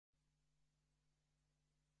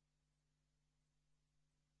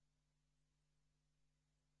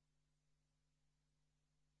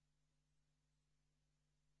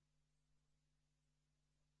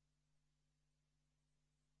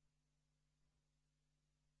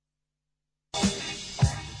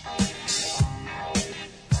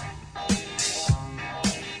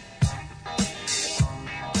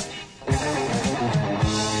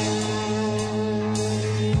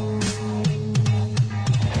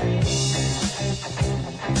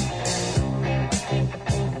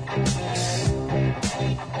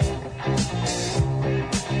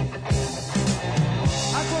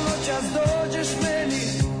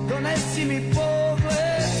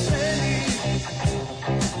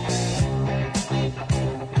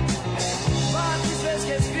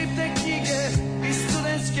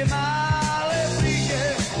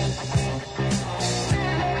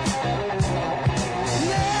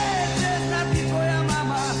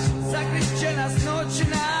će nas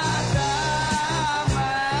noćna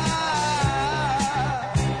dama.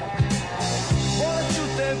 Voleću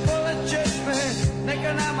te, volećeš me,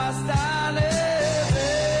 neka nama stane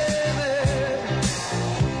vreme.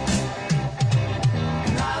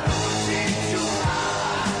 Naručit ću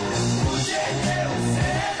mala, buđenje u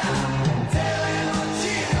 7, cele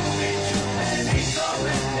noći ljubit ću te,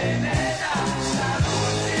 nikome te ne dam.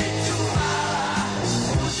 Naručit ću mala,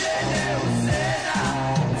 buđenje u 7,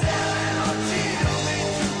 cele noći ljubit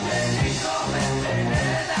ću te, nikome te ne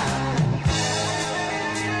dam.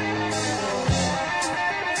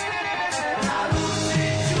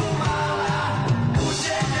 Naručit ću mala,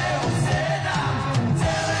 buđenje u 7,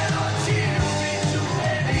 cele noći ljubit ću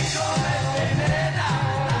te, nikome te ne dam.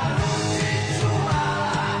 Naručit ću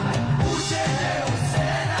mala, buđenje u 7,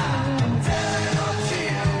 cele noći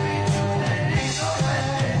ljubit ću te, nikome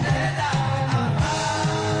te ne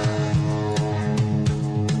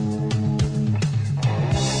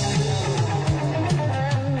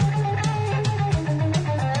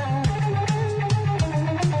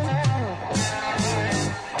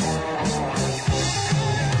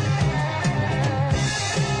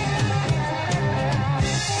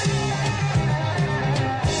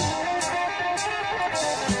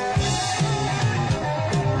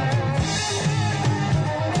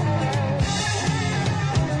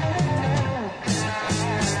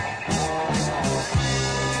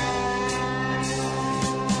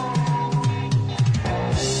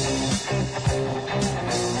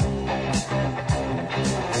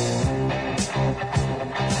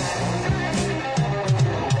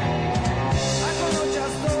Ako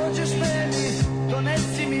noćas dođeš meni,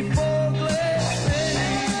 donesi mi pogled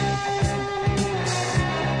meni.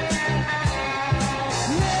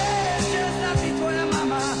 Neće znati tvoja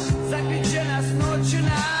mama, zakrit će nas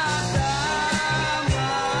noćna dama.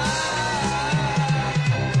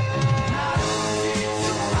 Naručit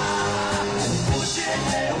ću mala,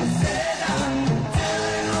 buđenje u 7,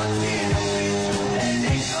 cele noći ljubit ću te,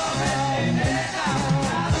 nikome te ne dam.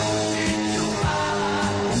 Naručit ću mala,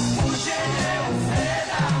 buđenje u 7,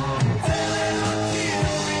 cele noći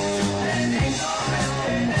ljubit ću te, nikome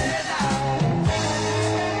te ne dam.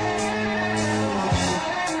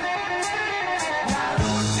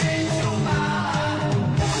 Naručit ću mala,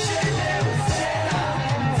 buđenje u 7,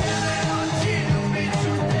 cele noći ljubit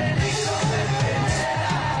ću te, nikome te ne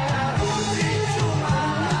dam. Naručit ću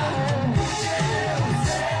mala, buđenje u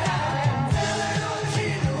 7, cele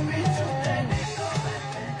noći ljubit ću te, nikome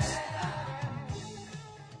te ne dam.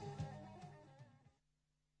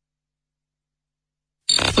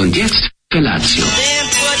 Und jetzt Felatio. Then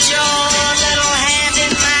put your little hand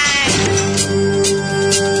in mine.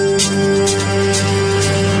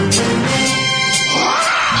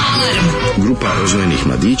 Grupa rozvojenih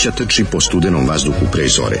mladića trči po studenom vazduhu pre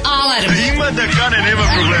zore. Alarm. Ima da kane, nema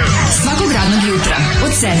problema. Svakog radnog jutra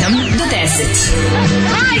od 7 do 10.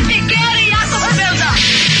 Hajde, Geri, jako se velda!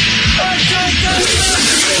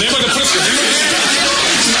 Nema da prska, nema da...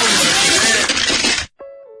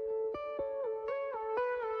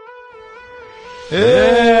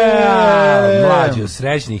 Mlađo,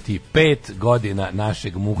 srećnih ti 5 godina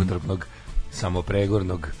našeg mukotrpnog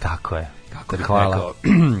samopregornog. Tako je. Kako bih Hvala. rekao,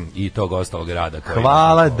 i tog ostalog rada. Koji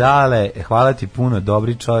Hvala Dale, hvala ti puno,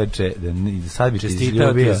 dobri čoveče, da sad bi ti čestitao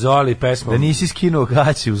izljubio. ti Zoli pesmom. Da nisi skinuo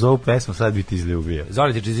gaći uz ovu pesmu, sad bi ti izljubio.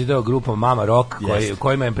 Zoli ti čestitao grupom Mama Rock,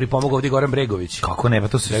 kojima je pripomogao ovdje Goran Bregović. Kako ne, pa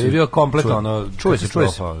to se... Da bi bio kompletno ono...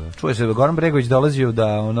 Čuje se, Goran Bregović dolazio da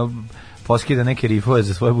ono poskida neke rifove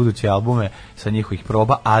za svoje buduće albume sa njihovih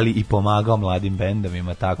proba, ali i pomagao mladim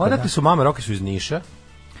bendovima, tako Odakle su Mama Rock su iz Niša?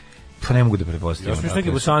 Pa ne mogu da pretpostavim. Ja sam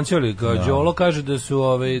neki Bosanci, ali kao Đolo kaže da su...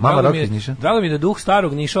 Drago mi je da duh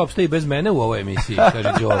starog Niša opstaje bez mene u ovoj emisiji,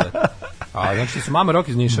 kaže Đole. A znači su Mama Rock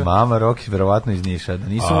iz Niša? Mama Rock je verovatno iz Niša. Da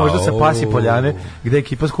nisu možda sa Pasi Poljane, gde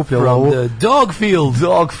ekipa skuplja lovu. From the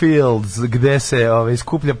Dogfields, gde se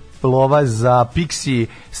skuplja lova za Pixi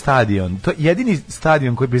stadion. To je jedini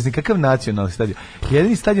stadion koji priznaje, kakav nacionalni stadion?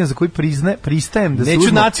 Jedini stadion za koji pristajem da se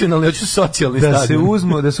neću nacionalni, hoću socijalni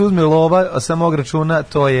stadion. Da se uzme lova sa mog računa,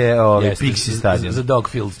 to je Pixi stadion. Za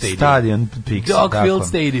Dogfield Stadium. Stadion Pixi. Dogfield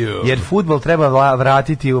Stadium. Jer fudbal treba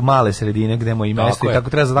vratiti u male sredine gde mu i mesto i tako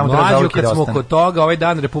treba za tamo treba da kad smo kod toga, ovaj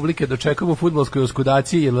dan Republike dočekujemo u fudbalskoj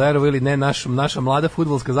oskudaciji, jer verovo ili ne, naša mlada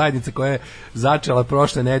fudbalska zajednica koja je začela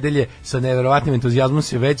prošle nedelje sa neverovatnim entuzijazmom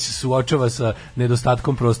se već suočava sa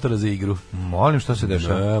nedostatkom prostora za igru. Molim, što se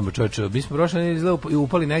dešava? Čovječe, mi smo prošle i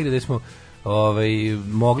upali negde gde smo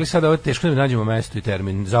mogli sada, ovo teško da nađemo mesto i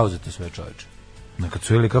termin, zauzeto sve, čovječe. Kad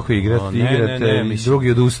su ili kako igrate,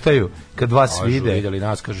 drugi odustaju, kad vas vide. Vidjeli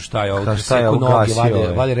nas, kažu šta je ovo, šta je ovo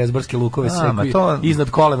gasio. Vade rezbarske lukove, seku iznad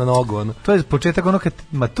kolena nogu. To je početak ono kad,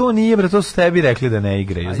 to nije bre, to su tebi rekli da ne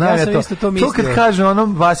igraju. Znam ja to. To kad kaže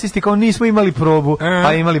onom basisti kao nismo imali probu,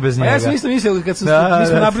 a imali bez njega. Ja sam isto mislio kad smo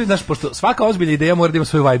napravili, znaš, pošto svaka ozbiljna ideja mora da ima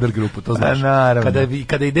svoju Viber grupu, to znaš.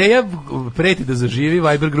 Kada ideja preti da zaživi,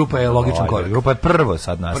 Viber grupa je logičan korak. Grupa je prvo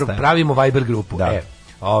sad nastaje. Pravimo Viber grupu.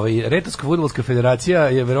 Retarska fudbalska federacija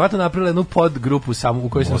je verovatno napravila jednu podgrupu u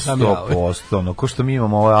kojoj sam sam ja. 100%, ko što mi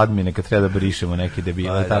imamo ove admine kad treba da brišemo neke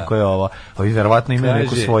debile, tako je ovo. Ovi verovatno imaju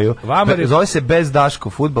neku svoju. Zove se bez Daško,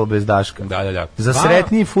 fudbal bez Daška. Da. Za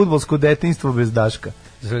sretniji fudbalsko detinjstvo bez Daška.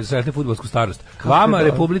 Za sretnu fudbalsku starost. Vama,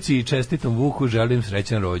 Republici i čestitom Vuku, želim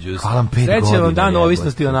srećan rođus. Hvala vam 5 godina. Srećan vam dan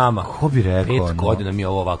ovisnosti o nama. Ko bi rekao? 5 godina mi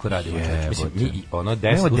ovo ovako radimo. Mislim, mi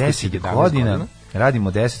 10 godina.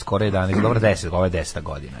 Radimo 10, skoro 11, dobro 10, ovo je 10.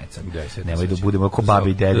 godina. Nemoj da budemo ko babi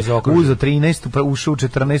i dede. Uzo 13, pa ušao u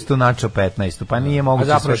 14, načao 15, pa nije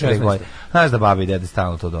moguće sve 3 godine. Znaš da babi i dede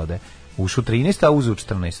stalno to dode. Ušao 13, a uzo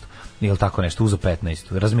 14. Nije li tako nešto, uzo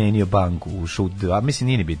 15, razmenio banku, ušao, mislim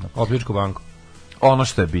nije ni bitno. Opljačku banku. Ono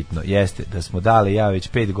što je bitno jeste da smo dali već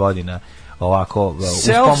 5 godina ovako uz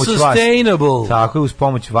pomoć vas. Tako je, uz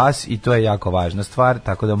pomoć vas i to je jako važna stvar,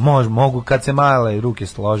 tako da mogu kad se male ruke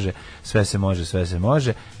slože, sve se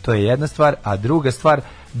može. To je jedna stvar, a druga stvar,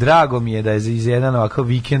 drago mi je da je iz jedan ovakav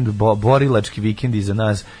vikend, borilački vikend iza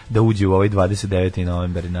nas, da uđe u ovaj 29.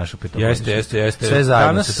 novembar i našu petogodišnju. Jeste. Sve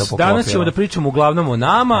zajedno se to poklopilo. Danas ćemo da pričamo uglavnom o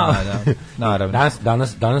nama. Da, naravno.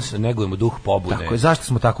 Danas negujemo duh pobude. Tako je, zašto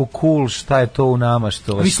smo tako cool, šta je to u nama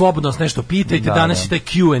što vas... Vi slobodno nas nešto pitajte, danas je taj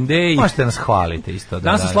Q&A. Možete nas hvalite isto.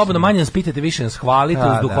 Danas slobodno manje nas pitajte, više nas hvalite,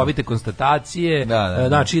 uz duhovite konstatacije,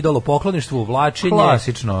 znači idolopokloništvo, uvlačenje.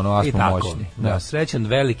 Klasično, a smo moćni. Srećan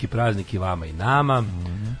veliki praznik i vama i nama.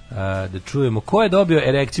 Da čujemo ko je dobio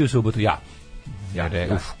erekciju u subotu. Ja.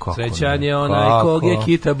 Srećan je onaj kog je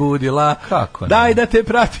kita budila. Kako ne? Daj da te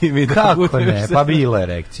pratim i da kako ne? Pa bilo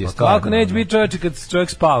erekcije. Kako neće biti čovječe kad čovjek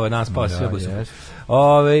spava, naspava sve bude.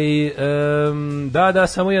 Da,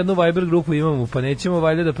 samo jednu Viber grupu imamo, pa nećemo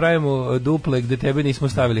valjda da pravimo duple gde tebe nismo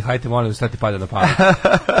stavili. Hajte, molim da stati pada na pamet.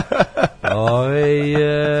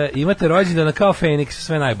 Imate rođendana kao Feniks,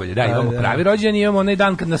 sve najbolje. Da, imamo pravi rođendan, imamo onaj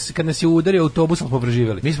dan kad nas je udario autobus, ali smo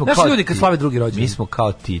preživjeli. Naši ljudi kad slave drugi rođendan. Mi smo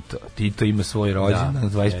kao Tito. Tito ima svoj rođendan,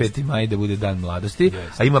 25. maj da bude dan mladosti,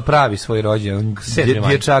 a ima pravi svoj rođendan,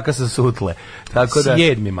 dječaka sa sutle. Tako da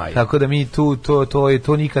 7. maj. Tako da mi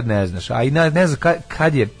to nikad ne znaš. A i ne znam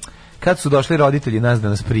kad su došli roditelji nas da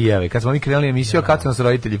nas prijave, kad smo mi krenuli emisiju, kad su nas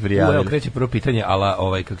roditelji prijavili. Evo kreće prvo pitanje,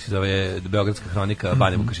 ala kako se zove Beogradska hronika,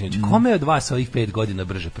 Bane Vukašinić. Kome je od vas ovih 5 godina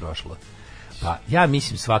brže prošlo? Pa ja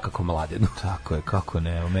mislim svakako Mladenu. Tako je, kako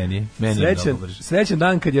ne, meni je mnogo brže. Srećan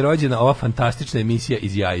dan kad je rođena ova fantastična emisija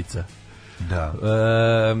iz Jajica. Da.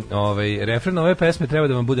 Refren ove pesme treba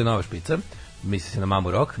da vam bude nova špica. Misli se na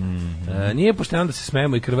Mamu Rock. Nije pošteno da se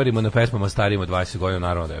smejemo i krvarimo na pesmama starijim od 20 godina,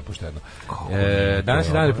 naravno da je pošteno. Danas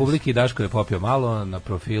je dan Republike i Daško je popio malo na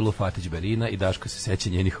profilu Fatić Berina i Daško se seća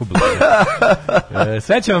njenih oblika.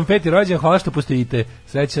 Srećan vam 5. rođendan, hvala što postojite.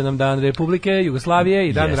 Srećan nam dan Republike Jugoslavije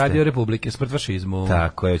i dan Radio Republike, smrt fašizmu.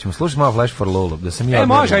 Tako je, ćemo slušati malo Flash for Lulu. Da sam ja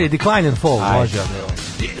može, ajde, Decline and Fall. Može.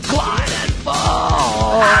 Decline and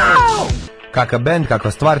Fall. Kakav bend,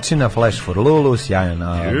 kakva stvarčina, Flash for Lulu, sjajan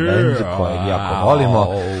bend kojeg jako volimo,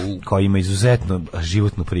 koji ima izuzetno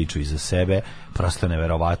životnu priču iza sebe, prosto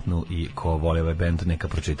neverovatnu, i ko voli ovaj bend neka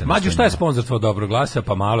pročita. Mađo, šta je sponsor tvoj Dobro glasa,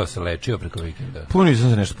 pa malo se lečio preko vikenda? Nisam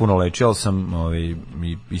se nešto puno lečio, ali sam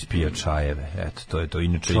ispio čajeve, eto, to je to,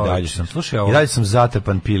 inače i dalje sam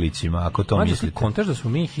zatrpan pilićima, ako to mislite. Mađo, ti kontaš da smo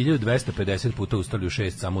mi 1250 puta ustali u 6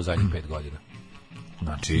 samo u zadnjih 5 godina.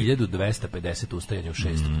 Znači 1250 ustajanja u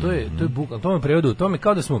 6. To je bukvalno, to me prevodu, to me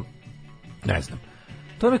kao da smo, ne znam,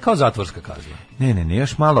 to je kao zatvorska kazna. Ne,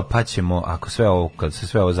 još malo pa ćemo, ako sve ovo, kad se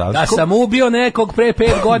sve ovo završi. Da sam ubio nekog pre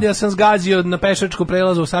 5 godina, sam zgazio na pešačku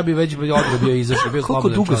prelazu, sad bi već odrobio i izašao, bio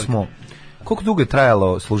slobodan čovjek. Koliko dugo je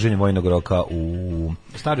trajalo služenje vojnog roka u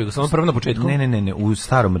Staroj Jugoslaviji, prvo na početku? Ne, u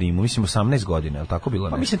Starom Rimu, mislim 18 godina, je li tako bilo?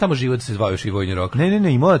 Pa mislim tamo život se zvao još i vojni rok.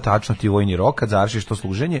 Ne, imao je tačno ti vojni rok, kad završiš to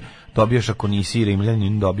služenje, dobiješ, ako nisi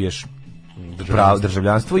Rimljanin, dobiješ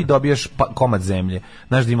državljanstvo i dobiješ komad zemlje.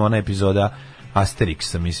 Znaš da ima ona epizoda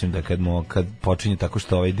Asterixa, mislim da kad počinje tako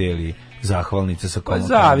što ovaj deli zahvalnice sa komadom.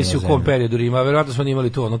 Pa zavisi u kom periodu Rima, verovatno smo imali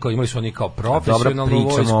to, imali su oni kao profesionalnu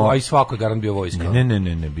vojsku, a i svako je garant bio vojska.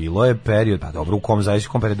 Ne, bilo je period, pa dobro, zavisi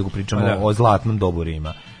u kom periodu pričamo o zlatnom dobu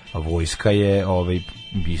Rima. a vojska je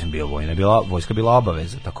nisam bio vojna, vojska bila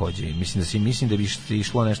obaveza takođe. Mislim da bi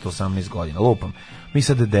išlo nešto 18 godina. Lupam. Mi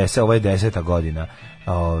sad ovo je 10. godina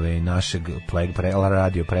našeg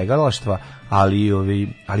radio pregalaštva, ali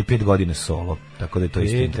 5 godina solo. Tako da je to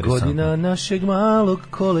isto interesantno. 5 godina našeg malog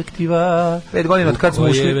kolektiva. 5 godina od kad smo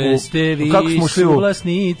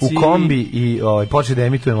ušli u kombi i počeli da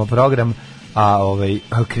emitujemo program, a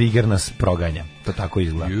Kriger nas proganja. To tako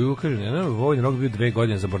izgleda. Kaže, vojni rok bio 2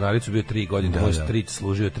 godine, za mornaricu bio 3 godine, moj stric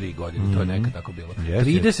služio 3 godine, to je nekad tako bilo.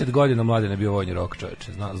 30 godina Mladen je bio vojni rok,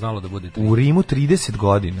 čoveče, znalo da bude 30. U Rimu 30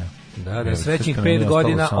 godina. Da, srećnih 5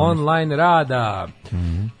 godina online rada.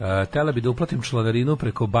 Tela bi da uplatim članarinu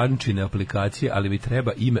preko bančine aplikacije, ali mi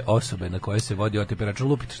treba ime osobe na koje se vodi OTP račun.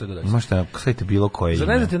 Lupite šta god. Možete stavite bilo koje ime. Za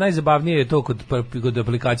ne znate, najzabavnije je to kod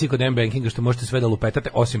aplikacije, kod M-bankinga, što možete sve da lupetate,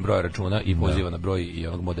 osim broja računa i poziva na broj i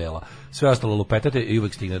onog modela. Sve ostalo lupetate i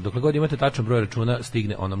uvek stigne. Dokle god imate tačan broj računa,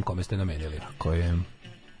 stigne onom kome ste namenili. Tako je.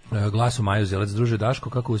 Glasu Maju Zelec, druže Daško,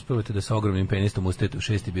 kako uspevate da sa ogromnim penistom ustajete u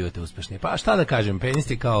 6 i bivate uspešni? Pa šta da kažem,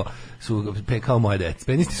 penisti kao moje deca.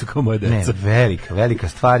 Penisti su kao moje deca. Ne, velika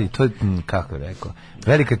stvar i to je, kako je rekao,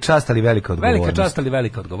 velika čast, ali velika odgovornost. Velika čast, ali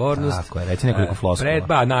velika odgovornost. Tako je, reći nekoliko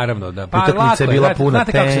floskula. Naravno, da. Utakmica je bila puna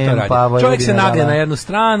tempa. Čovjek se nagne na jednu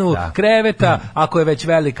stranu kreveta, ako je već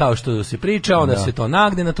velik kao što se priča, onda se to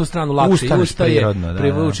nagne na tu stranu, lakše i ustaje,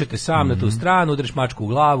 privučete sam na tu stranu, udriš mačku u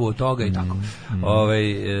glavu od toga i tako.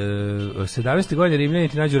 17. godine Rimljani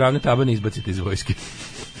ti nađu ravne tabane i izbacite iz vojske.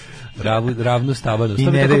 Ravnu stabanu.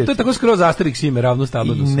 To je tako skoro Asterix ime, ravnu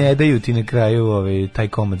stabanu. I ne daju ti na kraju taj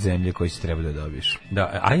komad zemlje koji si treba da dobiš.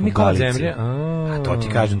 Da, a i mi komad zemlje. A to ti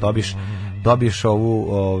kažem, dobiješ ovu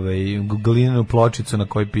glinenu pločicu na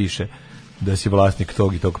kojoj piše da si vlasnik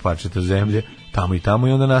tog i tog parčeta zemlje, tamo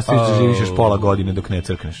i onda nastaviš da živiš još pola godine dok ne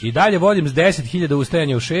crkneš. I dalje vodim s 10.000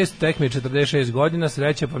 ustajanja u 6, tek mi je 46 godina,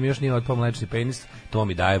 sreća pa mi još nije otpao mlečni penis, to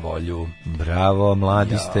mi daje volju. Bravo,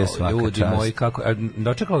 mladi ste, svaka čast. Ljudi moji, kako,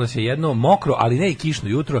 dočekalo nas je jedno mokro, ali ne i kišno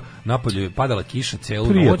jutro, napolju je padala kiša celu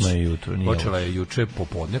noć. Prijetno je jutro. Počela je juče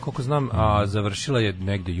popodne, koliko znam, a završila je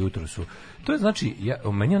negde jutro su. To je znači,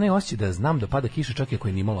 meni je onaj osjećaj da znam da pada kiša čak i ako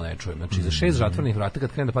je nimalo ne čujem. Znači, za 6 zatvorenih vrata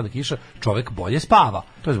kad krene da pada kiša, čovek bolje spava.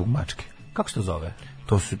 To je zbog mačke. Kako se to zove?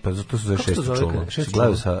 To su za šesto čulo.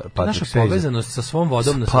 Gledaju sa Patrick Swayze. Naša povezanost sa svom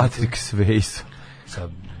vodom. Sa Patrick Swayze. Sa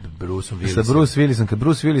Bruceom Willisom. Sa Bruce Willisom. Kad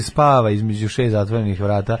Bruce Willis spava između 6 zatvorenih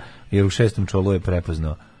vrata, jer u 6. čolu je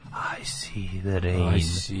prepoznao I see the rain. I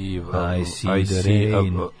see the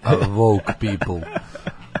rain. Woke people.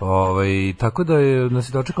 Tako da nas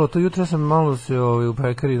je dočekalo to jutro, sam malo se u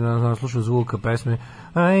pekari naslušao zvuka pesme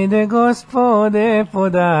Ajde gospode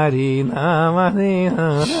podari nama.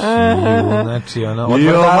 Znači ono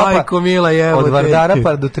od Vardara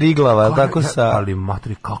pa do Triglava, tako sa. Ali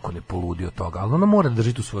matri kako ne poludi od toga, ali ona mora da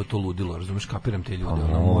drži tu svoje to ludilo, razumeš, kapiram te ljude,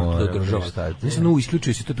 ona mora da država. Mislim,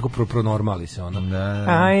 isključuje se to tako pronormali se ona.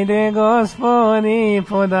 Ajde gospodi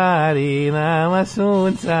podari nama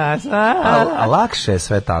sunca. A lakše je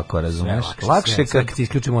sve tako, razumeš? Lakše kad ti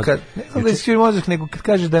isključi mozak. Ne znam da isključi mozak, nego kad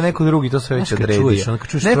kažeš da je neko drugi to sve već odredio.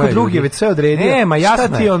 Neko drugi je već sve odredio. Nema, jasno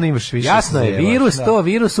šta ti on imaš više? Jasno je,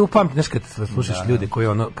 virus upamti. Znaš kad slušaš ljude koji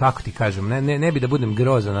ono, kako ti kažem, ne bi da budem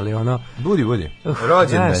grozan, ali ono... Budi.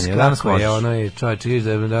 Rođendan je, danas možeš. Ono je čovječ,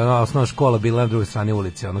 da osnovna škola bila na drugoj strani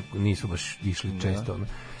ulice, ono nisu baš išli često, ono.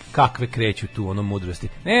 Kakve kreću tu ono mudrosti.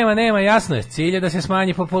 Nema, jasno je, cilj je da se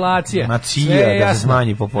smanji populacija. Ma cilj je da se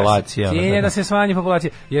smanji populacija. Cilj je da se smanji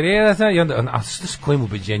populacija. Jer je da i onda, a što s kojim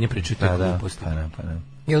ubeđenjem pričaju te gluposti? Pa ne.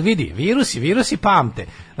 Jel vidi, virusi pamte.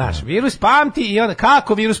 Znaš, virus pamti i onda,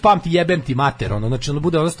 kako virus pamti, jebem ti mater, ono, znači ono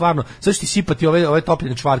bude ono stvarno, sad ću ti sipati ove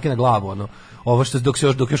topljene čvarke na glavu, ono, ovo što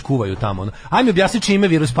dok još kuvaju tamo, ono. Ajme objasni čime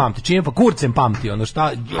virus pamti, čime pa kurcem pamti, ono,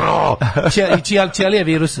 šta, ćelije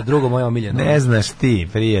virusa, drugo moje omiljeno. Ne znaš ti,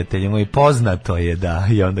 prijatelji moji, poznato je da,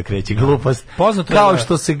 i onda kreće glupost. Poznato je kao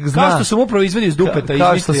što se zna. Kao što sam upravo izvedio iz dupeta.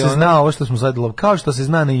 Kao što se zna, ovo što smo sad, kao što se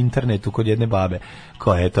zna na internetu kod jedne babe,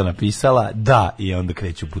 koja je to napisala, da, i onda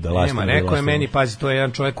kreću budalaštvo. Nema, rekao je meni, pazi, to je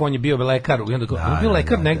jedan čovjek, on je bio lekar, i onda on bio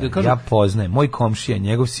lekar negde, kažu. Ja poznajem, moj komšija,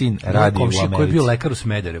 njegov sin radi u Americi. Koji je bio lekar u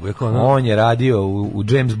Smederevu. On je radio u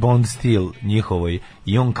James Bond stil njihovoj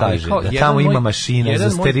i on kaže da tamo ima mašina za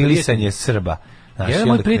sterilisanje Srba. Jedan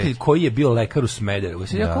moj prijatelj koji je bio lekar u Smederevu.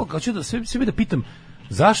 Ja hoću da sebi da pitam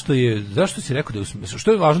zašto si rekao da je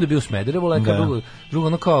što je važno da je bio u Smederevu lekar, drugo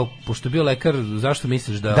ono kao, pošto je bio lekar, zašto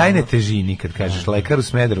misliš da... Daj ne težini kad kažeš lekar u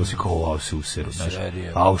Smederevu, si kao, wow, se useru, znaš.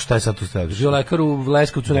 A šta je sad tu stavljaš? Bio lekar u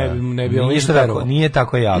Leskovcu, ne bi on ništa verovao. Nije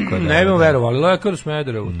tako jako. Ne bi on verovao, ali lekar u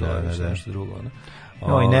Smederevu, to je nešto drugo.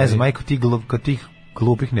 No, i ne znam, majko ti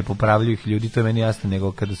glupih, nepopravljivih ljudi, to je meni jasno,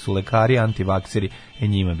 nego kada su lekari antivakseri,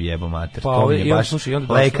 njima bi jebo mater. Pa, to mi je baš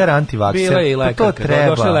lekar antivakser. To treba.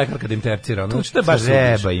 Došla je lekar kad im tercira. Znači, to je baš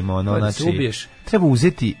treba im, znači, treba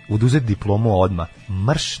uzeti diplomu odmah,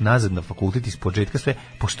 marš nazad na fakultet iz početka sve,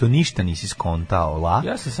 pošto ništa nisi skontao,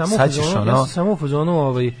 ja sam samo u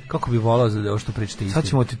fazonu, kako bi volao za ovo što pričate istinu. Sad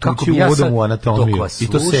ćemo ti tući uvodom u anatomiju, i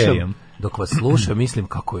to serijom. Dok vas slušam, mislim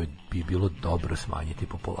kako bi bilo dobro smanjiti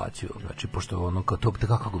populaciju. Znači, pošto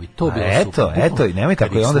kako bi to bilo super. Eto, nemoj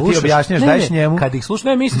tako, i onda ti objašnjaš, daješ njemu. Kad ih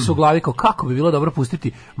slušaš, misliš u glavi kako bi bilo dobro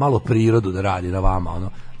pustiti malo prirodu da radi na vama,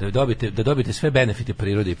 da dobite sve benefite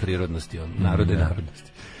prirode i prirodnosti, narode i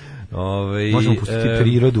narodnosti. Možemo pustiti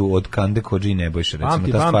prirodu od Kande Kodži i Nebojše, recimo,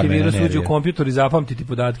 ta stvar mene virus uđe u kompjutor i zapamtiti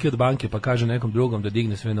podatke od banke, pa kaže nekom drugom da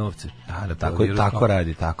digne sve novce. Tako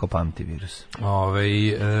radi, tako pamti virus.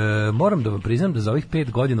 Moram da vam priznam da za ovih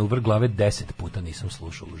 5 godina u vrh glave 10 puta nisam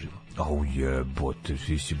slušao uživo. Jebote,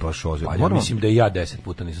 ti si baš ozirno. Ja mislim da i ja 10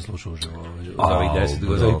 puta nisam slušao uživo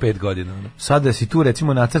za ovih 5 godina. Sad da si tu,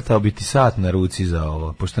 recimo, nacrtao bi ti sat na ruci za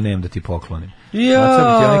ovo, pošto nemam da ti poklonim.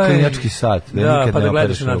 Nacrtao ti onaj klinjački sat. Pa da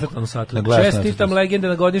gledaš na nacrtanom satu. Čestitam legende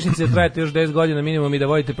na godišnjici da trajete još 10 godina minimum i da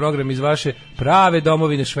vodite program iz vaše prave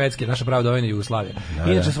domovine Švedske, naša prava domovina Jugoslavija.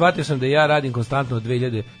 Inače, shvatio sam da ja radim konstantno od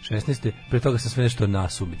 2016. Pre toga sam sve nešto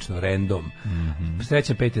nasumično, random.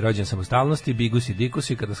 Srećan 5. rođendan samostalnosti, bigusi,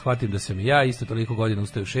 dikusi, kada shvatim da sam i ja isto toliko godina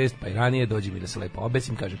ustaju 6, pa i ranije, dođi mi da se lepo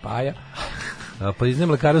obesim, kaže Paja.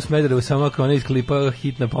 Priznajem lekaru Smederevu samo kao onaj iz klipa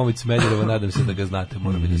Hitna pomoć Smedereva, nadam se da ga znate,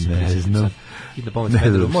 mora bi da se prisjetiti. Hitna pomoć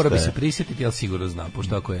Smedereva, mora bi se prisjetiti, ali sigurno zna,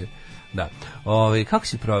 pošto ako je, da. Kako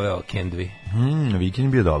si proveo Kendvi?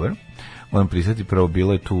 Vikend bio dobar. Moram prisjetiti, prvo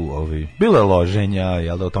bilo je tu, bilo je loženja,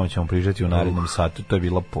 jel da, o tome ćemo pričati u narednom satu, to je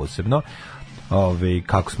bilo posebno.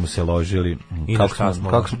 Kako smo se ložili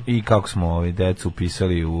i kako smo decu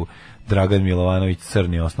upisali u Dragan Milovanović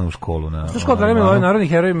Crni osnovnu školu na. Što Dragan Milovanović narodni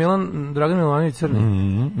heroj Dragan Milovanović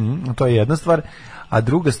Crni. To je jedna stvar, a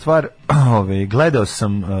druga stvar, gledao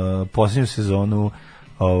sam posljednju sezonu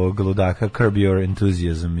ovog ludaka Curb Your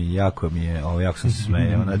Enthusiasm i jako sam se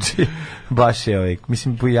smejao, znači baš je,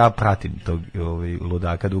 mislim, ja pratim tog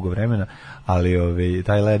ludaka dugo vremena, ali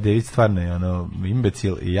taj Led David stvarno je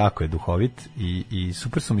imbecil i jako je duhovit i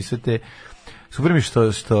super su mi sve te. Super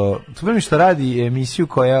mi što radi emisiju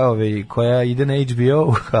koja ide na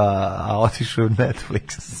HBO, a otišao u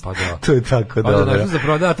Netflix. Pa da. To je tako dobro. Da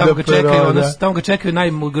zapravo tamo ga čekaju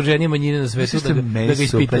najugroženije manjine na svetu da ga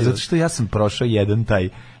ispitaju. Zato što ja sam prošao jedan taj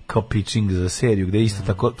kao pitching za seriju, gde isto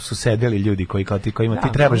tako su sedeli ljudi kojima ti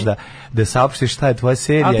trebaš da saopštiš šta je tvoja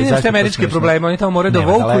serija. Ali ti nemaš te američke probleme, oni tamo moraju da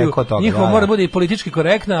volkuju, njihova mora bude i politički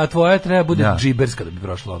korektna, a tvoja treba bude džiberska da bi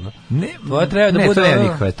prošla ono. Tvoja treba da bude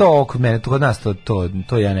ono. To oko mene, kod nas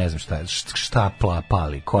to ja ne znam šta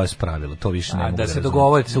pali, koje je pravilo, to više ne mogu da se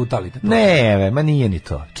dogovorite, se utalite. Ne, ma nije ni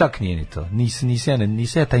to, čak nije ni to,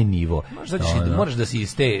 nisi ja taj nivo. Moraš da si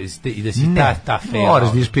iz te, i da si ta fela.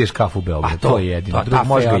 Moraš da išpiješ kafu u Beogradu, to je jedino, drugo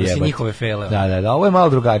može ga jebati. Njihove fele. Da, ovo je malo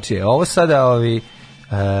drugačije. Ovo sada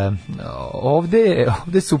ovde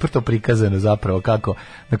je super to prikazano zapravo kako,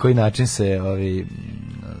 na koji način se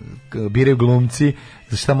biraju glumci,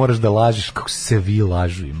 za šta moraš da lažeš, kako se svi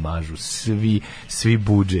lažu i mažu, svi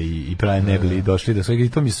buđe i prave ne bili došli do svega i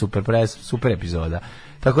to mi je super epizoda.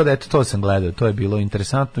 Tako da eto, to sam gledao, to je bilo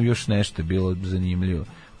interesantno, još nešto je bilo zanimljivo.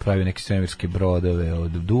 Pravio neke svemirske brodove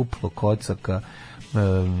od duplo, kocaka,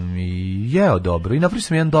 i jeo dobro i napravio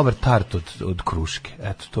sam jedan dobar tart od kruške,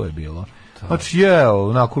 eto, to je bilo. Znači jeo,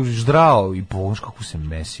 onako zdrao i bož kako se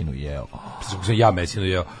mesinu jeo. Ja mesinu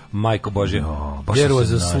jeo, majko Bože, there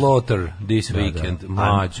was a slaughter this weekend,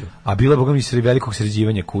 Mlađo. A bilo je, boga mi, velikog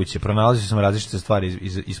sređivanja kuće. Pronalazio sam različite stvari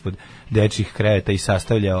ispod dečjih kreveta i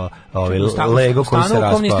sastavljao Lego koji se raspao.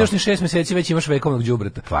 U kom niste još ni 6 meseci, već imaš vekovnog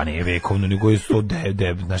đubreta. Pa nije vekovno, nego je to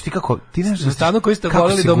znaš ti kako, ti nemaš u stanu koji ste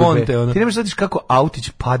voleli do Monte. Ti nemaš da kako autić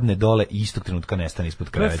padne dole i istog trenutka nestane ispod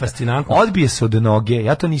kreveta. To je fascinantno. Odbije se od noge,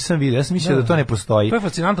 ja to nisam vidio, ja sam mislio da to ne postoji. To je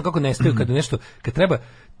fascinantno kako nestaju kad nešto, kad treba,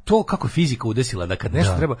 to kako fizika udesila, da kad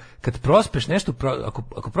nešto treba, kad prospeš nešto,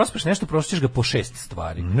 ako prospeš nešto, prošćeš ga po 6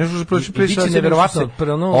 stvari. Nešto što prošćeš neverovatno,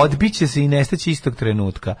 odbiće se i nestaće istog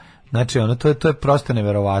trenutka. Znači, to je prosto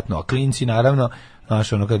neverovatno. A klinci, naravno, znaš,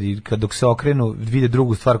 kad dok se okrenu, vide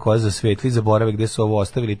drugu stvar koja zasvetli, zaborave gde su ovo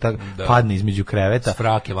ostavili, padne između kreveta.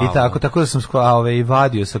 I tako da sam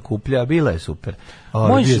vadio sa kuplja, bila je super.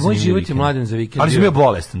 Moj život je Mladen za vikend. Ali sam bio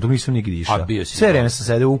bolestan, dok nisam nigdje išao. Sve vreme sam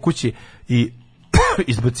sedeo u kući i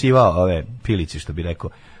izbacivao ove pilići, što bi rekao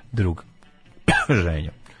drug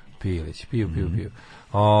ženja. Pilić, piju.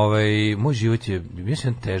 Moj život je,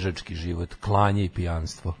 mislim, težački život, klanje i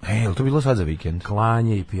pijanstvo. Jel to bilo sad za vikend?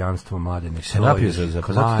 Klanje i pijanstvo, Mladene. Se napio za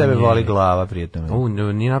zato tebe voli glava, prijatno.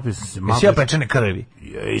 Nije napio se. Jesi ja pečene krvi?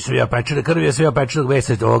 Jesam ja pečene krvi, jesam ja pečenog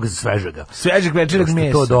mesa ovog svežega. Svežeg pečenog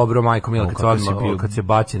mesa. To dobro, majko mila, kad se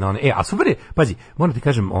baci na one. A super je, pazi, moram ti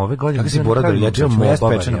kažem, ove godine... Kako si Bora Drljačević, jesi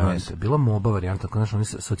pečenog mesa? Bila moba varijanta, tako znaš, oni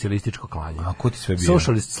socijalističko klanje. A ko ti sve bio?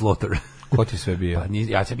 Socialist slaughter. Ko ti sve bio? Pa,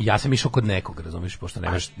 ja sam išao kod nekog, razumiješ, pošto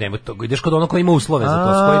nema to, ideš kod onog koji ima uslove za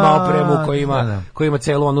to, koji ima opremu, koji ima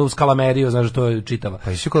celu onu skalameriju, znaš, to je čitava.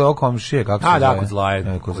 Pa isi kod ovog komšije, kako se zove? Da, kod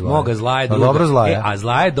Zlaje. Kod moga Zlaje. Dobro Zlaje. A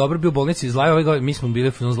Zlaje je dobro bio u bolnici, Zlaje, mi smo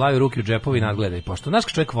bili Zlaje u ruke u džepovi i nadgledaj, pošto znaš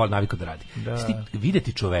kad čovjek voli naviku da radi.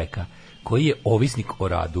 Videti čoveka koji je ovisnik o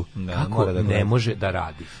radu, kako ne može da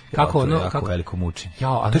radi. Kako jako veliko mučenje.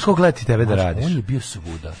 To je kao gledati tebe da radiš. On je bio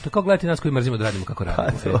svuda. To je kao gledati nas koji mrzimo da radimo kako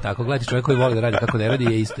radimo. Tako gledati čovjek koji voli da radi kako ne radi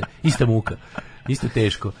je ista muka. Isto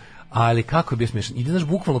teško. Ali kako je bio smiješan. Ide, znaš,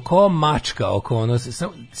 bukvalno kao mačka oko ono,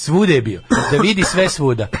 svude je bio. Da vidi sve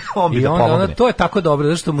svuda. I onda to je tako dobro,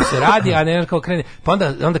 zato što mu se radi, a ne kao krene. Pa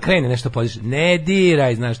onda krene nešto podiže. Ne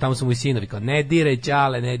diraj, znaš, tamo su mu i sinovi. Kao, ne diraj,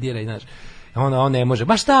 čale, ne diraj, znaš. On ne može.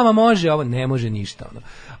 Ma šta vam može? Ovo ne može ništa, ono.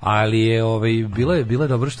 Ali je bilo je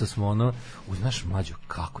dobro što smo znaš, Mlađo,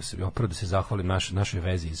 kako se opravo da se zahvalim našoj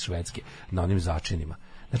vezi iz Švedske na onim začinima.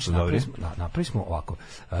 Znači napravili smo ovako.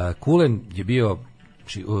 Kulen je bio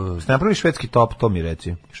ste napravili švedski top, to mi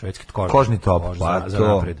reci. Švedski kožni top, za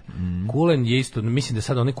napred. Kulen je isto, mislim da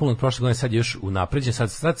sad onaj Kulen prošle godine sad je još unapređen,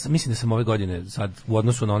 sad mislim da sam ove godine sad u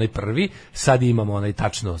odnosu na onaj prvi, sad imamo onaj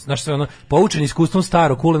tačno, znaš sve poučen iskustvom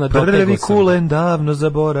staro Kulena, prvi Kulen davno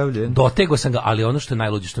zaboravljen. Dotego sam ga, ali ono što je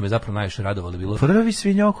najluđe, što me zapravo najviše radovalo bilo. Prvi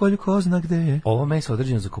svinjokolj ko zna gde je. Ovo meso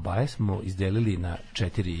određeno za kobaje smo izdelili na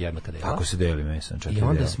 4 jednaka dela. Kako se deli meso na 4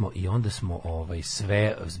 dela? I onda smo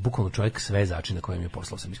sve, bukvalno čovjek sve začine koje mi je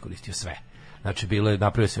poslao sam iskoristio sve. Znači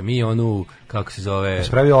napravio sam i onu, kako se zove...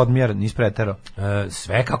 Spravi odmjer, nis pretero.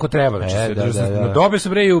 Sve kako treba. Znači, dobio sam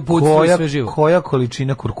bre i u pucu i sve živo. Koja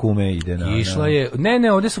količina kurkume ide na... Išla je...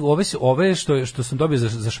 Ne, ove što sam dobio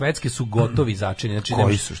za švedske su gotovi začini. Znači,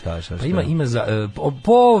 koji su, šta? Pa ima za...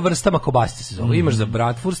 Po vrstama kobasice se zove. Imaš za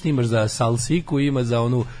bratwurst, imaš za salsiku, ima za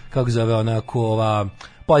onu, kako se zove, onako ova...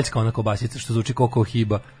 Poljska ona kobasica, što zvuči kao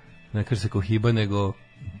kohiba. Ne kaže se kohiba, nego...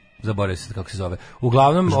 Zaboravio se kako se zove.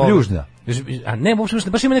 Uglavnom Žbljužna. A ne, uopšte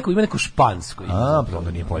baš ima neko špansko.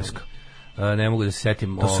 Onda nije poljska. Ne mogu da se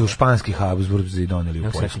setim. To su španski Habsburzi doneli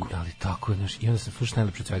u Poljsku. Ali tako, znaš, i onda sam slušao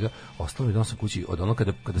najlepše od svega, ostalo mi donosam kući od ono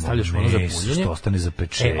kada stavljaš ono za punjenje. Što ostane za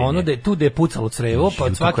pečenje. Ono da je tu da je pucalo crevo, pa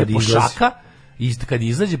od svake pušaka. I kad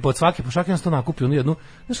izađe pod svake pušake, on se to nakupi onu jednu,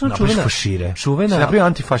 znaš, ono čuvena. Se napravio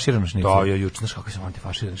antifaširanu šnicu. Da, juče, znaš kakve su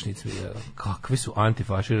antifaširane šnice, kakve su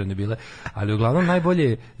antifaširane bile, ali uglavnom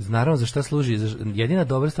najbolje, naravno za šta služi, jedina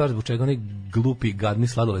dobra stvar zbog čega onaj glupi, gadni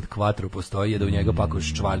sladoled Quattro postoji je da u njega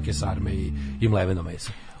pakuješ čvaljke, sarme i mleveno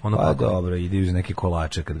meso. Pa dobro, ide uz neke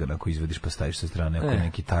kolače kad ga onako izvediš pa staviš sa strane ako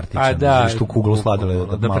neki tartić, da tu kuglu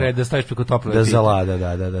sladoleda da staviš preko tople da zalada,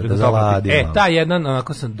 da zaladi. Ta jedna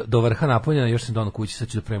onako sam do vrha napunjena, još sam donao kući, sad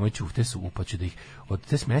ću da pravim moje ćufte, upaću da ih od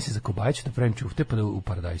te smesi za kobaje ću da pravim ćufte pa da u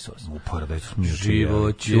paradajz sos. U paradajz sos.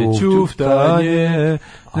 Život je ćuftanje.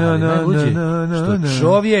 Što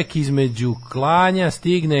čovjek između klanja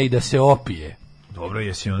stigne i da se opije. Dobro,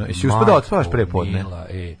 jesi uspio da otpavaš prepodne?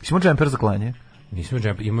 Jesi mu džemper za klanje? Nisam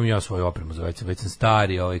džemper, imam ja svoju opremu za već sam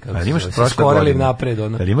stari, kako imaš se skorali napred,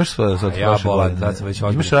 ono. Ali imaš svoju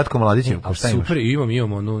imaš Ratko Mladićev, šta imaš? Super,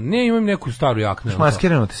 imam onu, imam neku staru jaknu. Imaš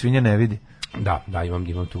maskirano, te svinja ne vidi. Da,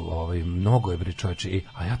 imam tu, mnogo je bre čoveče,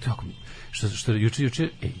 a ja to jako, što juče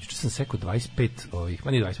sam sekao 25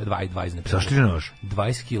 ma nije 25, 20 ne. Zaštitni nož?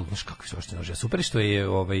 20 kg, znaš kakvi su zaštitni nož. Super što je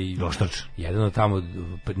Doštač. Jedan od tamo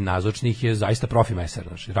nazočnih je zaista profi mesar,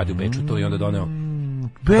 znači radi u Beču to i onda doneo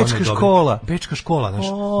Bečka škola, znaš,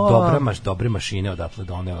 dobre mašine odatle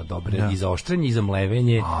doneo, dobre i za oštrenje i za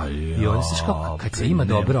mlevenje. I onda se kako kad se ima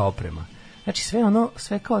dobra oprema. Znači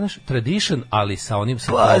sve kao naš tradition, ali sa onim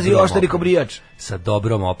Pazi, oštari kobrijač. Sa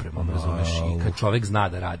dobrom opremom, razumeš, i kad čovjek zna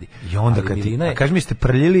da radi. I onda kad kaži mi ste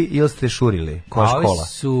prljili ili ste šurili? Koja škola?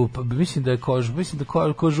 Mislim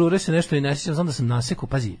da kožure se nešto i ne sjećam, znam da sam nasekao,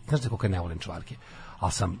 pazi, znaš da koliko ne volim čvarke,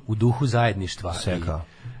 ali sam u duhu zajedništva. Sekao.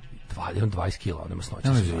 20 kila, nema snoće.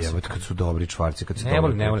 Ne, kad su dobri čvarci, kad se ne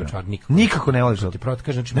volim čvar, nikako ne voliš. Ti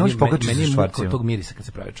kažem, znači meni je muka tog mirisa kad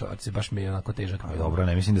se pravi čvarci, baš mi je onako težak. Dobro,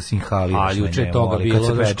 ne mislim da se inhaliraš. A juče toga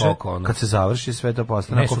bilo da škoko. Kad se završi sve to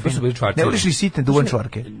postane onako fino. Ne voliš li sitne duvan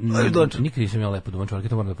čvarke? Nikad nisam ja lepo duvan čvarke,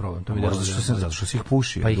 to moram da probam. To mi zato što si ih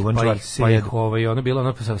pušio, duvan čvarci se jedu. Pa ono bilo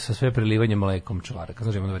ono sa sve prelivanjem mlekom čvaraka,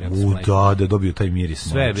 znači ono varijanta sa mlekom. Da dobio taj miris.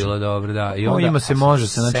 Sve je bilo dobro, da. I onda ima se može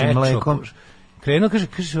sa znači mlekom. Krenuo,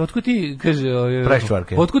 kaže, otkud ti, praviš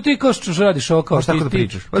čvarke. Otkud ti kao što radiš ovo, kao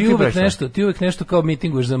ti uvek nešto kao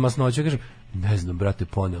mitinguješ za masnoću, kažem, ne znam, brate,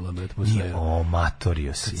 ponela me atmosfera. O,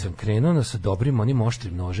 matorio si. Kad sam krenuo sa dobrim onim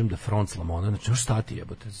oštrim nožem da fronclam ono, znači, šta ti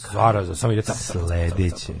jebote, zaraza, samo ide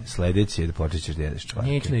Sledeće je da počećeš da jedeš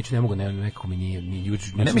čvarke. Neću, ne mogu, nekako mi nije, ni juče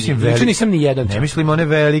nisam ni jedan čak. Ne mislim one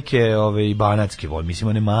velike, i banatske, mislim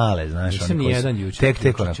one male, znaš. Nisam ni jedan juče.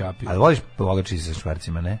 Tek, ali voliš pogačice sa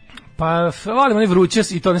čvarcima, ne? Pa volim one vruće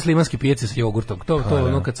i to one slimanske pijace sa jogurtom. To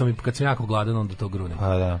ono kad sam jako gladan onda to grunim.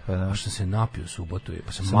 Pa da. Pa što se napio subotu,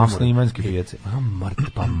 pa sam mamura. Slimanske pijace.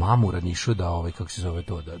 Pa mamura nišao da kako se zove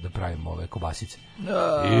to da pravimo ove kobasice.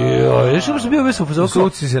 Joj, što sam bio bez fazona.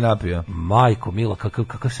 Suci se napio. Majko mila,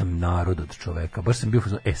 kakav sam narod od čoveka. Baš sam bio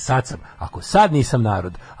fazona. Sad sam. Ako sad nisam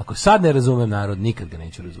narod, ako sad ne razumem narod, nikad ga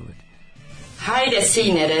neću razumeti. Hajde,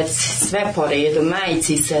 sine, reci, sve po redu,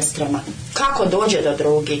 majici i sestrama. Kako dođe do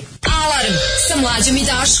drugi? Alarm sa Mlađom i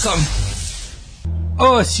Daškom.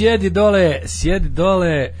 O, sjedi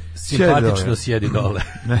dole, simpatično sjedi dole.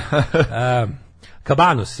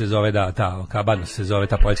 Kabanos se zove, Kabanos se zove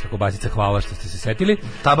ta poljska kobasica, hvala što ste se setili.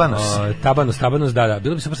 Tabanos, da.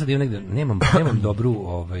 Bilo bi se sad negde, nemam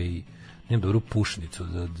dobru pušnicu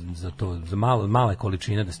za to, za male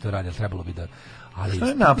količine da se to radi, ali trebalo bi da. Ali što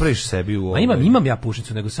ne napraviš sebi u ovo? Imam ja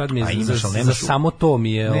pušnicu, nego sad mi je za samo to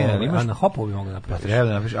mi je, a na hopovo bi mogla napraviti. Pa treba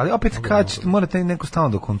da napraviš, ali opet morate neko stalno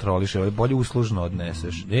da kontroliše, bolje uslužno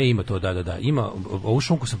odneseš. Ima to, da. Ima, ovu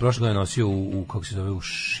šunku sam prošle godine nosio kako se zove, u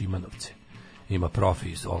Šimanovce. Ima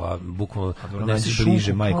profi, ova bukvalno nesi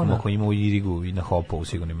bliže majkom ako ima u Irigu i na Hopovu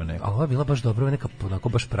sigurno ima neko. A ova je bila baš dobra, neka onako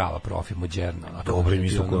baš prava profi, moderna. Dobro im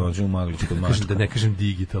isto koji nađu u Magliću kod Mačka. Da ne kažem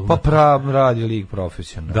digitalno. Pa radi lig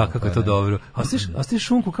profesionalno. Da, kako je to dobro. A ostaviš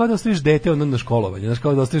šunku kao da ostaviš dete na školovanje, znaš,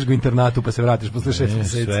 kao da ostaviš ga u internatu pa se vratiš posle 6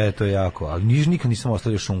 meseci. Sve je to jako, ali nikad nisam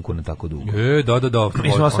ostavio šunku na tako dugo. Da.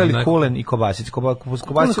 Mi smo ostavili kulen i kobasic.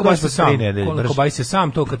 Kobasic sam. Kobasic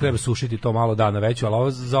sam to kad treba sušiti to malo dana veću,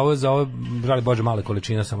 ali za ovo žali bože male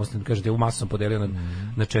količina, samo kažete, ovu masu sam podelio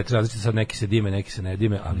na 4 različite, sad neki se dime, neki se ne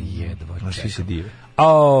dime, ali jedva. Svi se dive.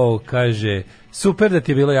 Kaže, super da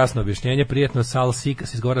ti je bilo jasno objašnjenje, prijetno salsika,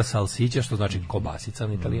 se izgovara salsića, što znači kobasica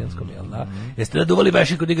na italijanskom, jel da? Jeste da duvali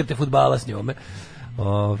baš kod igrate fudbala s njome?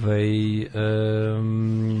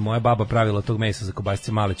 Moja baba pravila tog mesa za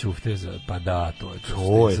kobasice male ćufte, pa da, to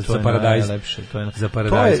je za paradajz. Za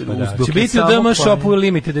paradajz, pa da. Će biti u DM shopu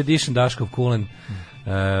limited edition Daškov kulen.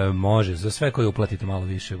 Može, za sve koji uplatite malo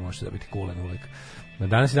više možete dobiti kulen uvek. Na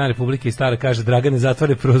danas je dan Republike i Stara kaže Dragane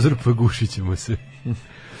zatvore prozor, pogušit ćemo se.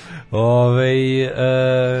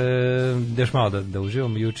 Još malo da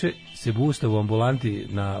uživam. Juče se busta u ambulanti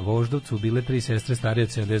na Voždovcu bile 3 sestre starije od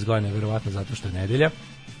 70 godina, verovatno zato što je nedelja.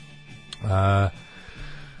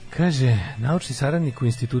 Kaže, naučni saradnik u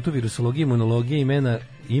Institutu virusologije i imunologije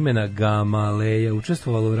imena Gamaleja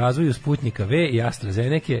učestvovalo u razvoju Sputnika V i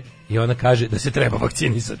AstraZeneke i ona kaže da se treba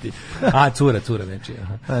vakcinisati. Cura nečija.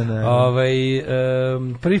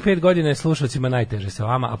 Prvih 5 godina je slušalcima najteže sa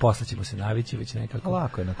vama, a posle ćemo se navići već nekako.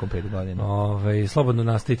 Lako je nakon 5 godina. Slobodno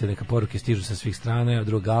nastavite, neka poruke stižu sa svih strana, a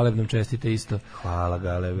drug Galeb nam čestite isto. Hvala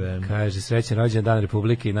Galebe. Kaže, srećan rođendan Dan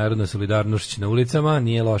Republike i narodna solidarnošć na ulicama,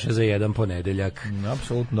 nije loše za jedan ponedeljak.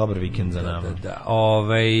 Apsolutno dobar vikend za nama. Da.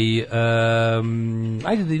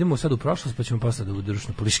 Ajde da idemo sad u prošlost, pa ćemo posle da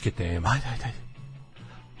udružno političke teme. Ajde.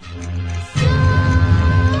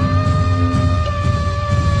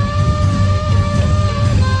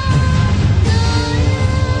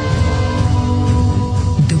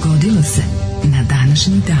 Dogodilo se na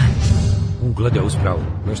današnji dan. Gledaj ovu spravu.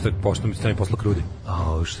 Nešto je pošto mi stavim posla krudi.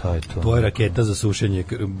 Šta je to? To je raketa za sušenje.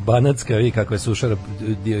 Banatska, vidi kakva je sušara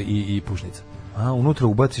i pušnica. Unutra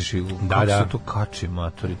ubaciš i kako se to kači,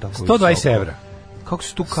 matori? 120 evra. Kako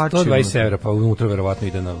se to kači? 120 evra, pa unutra verovatno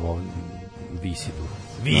ide na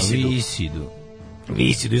Visidu.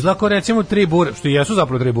 Izlako recimo 3 bure, što jesu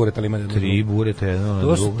zapravo 3 bureta limana. 3 bureta jedno na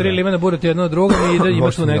drugo. To su 3 limana bureta jedno na drugo i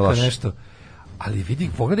ima tu neka nešto. Ali vidi,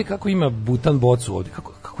 pogledaj kako ima butan bocu ovdje,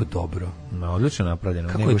 kako je dobro. Odlično napravljeno.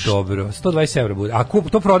 Kako je dobro, 120 evra bude. A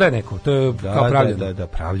to prodaje neko, to je kao pravljeno. Da,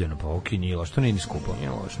 pravljeno, pa ok, nije loš, to nije ni skupo.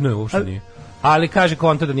 Ne, uopšte nije. Ali kaže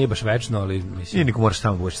konta da nije baš večno, ali mislim. I niko moraš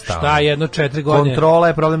tamo budeš stalno. Šta jedno 4 godine? Kontrola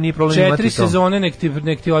je problem, nije problem imati to. 4 sezone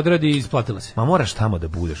nek ti odradi i isplatila se. Ma moraš tamo da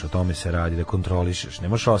budeš, o tome se radi, da kontrolišeš. Ne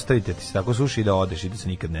možeš ostaviti ti se tako suši i da odeš i da se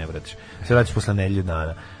nikad ne vratiš. Se vratiš posle nedelju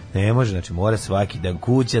dana. Ne može, znači mora svaki dan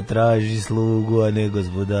kuća traži slugu, a ne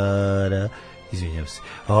gospodara. Izvinjam se.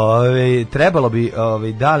 Trebalo bi,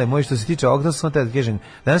 dale, moj što se tiče ovoga, sam te da kažem,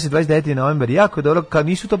 danas je 29. novembar, jako dobro, kad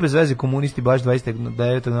nisu to bez veze komunisti baš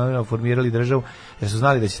 29. novembra formirali državu, jer su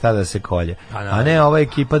znali da će tada da se kolje. A ne ova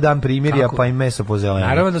ekipa dan primirja, pa im meso po zelenu.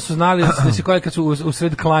 Naravno da su znali da se kolje kad su u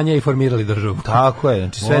sred klanja i formirali državu. Tako je,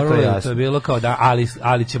 znači sve to je jasno. To je bilo kao da,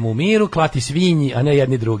 ali ćemo u miru klati svinji, a ne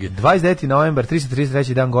jedni drugi. 29. novembar,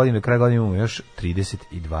 333. dan godine, kraj godine imamo još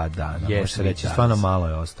 32 dana. Može se reći, stvarno malo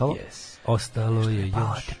je ostalo. Ostalo je još.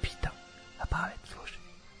 Pa te pitam. Na pamet, slušaj.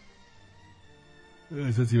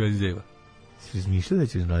 Sad si već zeva. Si razmišljao da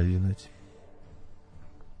ćeš najluđu noć?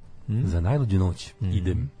 Za najluđu noć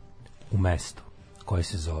idem u mesto koje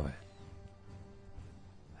se zove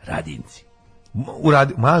Radinci.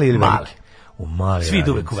 Mali ili veliki? Mali. U mali Svi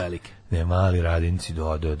idu uvek u velike. Ne, mali Radinci,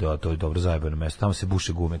 to je dobro zajebano mesto. Tamo se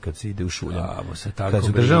buše gume kad se ide u šuljam. Kad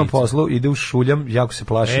se državnom poslu ide u šuljam, jako se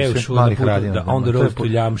plaši sve malih Radina. On the road to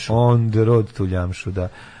Ljamšu. On the road to Ljamšu, da.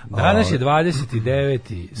 Danas je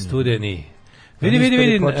 29. studeni.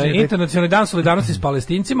 Vidi, internacionalni dan solidarnosti s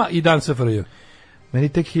Palestincima i dan SFRJ. Meni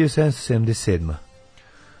tek 1777.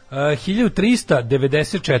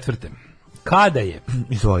 1394. Kada je?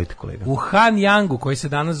 Izvolite, kolega. U Hanjangu, koji se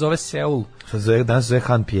danas zove Seul. Danas zove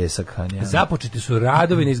Han Pjesak. Započeti su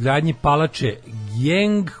radovi na izgradnji palače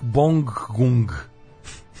Gyeongbokgung.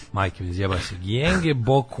 Majke mi zjeba se.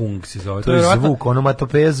 Gyeongbokgung se zove. To je zvuk,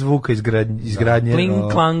 onomatopeja zvuka izgradnje.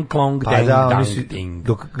 Kling, klang, klong, deng, dang, ding.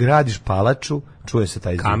 Dok gradiš palaču, čuje se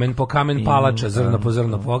taj zvuk. Kamen po kamen palača, zrno po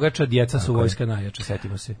zrno pogača, djeca su vojska najjača,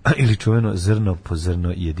 setimo se. Ili čuveno zrno po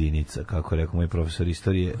zrno jedinica, kako rekao moj profesor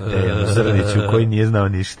istorije, Zrniću, koji nije znao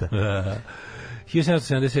ništa.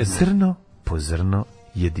 1777. Zrno po zrno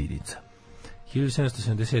jedinica.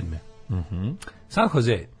 1777. San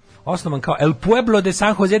Jose, osnovan kao El Pueblo de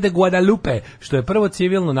San Jose de Guadalupe, što je prvo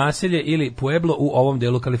civilno naselje ili pueblo u ovom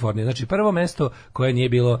delu Kalifornije. Znači prvo mesto koje nije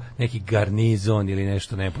bilo neki garnizon ili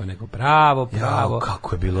nešto, neko pravo.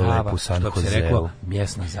 Kako je bilo lepo u San Joseu. Što se reklo,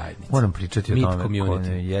 mjesna zajednica. Moram pričati o tome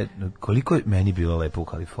koliko je meni bilo lepo u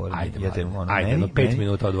Kaliforniji. Ajde, 5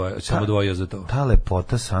 minuta sam odvojio za to. Ta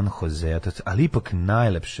lepota San Josea, ali ipak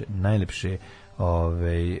najlepše najlepše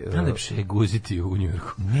je guziti u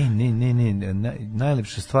Njujorku. Ne,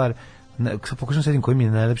 najlepša stvar, pokušam sedim koji mi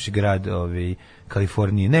je najlepši grad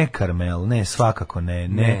Kalifornije, ne Carmel, ne, svakako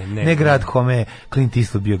ne grad kome Clint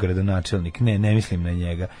Eastwood bio gradonačelnik, ne mislim na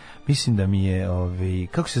njega. Mislim da mi je,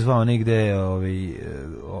 kako se zvao negde,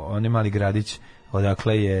 onaj mali gradić,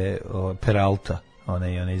 odakle je Peralta,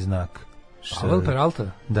 onaj znak. Pavel Peralta?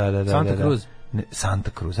 Da. Santa Cruz? Ne,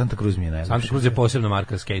 Santa Cruz mi je najlepši. Santa Cruz je posebna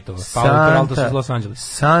marka skateova. Peralta su iz Los Angeles.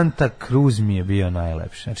 Santa Cruz mi je bio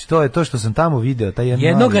najlepši. Znači to je to što sam tamo video.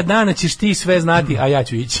 Jednoga dana ćeš ti sve znati, a ja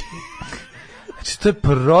ću ići. Znači to je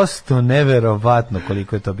prosto neverovatno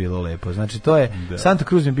koliko je to bilo lepo. Znači to je, Santa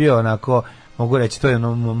Cruz mi je bio onako, mogu reći, to je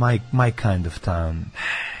my kind of town.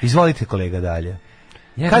 Izvolite kolega dalje.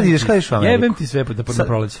 Kad ideš u Ameriku? Jebem ti sve na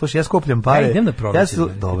proleće. Slušaj, ja skupljam pare. Ja idem na proleće.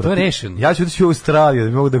 Dobro, to je rešeno. Ja ću otići u Australiju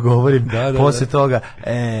da mogu da govorim posle toga.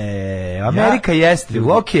 Amerika jeste.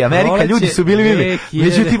 Okej, Amerika, ljudi su bili.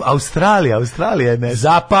 Međutim, Australija je ne.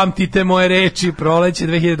 Zapamtite moje reči, proleće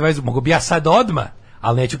 2020. Mogu bi ja sad odmah,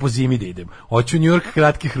 ali neću po zimi da idem. Hoću New York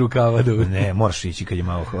kratkih rukava da budem. Ne, moraš ići kad je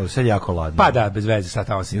malo, sad jako ladno. Pa da, bez veze, sad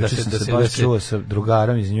tamo si. Da se baš čuo sa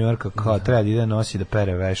drugarom iz New Yorka, kao treba da ide nosi da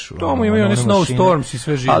pere vešu. Tomu imaju one snowstorms i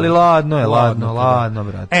sve živo. Ali ladno,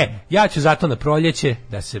 brate. Ja ću zato na proljeće,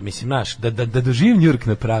 da se, mislim, naš, da doživim New York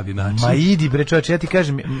na pravi način. Ma idi, bre čoveče, ja ti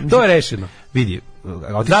kažem. To je rešeno. Vidi,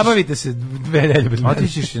 zabavite se 2 nedelje bez mene.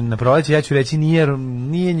 Otićiš na proleće, ja ću reći nije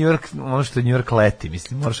New York ono što je New York leti,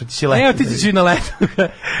 mislim, moraš otići leti. Otići ću i na leto.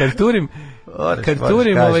 Kad turim,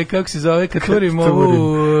 kako se zove, kad turim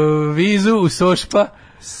ovu vizu u Sošpa,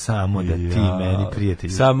 samo da ti meni,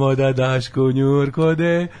 prijatelji. Samo da Daško u New York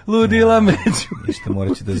ode, ludila među. Ništa,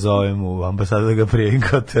 morat ću da zovem u ambasadu da ga prijavim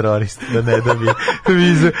kao terorist, da ne dobije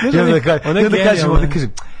vizu. I onda kažem,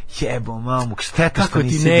 Jebo mamu, šteta što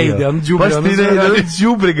nisi bio. Kako ti ne ide, on đubre, baš ti ne ide, on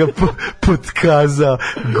đubre ga potkazao,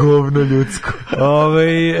 govno ljudsko.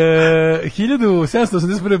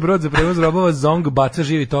 1781. brod za prevoz robova Zong baca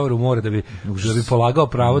živi tovar u more da bi polagao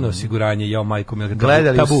pravo na osiguranje. Jao majko,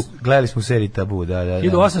 gledali smo u seriji Tabu, da.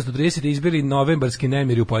 1830. izbili novembarski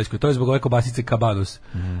nemiri u Poljskoj. To je zbog ove kobasice Kabanus,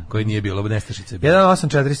 koji nije bilo, nestašice.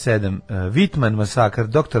 1847. Whitman masakar,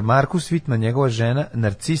 dr. Markus Whitman, njegova žena,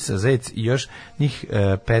 Narcisa Zec i još njih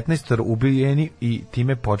 15 ubijeni i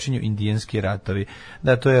time počinju indijanski ratovi.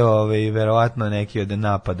 Da, to je verovatno neki od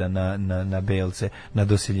napada na belce, na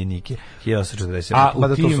doseljenike.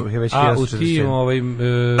 1847. U tim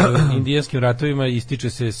indijanskim ratovima ističe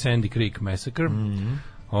se Sandy Creek Massacre.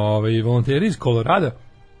 Volonteri iz Kolorada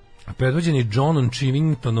predvođeni Johnom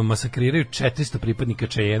Chivingtonom masakriraju 400 pripadnika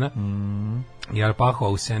Čejena i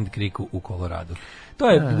Arpahova u Sand Creeku u Koloradu. To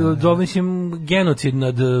je, mislim, genocid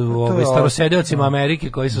nad starosedeocima Amerike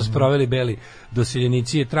koji su sproveli beli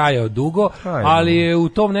doseljenici, je trajao dugo, ali je u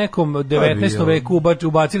tom nekom 19. veku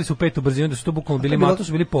ubacili su petu brzinu, da su to bukvalno bili mato,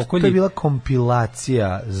 su bili pokolji. To je bila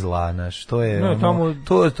kompilacija zla, naš, to je,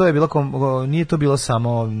 to je bila, nije to bilo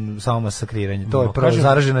samo masakriranje, to je prvo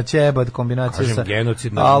zaražena ćeba, kombinacija sa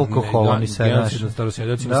alkoholom i sa genocid nad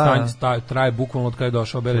starosedeocima, traje bukvalno od kada je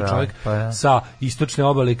došao beli čovjek sa istočne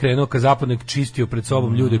obale i krenuo ka zapadnoj, čistio pred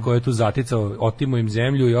sobom ljude koje je tu zaticao, otimo im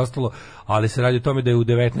zemlju i ostalo, ali se radi o tome da je u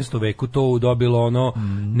 19. veku to dobilo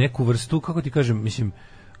neku vrstu, kako ti kažem, mislim,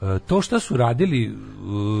 to što su radili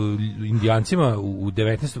indijancima u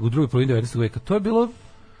drugoj polovini 19. veka, to je bilo,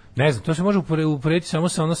 ne znam, to se može uporediti samo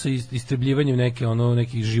sa sa istrebljivanjem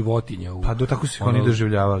nekih životinja. Pa tako su oni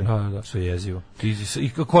doživljavali. Da. Sve jezivo. I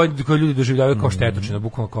koje ljudi doživljavaju kao štetočine,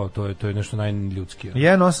 bukvalno kao to je nešto najljudskije.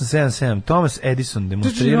 1877. Thomas Edison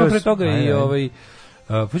demonstrirao... Pre toga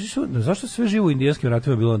zašto sve živo u indijanskim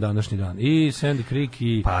ratovima bilo na današnji dan? I Sandy Creek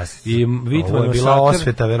i Whitman. Ovo je bila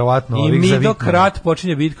osveta, verovatno. I Midok rat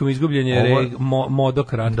počinje bitkom, izgubljen je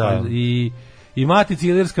Modok rat. I Matica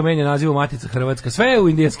Ilirska menja nazivu Matica Hrvatska, sve je u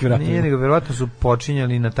indijanskim ratovima. Nije, nego verovatno su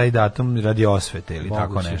počinjali na taj datum radi osvete ili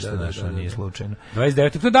tako nešto, nije slučajno.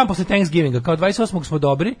 29. To je dan posle Thanksgivinga, kao 28. smo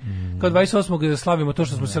dobri, kao 28. slavimo to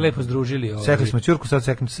što smo se lepo združili. Sekli smo ćurku, sad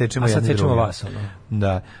sečemo jedni drugi. Sad sečemo vas.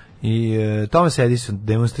 Da. I Thomas Edison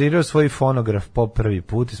demonstrirao svoj fonograf po prvi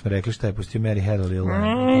put i smo rekli šta je pustio Mary Had a Little Lamb.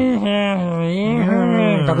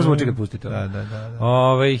 Tako zvuči kad pustite. Da.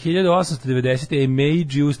 1890.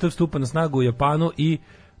 Meiji ustav stupa na snagu u Japanu i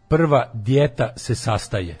prva dijeta se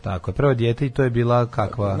sastaje. Tako je, prva dijeta i to je bila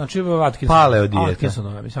kakva? Znači, Atkinson. Paleo dijeta.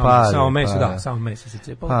 Atkinsonova, samo meso se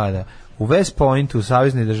cepalo. Pa da. U West Pointu, u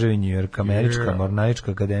saveznoj državi New York, Američka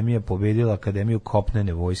mornarička akademija pobedila Akademiju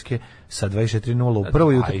kopnene vojske sa 24:0 u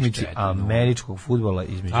prvoj utakmici američkog fudbala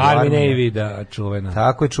između Army Navy, da, čuvena.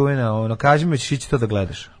 Tako je čuvena. Kaži mi, ćeš ići to da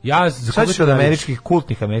gledaš. Sad ćeš od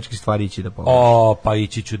kultnih američkih stvari ići da pogledaš. Pa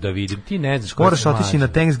ići ću da vidim. Ti ne znaš koja moraš otići na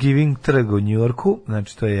Thanksgiving trg u New Yorku,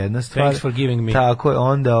 znači to je jedna stvar. Thanks for giving me. Tako je,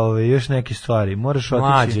 onda još neke stvari. Moraš otići.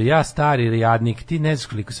 Mlađe, ja stari jadnik, ti ne znaš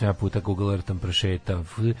koliko sam ja puta Google Earthom prošetao.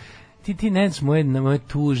 Ti ne znaš moje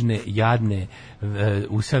tužne, jadne,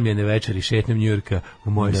 usamljene večeri šetnem Njujorka u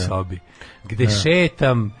mojoj sobi. Gde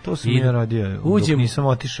šetam... To sam ja radio, dok nisam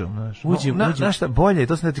otišao. Znaš šta, bolje,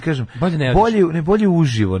 to sam da ti kažem, bolje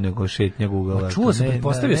uživo nego šetnja Google. Čuo sam,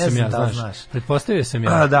 pretpostavio sam ja, znaš. Pretpostavio sam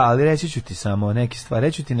ja. Da, ali reći ću ti samo neke stvari,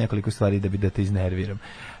 reći ću ti nekoliko stvari da te iznerviram.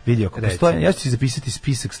 Vidi, ako postoje, ja ću ti zapisati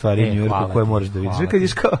spisak stvari u New Yorku koje moraš da vidiš. Kad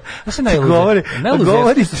ješ kao,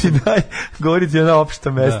 govori ti na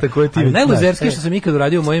opšta mesta koje ti već znaš. Najluzerski što sam ikad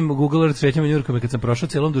uradio u mojim Google Earth šetnjama u New Yorku, kad sam prošao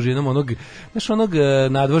celom dužinom onog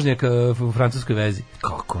nadvožnjaka u francuskoj vezi.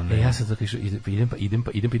 Kako ne? Ja sam tako išao,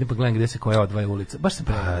 idem pa gledam gde se koja odvaja ulica. Baš sam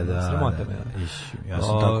prejavio, sramota me. Ja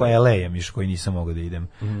sam tako LA-em iš koji nisam mogao da idem.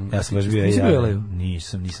 Ja sam baš bio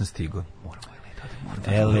nisam stigao.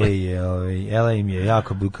 LA im je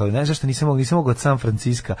jako kao, znaš zašto nisam mogao od San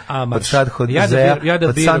Francisco, od San Josea,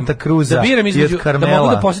 od Santa Cruza i od Carmela. Da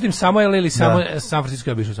mogu da posjetim samo LA ili samo San Francisco,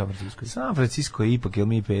 ja bih išao San Francisco. San Francisco je ipak, jer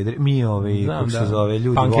mi kako se zove,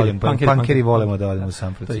 ljudi punkeri volimo da odemo u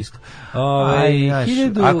San Francisco.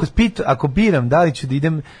 Ako biram da li ću da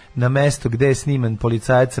idem na mesto gde je sniman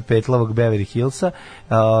Policajac sa Petlovog Beverly Hillsa,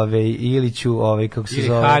 ili ću, kako se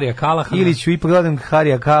zove, Harija Kalahana, ili ću ipak gledam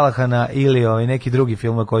Harija Kalahana ili neki drugi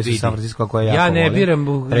film koji su San Francisco koje ja ne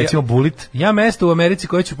biram, recimo Bullet. Ja mesto u Americi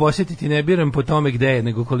koje ću posjetiti ne biram po tome gde je,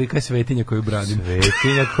 nego kolika je svetinja koju branim.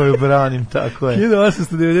 Svetinja koju branim, tako je.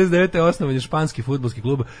 1899. osnovan je španski fudbalski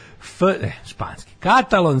klub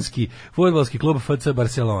katalonski fudbalski klub FC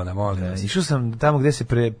Barcelona, molim vas. Išao sam tamo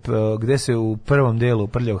gde se u prvom delu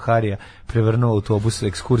Prljavog Harija prevrnuo autobus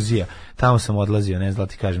ekskurzija. Tamo sam odlazio, ne znam da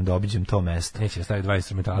ti kažem, da obiđem to mesto. Neće da staviti 2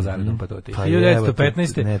 instrumentala zaredom, pa to ti.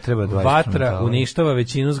 1915. Ne treba 2 vatra uništava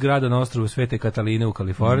većinu zgrada na ostrvu Svete Kataline u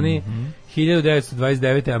Kaliforniji.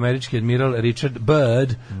 1929. američki admiral Richard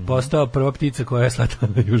Byrd postao prva ptica koja je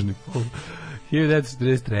sletala na južni pol.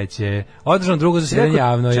 1943. Održano drugo zasedanje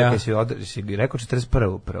javno. Čekaj, si rekao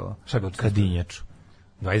 41. prvo. Šta je bilo? Kadinjaču.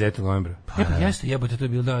 29. novembra. Jeste, jebote, to je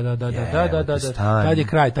bilo, da. Tad je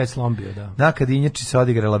kraj, taj slom bio, da. Na Kadinjači se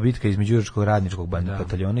odigrala bitka između Đuračkog radničkog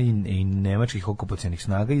bataljona i nemačkih okupacionih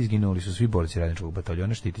snaga. Izginuli su svi borci radničkog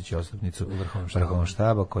bataljona štiteći odstupnicu vrhovnog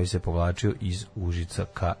štaba koji se povlačio iz Užica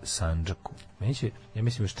ka Sandžaku. Ja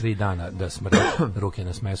mislim još 3 dana da smrde ruke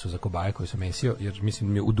na smesu za kobaje koji sam mesio, jer mislim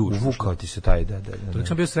da mi je u dušu. Uvukao ti se taj, Toliko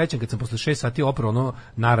sam bio srećan kad sam posle 6 sati oprao ono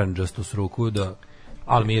narandžastu s ruku da...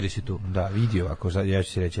 Ali miris je tu. Da, vidio, ja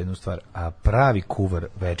ću ti reći jednu stvar, a pravi kuvar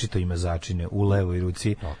večito ima začine u levoj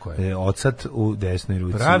ruci, ocat u desnoj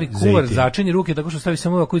ruci. Pravi kuvar začini ruke tako što stavi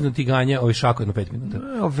samo ovako iznad tiganja ovaj šako jedno 5 minuta.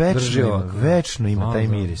 Večno ima taj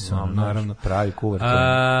miris. Naravno. Pravi kuvar.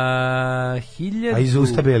 A iz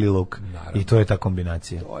usta beli luk. Naravno. I to je ta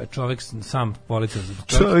kombinacija. To je čovjek sam polica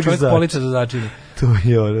za začine. To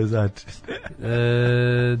je ono začin.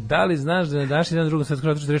 Da li znaš da na današnji dan drugog svjetskog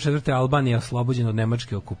rata 44. Albanija oslobođena od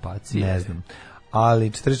nemačke okupacije? Ne znam. Ali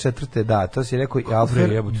 44. da, to si rekao i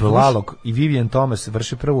Alfred Blalog i Vivian Thomas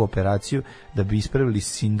vrše prvu operaciju da bi ispravili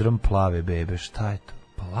sindrom plave bebe. Šta je to?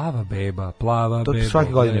 Plava beba. To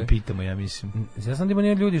svake godine pitamo, ja mislim. Ja znam da ima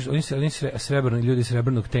ljudi, oni srebrni ljudi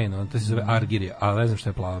srebrnog tena, to se zove argirija, ali ne znam šta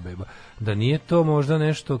je plava beba. Da nije to možda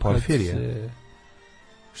nešto porfirija.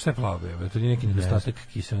 Šta je plava beba? To nije neki nedostatak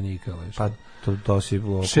kiselnika, ali pa to si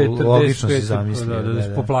logično si zamislio. Da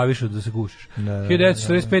se poplaviš, da se gušiš.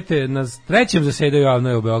 1945. na trećem zasedanju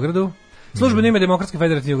javno u Beogradu. Službeno ime Demokratska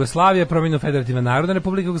federativna Jugoslavija, promjeno Federativna narodna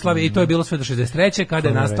republika Jugoslavija i to je bilo sve do 63. kada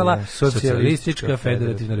je nastala Socijalistička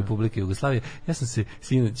federativna republika Jugoslavija. Ja sam se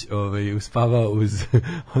sinoć uspavao uz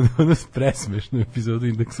onu presmešnu epizodu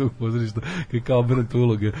Indeksovog pozorišta kao obrnuta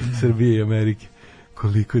uloga Srbije i Amerike.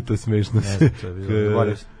 Koliko je to smešno.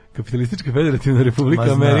 Kapitalistička federativna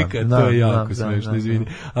republika Amerika, to je jako smešno, izvini.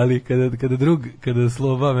 Ali kada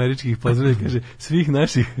slova američkih pozdravlja kaže svih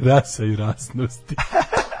naših rasa i rasnosti.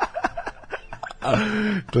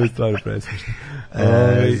 To je stvarno presmešno.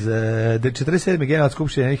 47. Generalna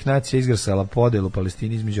skupština Ujedinjenih nacija izglasala podelu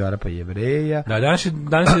Palestine između Arapa i Jevreja. Da, danas je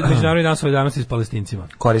međunarodni dan solidarnosti s Palestincima.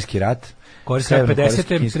 Korejski rat. Korejski rat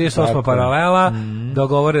 50. 38. paralela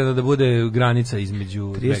dogovoreno da bude granica između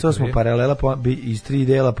 38. paralela iz 3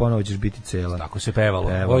 dela ponovo ćeš biti cela. Tako se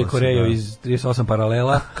pevalo. Oj Korejo iz 38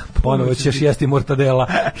 paralela ponovo ćeš jesti mortadela.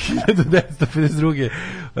 1952.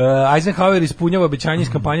 Eisenhower ispunjava obećanje iz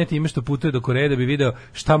kampanje time što putuje do Koreje da bi video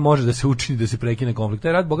šta može da se učini da se prekine konflikt.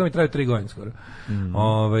 Taj rat, boga mi, traju 3 godine skoro.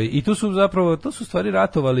 I tu su zapravo, stvari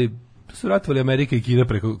ratovali Amerika i Kina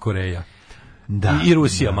preko Koreja. Da, i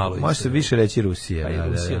Rusija malo. Može se više reći Rusija.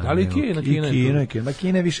 Ali i Kina.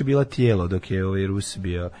 Kina je više bila tijelo dok je Rus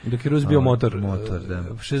bio. Dok je Rus bio motor. Da.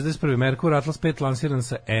 61. Merkur Atlas 5 lansiran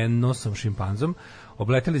sa N8 šimpanzom.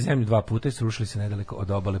 Obleteli zemlju 2 puta i srušili se nedaleko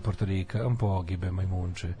od obale Portorika. Pogibe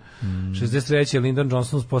majmunče. 63. Lyndon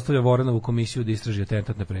Johnson uspostavlja Warrenovu komisiju da istraži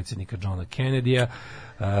atentat na predsjednika Johna Kennedy-a.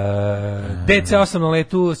 DC-8 na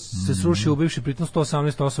letu se srušio ubivši pritom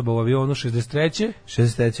 118 osoba u avionu.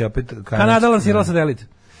 63. opet Kanada lansirala satelit.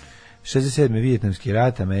 67. Vijetnamski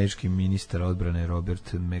rat, američki ministar odbrane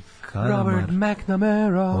Robert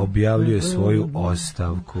McNamara objavljuje svoju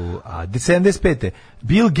ostavku. A 75.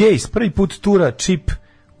 Bill Gates prvi put tura čip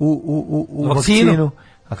u vakcinu.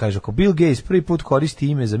 A kaže, ako Bill Gates prvi put koristi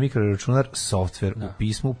ime za mikroračunar softver u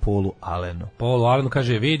pismu Paulu Allenu. Paulu Allenu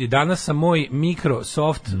kaže, vidi, danas sam moj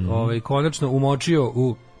Microsoft konačno umočio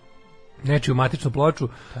u nečiju matičnu ploču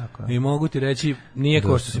i mogu ti reći, nije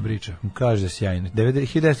ko što se priča. Kaže, sjajno.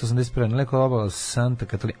 1981. Nedaleko od obala Santa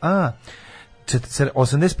Catalina.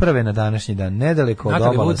 81. na današnji dan, nedaleko od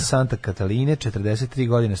obala Santa Cataline, 43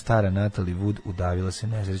 godine stara Natalie Wood udavila se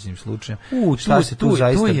nesrećnim slučajem. Šta se tu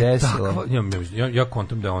zaista desilo? Ja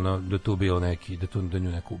kontam da tu bilo neki, da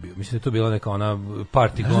nju neko ubio. Mislim da tu bila neka ona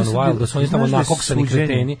party gone wild, da su oni tamo nakoksani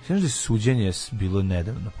kreteni. Znaš da je suđenje bilo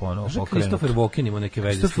nedavno ponovo pokrenuto? Christopher Walken ima neke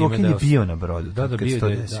veze s time. Christopher Walken je bio na brodu. Da,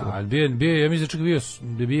 bio, ja mislim da čak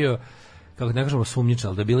bio kako ne kažemo sumnjičan,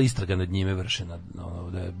 ali da je bila istraga nad njime vršena,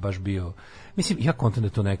 da je baš bio, mislim, ja kontam da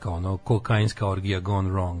je to neka kokainska orgija gone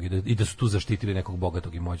wrong i da su tu zaštitili nekog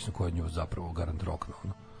bogatog i moćnog koji od nju zapravo garant rokno.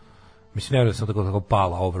 Mislim, ne da sam tako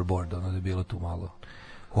pala overboard, da je bilo tu malo.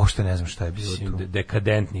 Uopšte ne znam šta je bilo tu.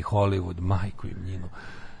 Dekadentni Hollywood, majku im njinu.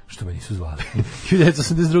 Što me nisu zvali.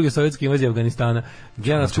 1982. sovjetska invazija Afganistana.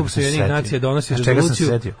 Generalna skupština Ujedinjenih nacija donosi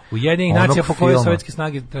rezoluciju Ujedinjenih nacija po kojoj sovjetske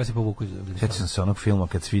snage treba se povući iz Afganistana. Sjetio sam se onog filma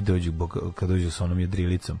kad svi dođu sa onom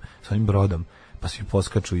jedrilicom, sa onim brodom, pa svi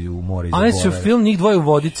poskaču i u more i zaborave. A ne su film njih dvoje u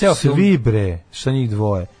vodi, ceo film. Svi bre, šta njih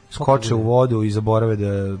dvoje? Skoče u vodu i zaborave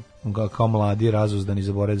da kao mladi razuzdani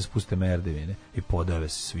zaborave da spuste merdevine i podave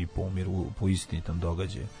se, svi pomiru po istinitom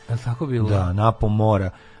događaju. Je li tako bilo? Da, napom mora.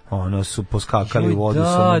 Ono su poskakali u vodu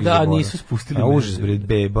sa nisu spustili. A užas, bre,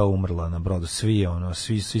 beba umrla na brodu, svi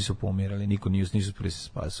su pomirali, niko nisu uspeli se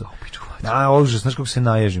spasao. A užas, znaš kako se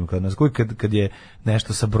naježim kad je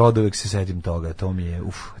nešto sa broda, uvek se setim toga, to mi je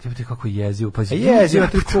Jebote kako jezivo, pa jezivo,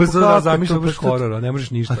 zamišljaš horor, ne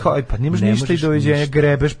možeš ništa. Pa ne možeš ništa i doviđenja,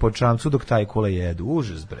 grebeš po čamcu dok taj kule jedu,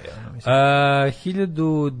 užas bre.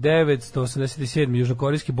 1987.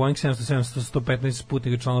 južnokorejski Boeing 777-115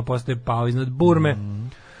 Sputnika članova postaje pao iznad Burme.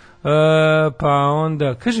 Pa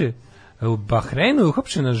onda, kaže, u Bahreinu je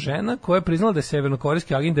uhapšena žena koja je priznala da je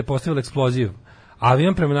severnokorejski agent je postavila eksploziv.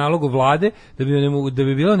 Avion prema nalogu vlade da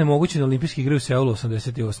bi bilo nemoguće na olimpijske igre u Seulu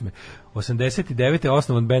 88. 89. je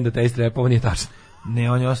osnovan benda Taste Rap, ovo nije tačno.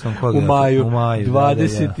 Ne, on je osnovan koga? U maju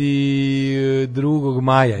 22.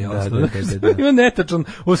 maja je osnovan. Ima netačan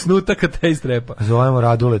osnutak Taste Rapa. Zovemo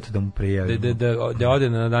Radulet da mu prijavi. Da ode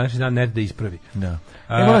na današnji dan net da ispravi. Da.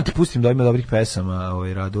 Moram ti pustim da ima dobrih pesama,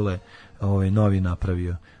 Radule, novi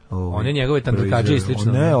napravio. On je njegove tandrkađe i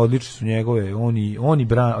slično. Ne, odlični su njegove. On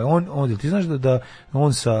ti znaš da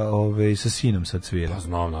on sa sinom sad svira. Pa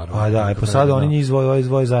znam, naravno. A da, pa sada oni njih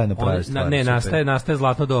izvoje zajedno prave stvari. Ne, nastaje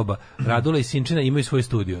zlatno doba. Radule i Sinčina imaju svoj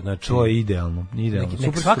studio. Znači, to je idealno.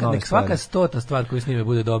 Nek svaka 100. stvar koju snime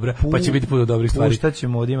bude dobra, pa će biti puno dobrih stvari. Puštat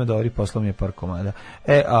ćemo od ima dobrih poslovnih par komada.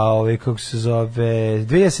 Kako se zove,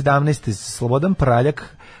 2017. Slobodan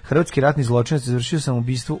Praljak, hrvatski ratni zločinac, izvršio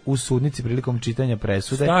samoubistvo u sudnici prilikom čitanja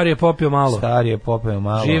presude. Stari je popio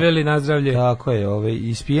malo. Živeli na zdravlje. Tako je,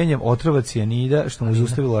 ispijanjem otrova cijanida što mu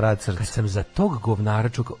zaustavilo rad srca. Kad sam za tog govnara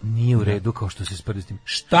čukao, nije u redu kao što se sprdi s tim.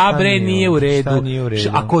 Šta bre nije u redu?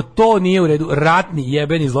 Ako to nije u redu, ratni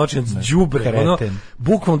jebeni zločinac, đubre,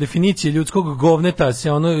 bukvalno definicije ljudskog govneta se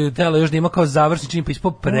telo još da ima kao završni čin, pa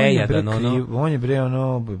ispo prejadan. On je bre a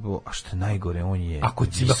što je najgore, on je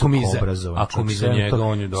ako mi za njega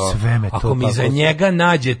on je ako mi za njega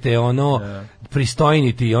nađete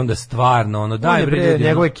pristojniti i onda stvarno daj bre,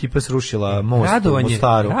 njegova ekipa srušila most u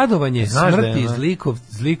Mostaru. Radovanje smrti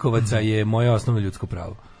zlikovaca je moje osnovno ljudsko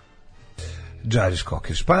pravo. Džariš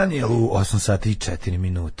Koker Španijel u 8 sati i 4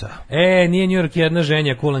 minuta. Nije New York jedna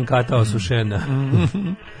ženja kulenkata osušena.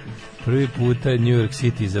 Prvi puta New York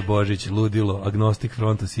City za Božić, ludilo, agnostik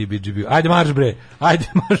fronta CBGB. Ajde marš bre,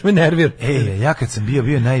 marš me nervir. Ja kad sam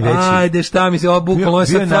bio najveći. Ajde šta mi se obukalo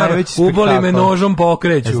sad uboli me nožom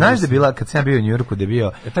pokreću. Znaš da je bila, kad sam bio u New Yorku, da je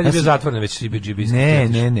bio... Tad je bio zatvoren već CBGB.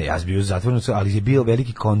 Ne, ja sam bio zatvoren, ali je bio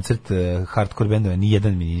veliki koncert hardcore bendova,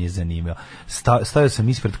 nijedan mi nije zanimao. Stavio sam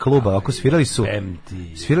ispred kluba, ako svirali su...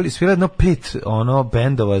 Svirali jedno 5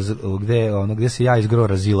 bendova gde se ja izgro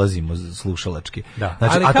razilazimo slušalački. Da,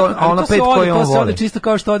 znači, to se ode čisto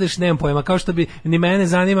kao što odeš, nemam pojma, kao što bi ni mene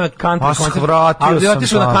zanima country koncert, ali bi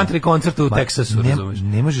otišao na country koncert u Teksasu, razumeš?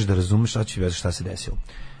 Ne možeš da razumeš šta se desilo.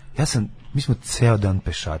 Mi smo ceo dan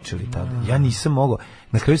pešačili tada. Ja nisam mogao.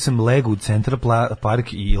 Na kraju sam legao u Central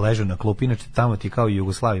Park i ležao na klupi. Inače tamo ti kao i u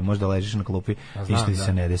Jugoslaviji možda ležiš na klupi i što ti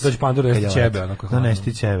se ne desi. Dođe pandur nesti ćebe.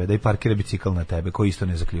 Nesti ćebe, da i parkira bicikl na tebe, koji isto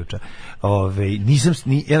ne zaključa.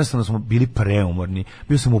 Jednostavno smo bili preumorni.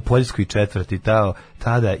 Bio sam u Poljskoj četvrti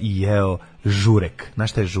tada i jeo žurek.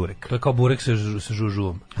 Znaš šta je žurek? To je kao burek sa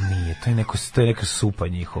žužuvom. Nije, to je neka supa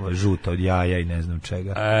njihova, žuta od jaja i ne znam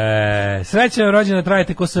čega. Srećan rođena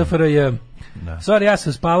trajete ko SFRJ. Sorry, ja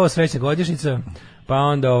sam spavao, srećna godišnjica. Pa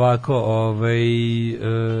onda ovako,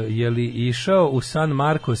 je li išao u San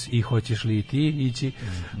Marcos i hoćeš li i ti ići?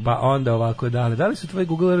 Pa onda ovako, da li su tvoji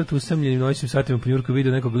Google Earth usamljeni noćnim satima po Njurku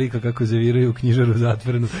vidio nekog lika kako zaviraju u knjižaru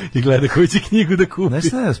zatvorenu i gleda koju će knjigu da kupi? Znaš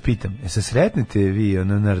šta ja vas pitam, se sretnete vi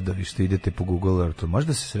nerdovi što idete po Google Earthu,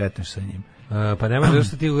 možda se sretneš sa njim? Pa nema da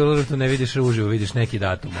što ti u Google Earthu ne vidiš uživo, vidiš neki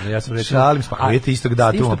datum. Ja sam rekao, šalim, vidite istog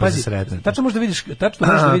datuma pa se sretnete. Tačno možda vidiš,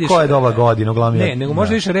 koja je doba godina, uglavnom. Ne, nego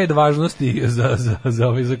možda vidiš red važnosti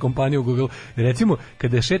za kompaniju Google. Recimo,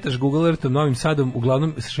 kada šetaš Google Earthom Novim Sadom,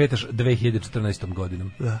 uglavnom šetaš 2014.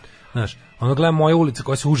 godinom. Da. Znaš, ono gleda moja ulica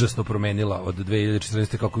koja se užasno promenila od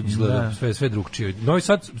 2014. kako izgleda sve drugčije.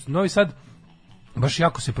 Novi Sad baš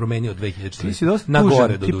jako se promenio od 2014. Ti si dosta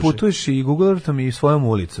tužan, ti putuješ i Google Earthom i svojom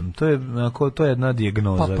ulicom. To je jedna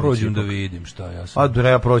dijagnoza. Pa prođem da vidim šta ja sam. A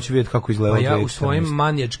treba proći vidjeti kako izgleda. Pa ja u svojim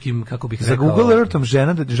manjačkim, kako bih rekao. Za Google Earthom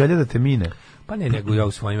želja da te mine. Pa ne, nego ja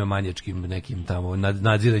u svojim manjačkim nekim tamo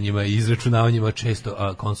nadziranjima i izračunavanjima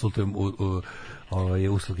često konsultujem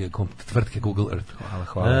usluge tvrtke Google Earth.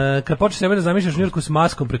 Hvala. Kad počneš sebe da zamišljaš u Njujorku s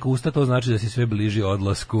maskom preko usta, to znači da si sve bliži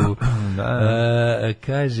odlasku.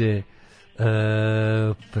 Kaže...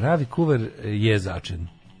 pravi kuvar je začin.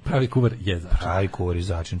 Pravi kuvar je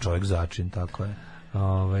začin, čovjek začin, tako je.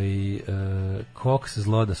 Koks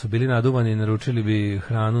zlo, da su bili naduvani, naručili bi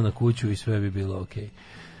hranu na kuću i sve bi bilo okej.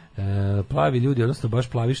 Plavi ljudi, odnosno baš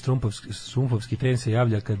plavi štrumpovski ten se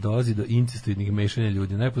javlja kad dolazi do incestuidnih mešanja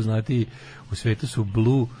ljudi. Najpoznatiji u svetu su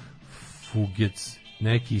Blue Fugets,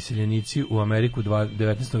 neki iseljenici u Ameriku u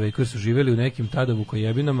 19. veku jer su živjeli u nekim tada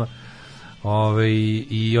vukojebinama.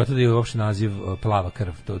 I od tada je uopšte naziv plava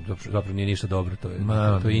krv, to zapravo nije ništa dobro,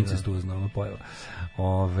 to je incestuozna pojava.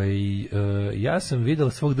 Ja sam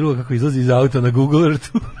videla svog druga kako izlazi iz auta na Google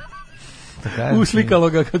Earthu. Uslikalo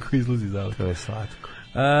ga kako izlazi iz auta. To je slatko.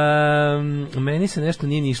 Meni se nešto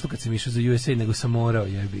nije ni išlo kad sam išao za USA, nego sam morao,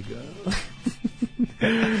 jebi ga.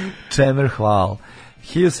 Čemer hval.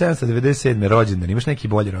 1797. rođendan, imaš neki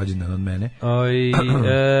bolji rođendan od mene?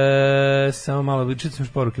 Samo malo, čitam još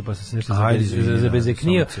poruke pa sam se nešto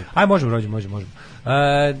zabezeknio. Aj, možemo.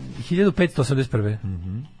 1581.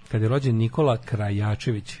 Kad je rođen Nikola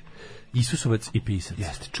Krajačević, Isusovac i pisac.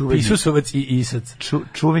 Isusovac i isac.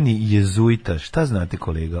 Čuveni jezuita. Šta znate,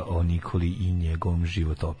 kolega, o Nikoli i njegovom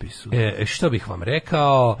životopisu? Što bih vam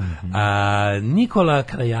rekao? Nikola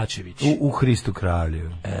Krajačević. U Hristu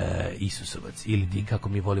kralju. Isusovac, ili ti, kako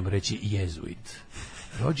mi volimo reći, jezuit.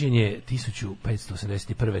 Rođen je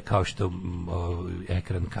 1581. kao što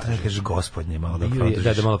ekran kaže. Da kažeš gospodnje, malo da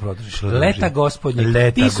prodržiš. Da malo prodržiš. Leta gospodnje.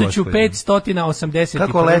 1581.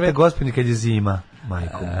 Kako leta gospodnje kad je zima?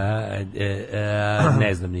 Majko.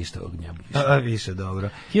 Ne znam ništa o njemu. Više, dobro.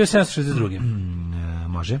 1762.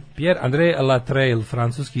 Može. Pierre-André Latreille,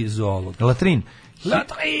 francuski zoolog. Latrin.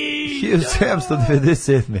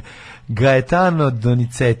 1797. Gaetano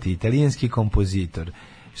Donizetti, italijanski kompozitor.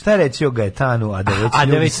 Šta reći o Gaetanu, a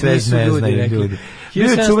da već sve znaju ljudi. Bio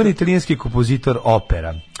je čuveni italijanski kompozitor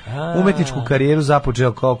opera. Umetničku karijeru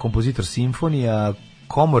započeo kao kompozitor simfonija,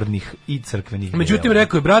 komornih i crkvenih. Međutim,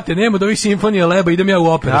 rekao je, brate, nema od ovih simfonija leba, idem ja u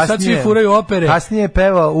operu. Sad svi furaju opere. Kasnije je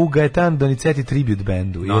pevao u Gaetan Donizetti tribute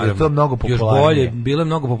bandu, jer je to mnogo popularnije. Još bolje, bilo je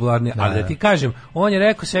mnogo popularnije. Ali da ti kažem, on je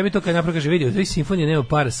rekao sebi to kad napravo kaže, vidi, od ovih simfonija nema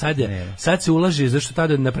para, sad se ulaži, zašto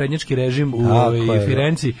tada naprednjački režim u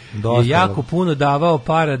Firenci je jako puno davao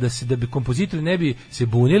para da bi kompozitori ne bi se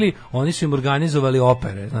bunili, oni su im organizovali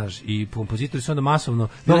opere, znaš, i kompozitori su onda masovno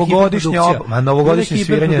novogodišnje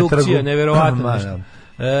sviranje na trgu. Neverovatno nešto.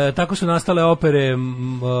 Tako su nastale opere,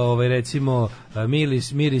 recimo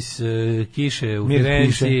Miris kiše u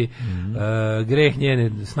Firenci, Greh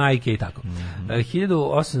njene snajke i tako.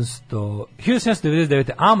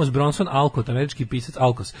 1799. Amos Bronson Alcott, američki pisac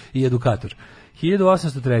Alkos i edukator.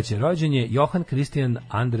 1803. rođen je Johann Christian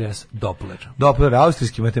Andreas Doppler. Doppler,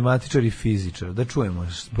 austrijski matematičar i fizičar. Da čujemo.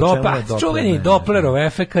 Čuveni Dopplerov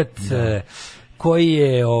efekat, koji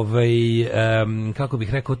je, kako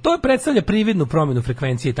bih rekao, to predstavlja prividnu promjenu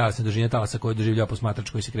frekvencije talasne dužine talasa koju doživljava posmatrač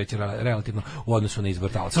koji se kreće relativno u odnosu na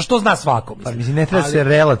izvor talasa. Što zna svako, mislim. Pa mislim, ne treba se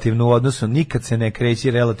relativno u odnosu, nikad se ne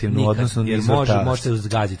kreći relativno u odnosu na izvor talasa. Može se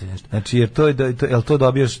zgaziti nešto. Znači, jer to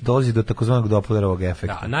dolazi do takozvanog Dopplerovog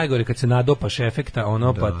efekta. Da, najgore kad se nadopaš efekta,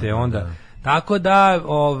 pa te onda... Tako da,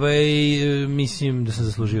 mislim da sam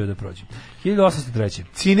zaslužio da prođem. 1803.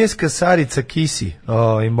 Cineska Sarica Kisi,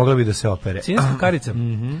 mogla bi da se opere. Cineska Karica.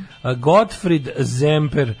 Gottfried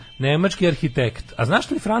Zemper, nemački arhitekt. A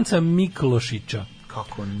znaš li Franca Miklošića?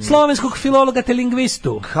 Kako ne? Slovenskog filologa te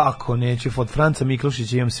lingvistu. Kako neću, od Franca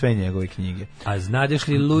Miklošića imam sve njegove knjige. A znadeš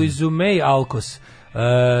li Luizu May Alkos?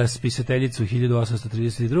 Spisateljicu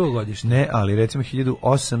 1832. godišnje. Ne, ali recimo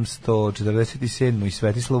 1847. i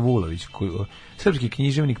Svetislav Vulović, srpski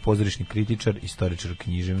književnik, pozorišni kritičar, istoričar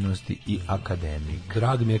književnosti i akademik.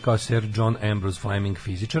 Drag mi je kao Sir John Ambrose Fleming,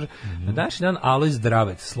 fizičar. Na današnji dan Alojz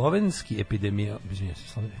Dravec, slovenski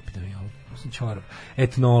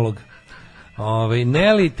etnolog.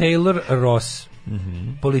 Nelly Taylor Ross,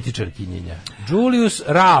 političarkinjenja. Julius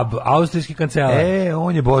Raab, austrijski kancelar.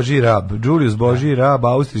 On je Božji rab. Julius Božji rab,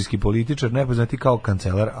 austrijski političar, nepoznati kao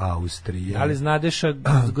kancelar Austrije. Ali znadeš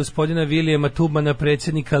gospodina Vilijema Tubmana,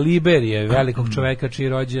 predsjednika Liberije, velikog čoveka čiji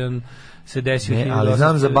rođendan se desio. Ne, ali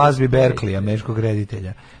znam za Busby Berkeley, američkog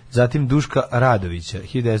reditelja. Zatim Duška Radovića,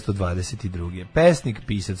 1922. Pesnik,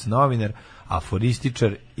 pisac, novinar,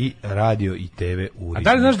 aforističar i radio i TV urednik. A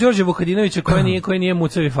da li znaš Đorđe Vukadinovića koji nije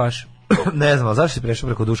mucavi faš? Ne znam, ali zašto si prešao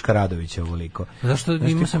preko Duška Radovića ovoliko? Zašto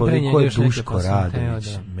imao sam pre njega još Duško Radović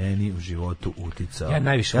meni u životu uticao. Ja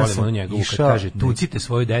najviše volim ono njegovu kad kaže tucite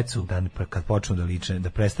svoju decu. Kad počnu da liče, da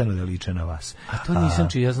prestanu da liče na vas. A to nisam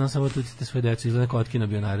čuo, ja znam samo tucite svoju decu, izgleda kao Otkina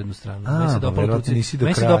bio narednu stranu. Meni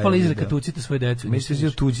se dopala izreka tucite svoju decu. Meni se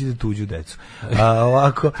zio tucite tuđu decu. A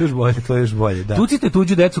ovako, to je još bolje, da. Tucite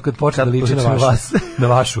tuđu decu kad počne da liče na vas. Na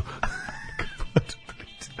vašu.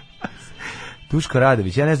 Duško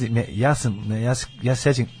Radović, ja ne znam, ja se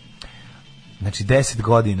sećam, znači 10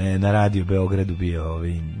 godina je na radio Beogradu bio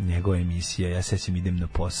njegova emisija, ja se sećam idem na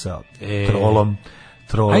posao, trolom,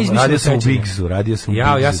 radio sam u Bigzu,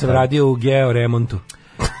 Ja sam radio u georemontu.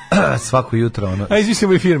 Svako jutro ono. A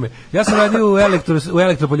izmislimo i firme. Ja sam radio u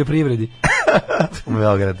elektropoljoprivredi. U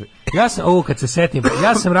Beogradu. Kad se setim,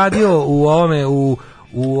 ja sam radio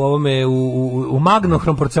u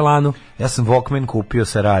magnohrom porcelanu. Ja sam Walkman kupio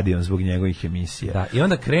sa radijom zbog njegovih emisija. Da, i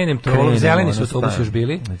onda krenem trolom, zeleni su autobusi još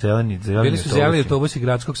bili. Bili su zeleni autobusi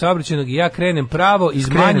gradskog saobraćajnog i ja krenem pravo iz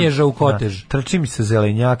Manježa u Kotež. Trčim se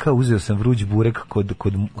zelenjaka, uzeo sam vruć burek kod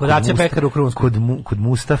Ace Pekara u Krunskoj. Kod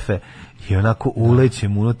Mustafe i onako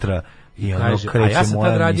ulećem unutra i ono kreće moja emisija. A ja sam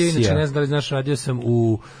tad radio, inače ne znam da li znaš, radio sam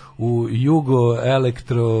u Jugo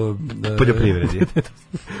elektro poljoprivredi.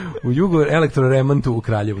 U Jugo elektro remontu u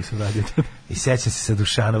Kraljevu sam radio. I sećam se sa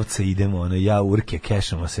Dušanovca idemo, ja Urke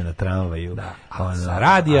kešamo se na tramvaju. Da.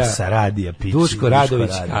 Sa radija piči. Duško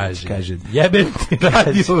Radović kaže jebem ti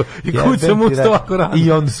radio i kucam usto ovako rano.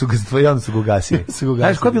 I onda su ga ugasili.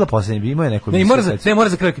 Znaš, ko je bila posljednja? Imao je neko... Ne, mora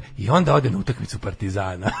za kraj. I onda ode na utakmicu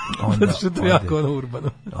Partizana. Zato što to jako urbano.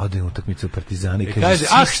 Ode na utakmicu Partizana i kaže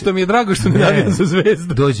što mi je drago što mi navijam za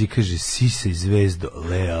Zvezdu. Dođi i kaže sise i Zvezdo,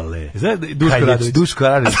 le. Duško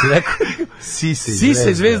Radović rekao sise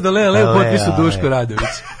i Zvezdo, le u potpisu Duško Radović.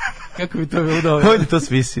 Kako bi to bilo dobro? On je to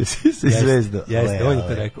svisio, sise i Zvezdo. Jeste, on je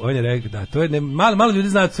to rekao. On je rekao, da, to je malo ljudi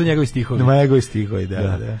znaju da su njegovi stihovi. Njegovi stihovi,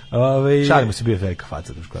 da. Šalimo se bio velika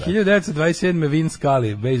faca Duško Radović. 1927. Vince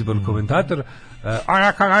Scully, bejsbol komentator.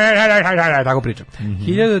 Tako pričam.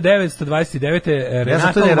 1929.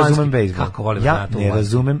 Ja to ne razumem bejsbol. Kako volim Renato Umanski? Ja ne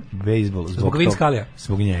razumem bejsbol zbog Vince Scully.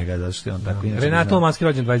 Zbog njega, zato što je on tako. Renato Umanski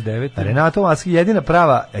rođen 29. Renato Umanski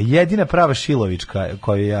jedina prava Šilovička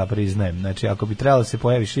koju ja priznajem. Znači ako bi trebalo se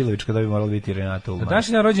pojavi Šilovička da bi moralo biti Renato Umanski.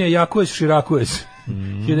 Današnji rođen je Jakues Širakues.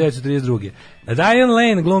 1932. Diane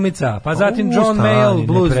Lane, glumica, pa zatim John Mayall,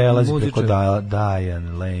 blues muzičar. Ne prelazi preko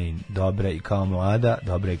Diane Lane, dobra i kao mlada,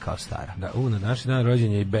 dobra i kao stara. Da, na današnji dan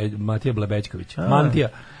rođen je i Matija Blebećković.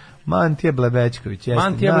 Mantija Blebećković,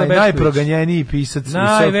 najproganjeniji pisac u SFRJ.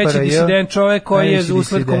 Najveći disident, čovek koji je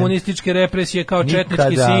usled komunističke represije kao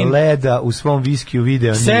četnički sin. Nikada leda u svom viskiju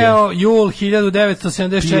video nije. Seo jul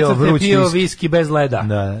 1974. pio viski bez leda.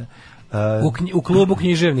 Da. U klubu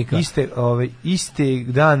književnika. Isti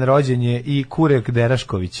dan rođen je i Kurek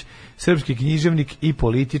Derašković, srpski književnik i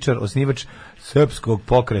političar, osnivač srpskog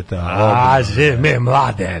pokreta. Me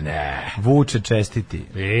Mladene. Vuče čestiti.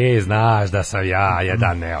 I znaš da sam ja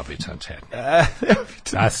jedan neobičan četnik.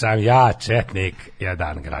 Da sam ja četnik,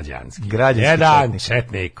 jedan građanski. Jedan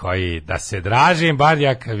četnik koji, da se dražim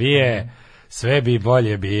barjak vije, sve bi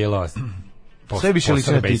bolje bilo. Sve više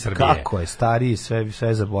liči na ti, kako je stariji,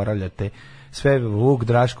 sve zaboravljate, sve Vuk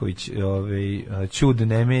Drašković čud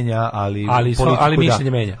ne menja, ali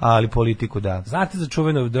mišljenje menja. Ali politiku da. Znate za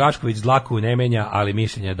čuveno Drašković dlaku ne menja, ali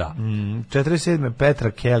mišljenje da. 47.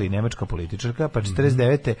 Petra Kelly, nemačka političarka, pa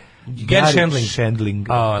 49. Gary Shandling.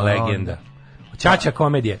 Legenda. Ćaća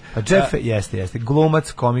komedije. Pa Jeff jeste,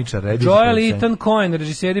 glumac, komičar, reditelj. Joel Ethan Coen,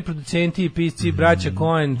 režiseri, producenti, pisci, braća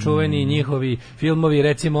Coen, čuveni njihovi filmovi,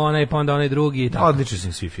 recimo onaj, pa onda onaj drugi. Odlični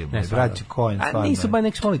su svi filmovi, braća Coen. A nisu ba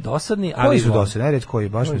neki smoli dosadni, ali... Koji su dosadni? Ajde, koji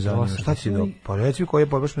baš me zanima. Šta ti do? Pa reci koji je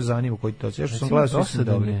baš me zanima, koji to je. Što sam gledao, svi su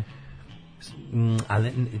dobri.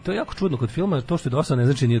 Ali to je jako čudno kod filma, to što je dosadno ne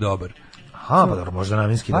znači nije dobar. Aha, pa dobro, možda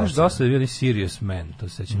namjenski dosadno. Baš dosadno je bio Serious Man, to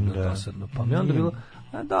se sećam bilo dosadno. Pa mi onda bilo...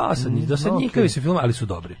 Dosadnikavi su filmi, ali su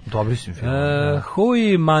dobri. Dobri su filmi.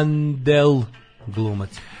 Hui Mandel, glumac.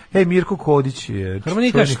 Mirko Kodić je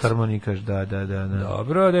harmonikaš, da.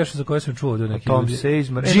 Dobro, nešto za koje sam čuo. Tom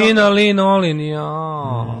Seizmer. Gina Lynn Olin,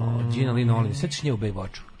 Gina Lynn Olin, sveći nje u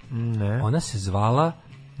Baywatchu. Ne. Ona se zvala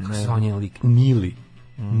kako se zvala njen lik?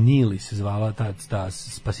 Nili se zvala ta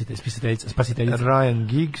spasiteljica. Ryan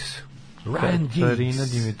Giggs, Katarina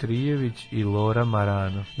Dimitrijević i Lora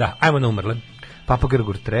Marano. Da, ajmo na umrle. Papa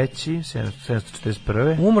Grgur III,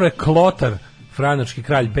 741. Umro je Klotar, franački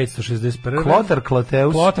kralj, 561.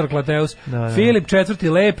 Klotar Klateus. Da. Filip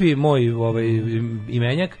IV. Lepi, moj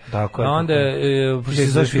imenjak. Tako je. A onda... Ti se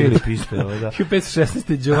zoveš Filip isto, da.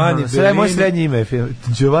 1516. Giovanni Berina. Sve moje srednje ime je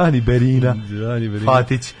Giovanni Berina.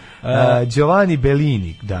 Fatić. Giovanni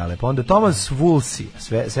Bellini, dale, pa onda Thomas Wolsey,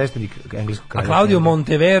 sveštenik engleskog kralja. A Claudio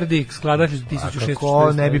Monteverdi, skladatelj 1640.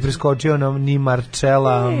 Kako ne bi preskočio ni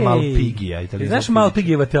Marcella Malpigija. Znaš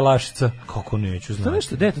Malpigijeva telašica? Kako neću znati. To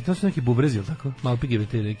nešto, to su neki bubrezi, ili tako? Malpigijeve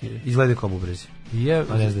te neke... Izgleda kao bubrezi.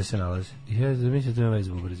 A ne znam da se nalazi. Mislim da ima već s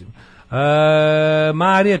bubrezima.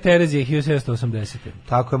 Marija Terezija 1780.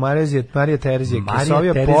 Tako je, Marija Terezija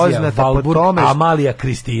Kesovija, poznata po tome Amalija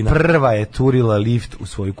Kristina. Prva je turila lift u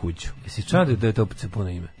svoju kuću. Jesi čuo da je to puno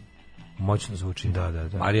ime? Moćno zvuči. Da.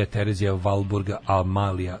 Marija Terezija Valburga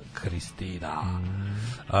Amalija Kristina.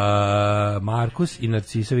 Markus i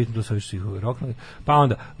Narcisa, vidite, to su ovi što ih roknuli. Pa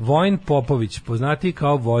onda, Vojin Popović, poznati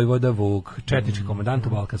kao Vojvoda Vuk, četnički komandant u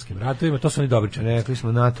Balkanskim ratovima, to su oni dobri četnici. Rekli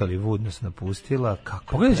smo, Natalie Wood nas napustila.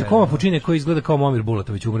 Pogledajte Koma Pučine koji izgleda kao Momir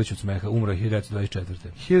Bulatović, umreći od smeha, umro je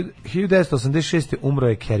 1924. 1986. umro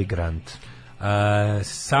je Cary Grant.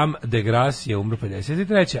 Sam de Grasse je umro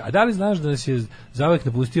 53. A da li znaš da nas je zauvek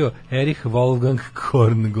napustio Erich Wolfgang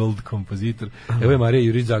Korngold, kompozitor? Evo je Marija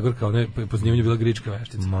Jurić Zagorka, ona je po zanimanju bila grička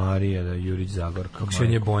veštica. Marija Jurić Zagorka. Kako se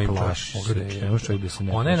nje bojim.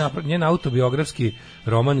 Ona je njen autobiografski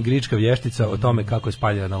roman Grička vještica o tome kako je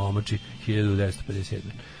spaljena na Lomači 1957.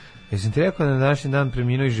 Jesam ti rekao da na današnji dan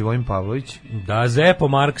preminuo i Živojin Pavlović? Da, Zepo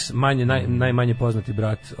Marks, najmanje poznati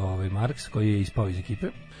brat Marks, koji je ispao iz ekipe.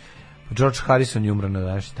 George Harrison je umro na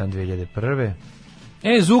današnji dan 2001.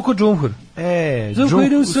 Zuko Džumhur. Zuko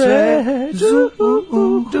ide sve,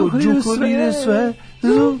 Džumhur ide sve,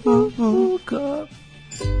 Zuko.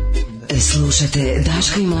 Slušate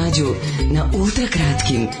Daška i Mlađu na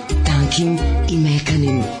ultrakratkim, tankim i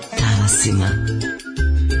mekanim talasima.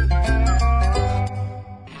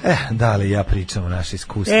 Da li ja pričam o naše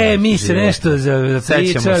iskustva? Mi se nešto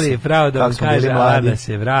pričali, pravo da vam kažem, da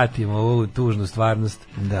se vratimo u ovu tužnu stvarnost.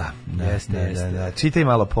 Da. Čitaj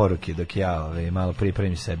malo poruke dok ja malo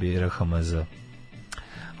pripremim sebi RHMZ.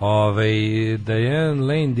 Diane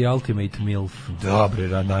Lane, the ultimate MILF. Dobri,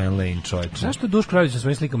 Diane Lane, čovječe. Zašto Duško Radić sa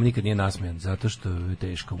svojim slikama nikad nije nasmijan? Zato što je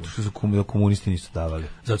teško. Što su komunisti nisu davali.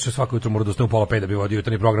 Zato što svako jutro mora da ustane u 4:30 da bi vodio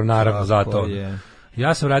jutarnji program, naravno, zato.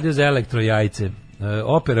 Ja sam radio za elektro jajce.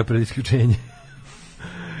 Opera pred isključenje.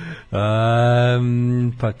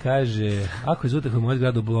 Pa kaže, ako je zutak u moj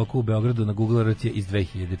zgradu u bloku u Beogradu na Google Earth je iz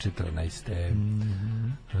 2014.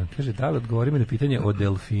 Kaže, da li odgovori mi na pitanje o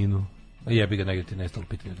delfinu? Jebi ga, negdje ti nestalo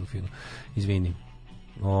pitanje o delfinu. Izvini.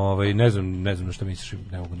 Ne znam na što misliš,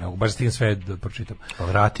 ne mogu, baš stigam sve da pročitam.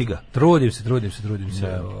 Vrati ga. Trudim se.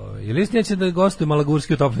 Je li istinja će da gostuje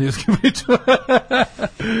Malagurski u Topnijskim pričama?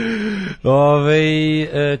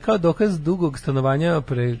 Kao dokaz dugog stanovanja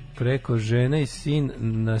preko žene i sin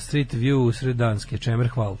na Street View u sred Danske,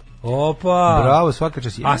 Čemerhval. Opa! Bravo, svaka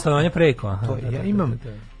čast. A stanovanje preko?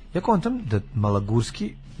 Ja kontam da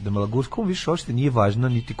Malagurskom više uopšte nije važno,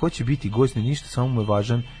 niti ko će biti gost, ni ništa, samo mu je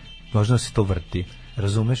važno da se to vrti.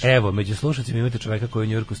 Razumeš? Evo, među slušacima imate čoveka koji u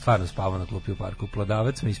Njujorku stvarno spava na klupi u parku.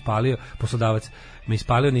 Poslodavac me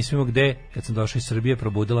ispalio, nisam imao gde, kad sam došao iz Srbije,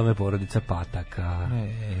 probudila me porodica Pataka.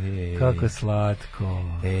 Kako slatko.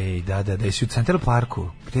 Da, jesi u Central Parku?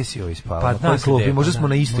 Gde si ovo ispavao? Pa, na kojoj klupi? Možda smo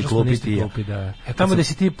na istoj klupi ti. Tamo gde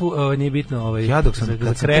si ti, nije bitno. Ja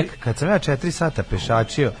kad sam ja 4 sata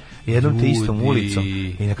pešačio jednom te istom ulicom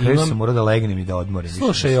i na kraju sam morao da legnem i da odmorim.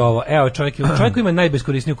 Slušaj ovo, evo čovjek ima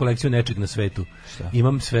najbeskorisniju kolekciju nečeg na svetu.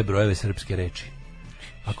 Imam sve brojeve srpske reči.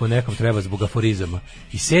 Ako nekom treba zbog aforizama.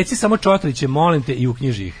 I seci samo čotriće, molim te, i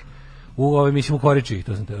uknjiži ih. Mislim u koriči ih,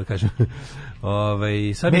 to sam te da kažem.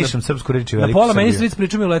 Mešam srpsku reči veliku Srbiju. Na pola meni Srbiju. se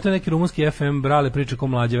pričao mi uletao neki rumunski FM, brale priče ko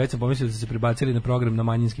Mladja, već sam pomislio da su se prebacili na program na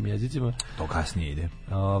manjinskim jezicima. To kasnije ide.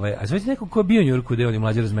 A sve neko ko je bio u Njujorku, gde oni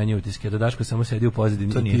Mlađe razmenjuju utiske, da Daško samo sedi u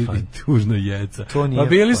pozadini i tužno jeca. A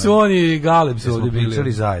bili su oni i Galeb su ovdje bili.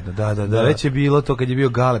 Pričali zajedno, da. Već je bilo to kad je bio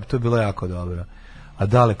Galeb, to je bilo jako dobro. A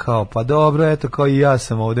dale kao, pa dobro, eto kao i ja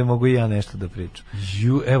sam ovdje, mogu i ja nešto da pričam.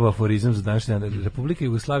 Evo aforizam za današnji dan. Republika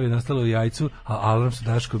Jugoslavija je nastala u Jajcu, a alarm sa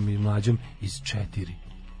Daškom i Mlađom iz 4.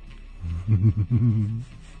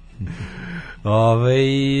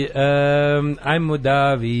 Ajmo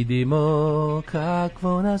da vidimo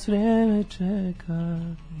kakvo nas vreme čeka.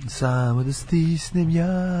 Samo da stisnem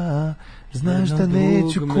ja, znaš da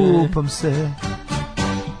neću, kupam se.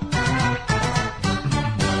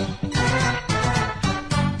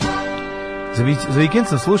 Za vikend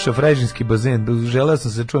sam slušao Frežinski bazen, želeo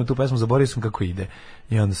sam se čujem tu pesmu, zaboravio sam kako ide.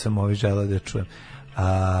 I onda sam želeo da čujem.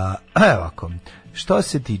 Evo ovako, što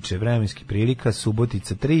se tiče vremenskih prilika,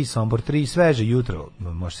 Subotica 3, Sombor 3, sveže jutro,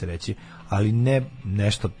 može se reći, ali ne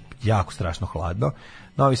nešto jako strašno hladno.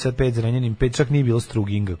 Novi Sad 5, Zrenjanin 5, čak nije bilo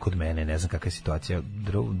struginga kod mene, ne znam kakva je situacija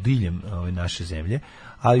diljem naše zemlje.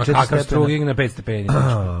 Ali kakav struging na 5 stepeni?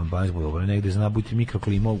 Baš dobro, negde zna biti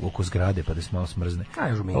mikroklima oko zgrade pa da se malo smrzne.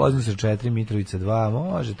 Loznica 4, Mitrovica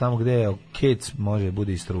 2, može tamo gde je Kec, može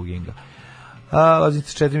bude i struginga.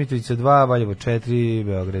 Loznica 4, Mitrovica 2, Valjevo 4,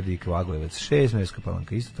 Beograd i Kragujevac 6, Merska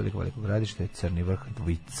Palanka isto, toliko Veliko Gradište, Crni Vrh,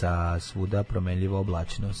 Dvica, svuda promenljiva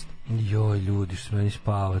oblačnost. Joj, ljudi, što meni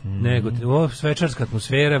spavati. Ovo svečarska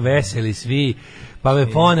atmosfera, veseli svi, pa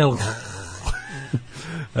me ponel...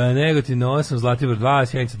 Negotin 8, Zlatibor 2,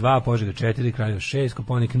 Sjenica 2, Požega 4, Kraljevo 6,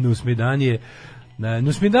 Koponik,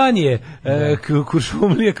 Nusmidanije,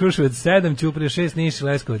 Kuršumlija, Kruševac 7, Ćuprije 6, Niš,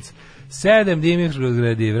 Leskovac 7,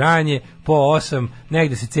 Dimitrovgrad i Vranje po 8,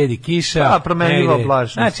 negde se cedi kiša. Promenljiva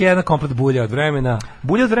oblačnost. Znači jedna komplet bulja od vremena.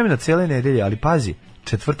 Bulja od vremena cijele nedelje, ali pazi,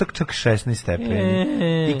 četvrtak čak 16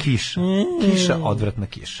 stepeni i kiša. Kiša, odvratna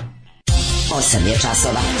kiša. 8 je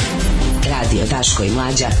časova. Radio Daško i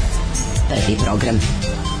Mlađa. Prvi program.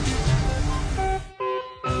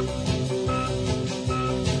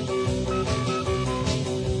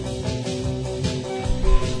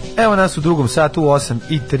 Evo nas u drugom satu u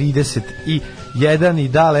 8:31 i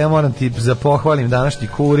dale, ja moram ti pohvalim današnji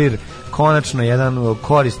kurir, konačno jedan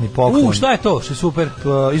korisni poklon. Šta je to? Što je super.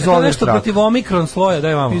 Izolir nešto trak. Protiv omikron sloja,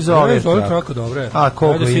 daj vamo. Izolir trak, dobro je. A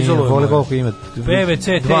koliko ima? PVC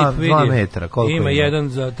tape, 2 metra. Koliko ima jedan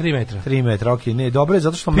za 3 metra. 3 metra, okej. Ne, dobro je,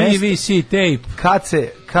 zato što PVC tape.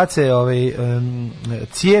 Kad se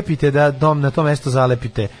cijepite da na to mesto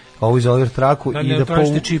zalepite ovu izolir traku i da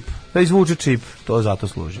čip. Da izvuče čip, to zato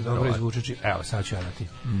služi. Dobro izvuče čip. Evo, sad ću ja da ti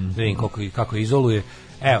vidim kako izoluje.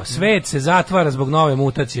 Evo, svet se zatvara zbog nove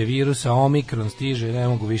mutacije virusa, omikron stiže, ne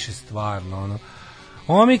mogu više stvarno.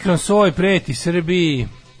 Omikron soj preti Srbiji,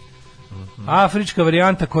 afrička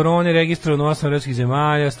varijanta korone registrovana u 8 evropskih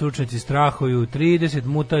zemalja, stručnjaci strahuju 30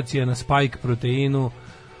 mutacija na spike proteinu,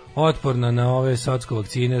 otporna na ove sotsko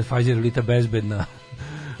vakcine, Pfizer elita bezbedna.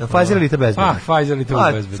 Pfizer elita bezbedna. Pfizer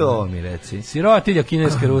elita bezbedna. To mi reci. Sirotilja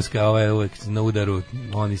kineska, ruska, je uvek na udaru,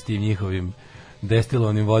 oni s tim njihovim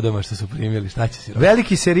destilovnim vodama što su primili, šta će si...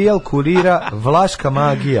 Veliki serijal kurira Vlaška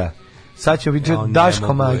magija. Sad će biti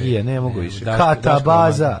Daško magija, ne mogu više.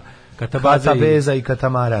 Katabaza, Katabeza i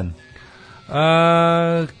Katamaran.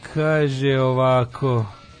 Kaže ovako...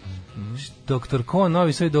 Doktor Kon,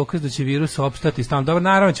 novi svoj dokaz da će virus opstati stalno. Dobro,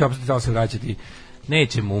 naravno će opstati, ali se vraćati.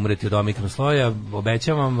 Nećemo umreti od omikron sloja,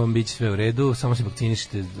 obećavam vam, bit će sve u redu, samo se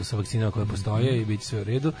vakcinišite sa vakcinama koje postoje i bit će sve u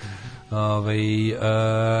redu.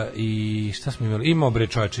 I šta smo imali?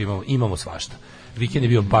 Imamo svašta. Vikend je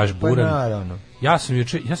bio baš buran. Ja sam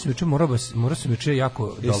juče morao sam juče jako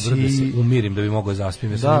dobro da se umirim da bi mogao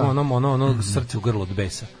zaspim. Ja sam imao ono srce u grlu od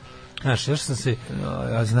besa. Znaš, još sam se...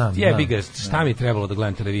 Ja znam. Šta mi je trebalo da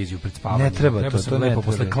gledam televiziju pred spavanjem? Ne treba to sam lepo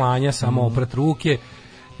posle klanja, samo oprat ruke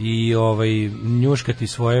i njuškati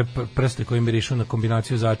svoje prste koji mirišu na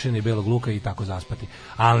kombinaciju začina i belog luka i tako zaspati.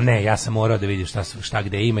 Ali ne, ja sam morao da vidim šta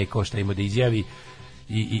gde ima i ko šta ima da izjavi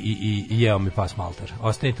i jeo mi pas malter.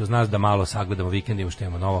 Ostanite uz nas da malo sagledamo vikendima što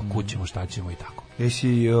imamo novo, kućemo, šta ćemo i tako.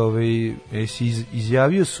 Jesi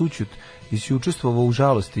izjavio sućut, jesi učestvovao u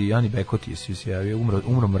žalosti Ani Bekoti, jesi izjavio,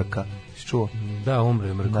 umro Mrka, jesi čuo? Da, umro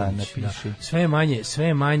je Mrković. Da. Sve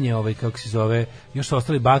je manje kako se zove, još su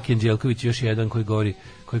ostali Baki Anđelković, još jedan koji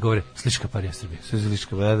govori sliška parija Srbije.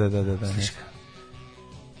 Sliška, da. Sliška.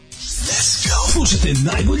 Slušajte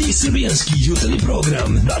najbolji srbijanski jutarnji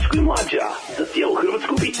program Dasko i Mladja za cijelu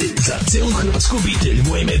hrvatsku obitelj. Za cijelu hrvatsku obitelj,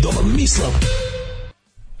 moje ime je Doman Mislav.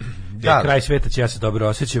 Kraj sveta će ja se dobro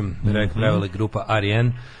osjećam, prevela grupa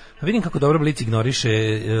R.E.M. Vidim kako dobro Blic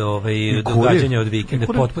ignoriše događanja od vikenda.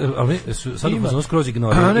 Ali sad upozno skroz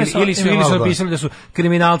ignorira. Ili su napisali da su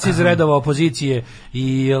kriminalci iz redova opozicije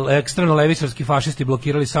i ekstremno levičarski fašisti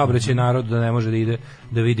blokirali saobraćaj narodu da ne može da ide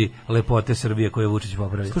da vidi lepote Srbije koje Vučić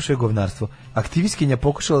popravlja. Slušaj, govnarstvo. Aktivistkinja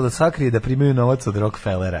pokušala da sakrije da primaju novac od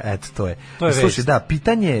Rockefellera. Eto, to je. Slušaj, da,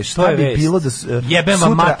 pitanje je šta bi bilo da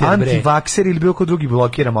sutra antivakser ili bilo ko drugi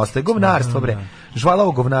blokira mosta. Govnarstvo, bre.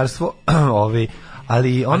 Žvalavo govnarstvo, ali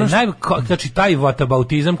znači taj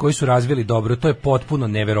vatabautizam koji su razvili dobro, to je potpuno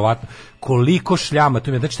neverovatno. Koliko šljama tu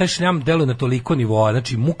ima, znači taj šljam deluje na toliko nivoa,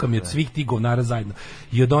 znači muka mi od svih tih govnara zajedno.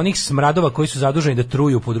 I od onih smradova koji su zaduženi da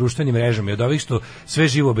truju po društvenim mrežama, i od ovih što sve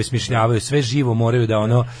živo obesmišljavaju, sve živo moraju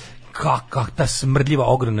da kak ta smrdljiva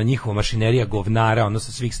ogromna njihova mašinerija govnara,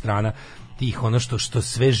 sa svih strana. tih ono što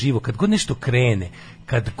sve živo, kad god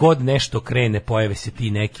nešto krene, pojave se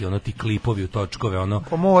ti neki ono ti klipovi u točkove, ono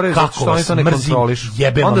pa more, kako oni to ne kontrolišu,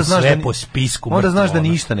 onda znaš sve po spisku, onda znaš da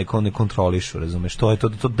ništa ne kontrolišu, razumeš, to je to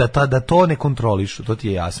da to ne kontrolišu, to ti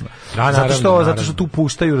je jasno. Zato što tu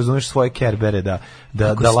puštaju, razumeš, svoje kerbere da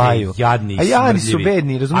laju. Jadni su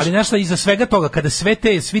bedni, razumeš. Ali znaš šta, iza svega toga, kada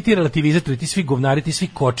svi ti relativizatori, ti svi govnari, ti svi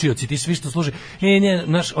kočioci, ti svi što služe,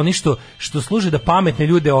 znaš, oni što služe da pametne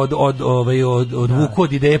ljude od vuku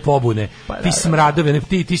od ideje pobune, ti smradovi,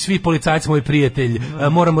 ti svi policajci, moj prijatelj,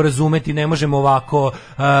 moramo razumeti, ne možemo ovako,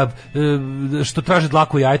 što traže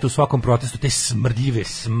dlaku jajeta u svakom protestu, te smrdljive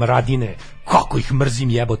smradine, kako ih mrzim,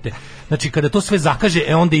 jebote. Znači kada to sve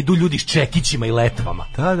zakaže, onda idu ljudi s čekićima i letvama.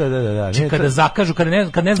 Da. Znači kada zakažu,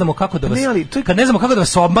 kad ne znamo kako da vas, kad ne znamo kako da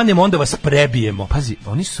vas obmanemo, onda vas prebijemo. Pazi,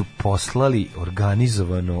 oni su poslali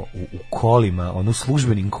organizovano u kolima, ono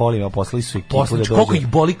službenim kolima, poslali su ekipu da dođe. Koliko ih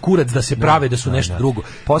boli kurac da se prave da su nešto drugo.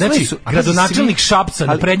 Znači, gradonačelnik Šapca,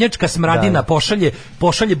 naprednjačka smradina,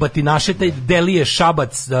 pošalje batinaše, taj delije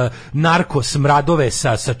Šabac, narko smradove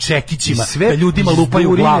sa čekićima, da ljudima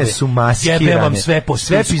lupaju glave. Jebe vam sve po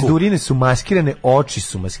sve pizdurine su maskirane, oči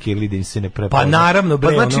su maskirali da im se ne prepozna. Pa naravno,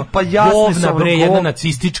 bre, znači, govna, bre, jedna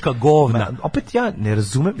nacistička govna. Opet ja ne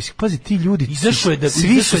razumem, pazi, ti ljudi izašao je da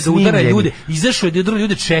udara ljude, izašao je da udara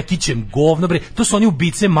ljude čekićem, govno, bre, to su oni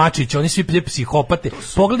ubice Mačića, oni svi psihopate.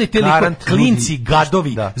 Pogledajte klinci,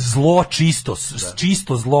 gadovi, zlo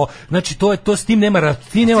čisto zlo. Znači to s tim nema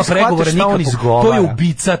pregovora nikakvog. To je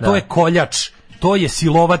ubica, to je koljač. To je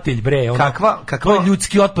silovatelj, bre. To je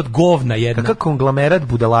ljudski otpad, govna jedna. Kakav konglomerat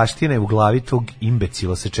budalaštine u glavi tog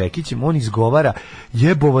imbecila sa čekićem, on izgovara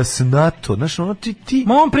jebo vas NATO. Znaš, ono ti...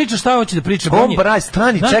 Ma on priča šta hoće da priča. On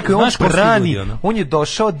brani, čekaj, on brani. On je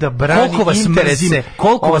došao da brani interese.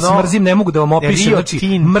 Koliko vas mrzim, ne mogu da vam opišem.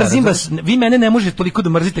 Znači, mrzim vas, vi mene ne možete toliko da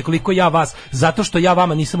mrzite koliko ja vas, zato što ja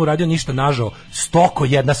vama nisam uradio ništa nažao. Stoko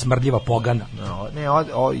jedna smrdljiva pogana. Ne,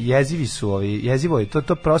 jezivi su ovi, jezivo je,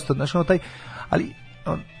 to prosto, znaš, ono taj... Ali,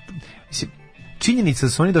 mislim, činjenica da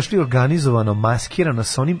su oni došli organizovano, maskirano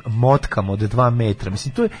sa onim motkama od 2 metra.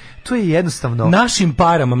 Mislim, to je jednostavno... Našim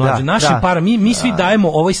parama, mlađe, parama. Mi svi dajemo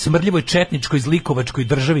ovoj smrdljivoj četničkoj zlikovačkoj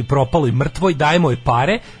državi propaloj mrtvoj, dajemo joj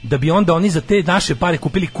pare, da bi onda oni za te naše pare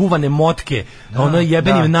kupili kuvane motke,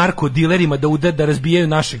 jebenim narkodilerima da razbijaju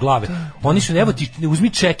naše glave. Oni su, evo ti, uzmi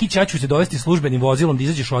čekić, ja ću se dovesti službenim vozilom da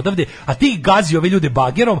izađeš odavde, a ti gazi ove ljude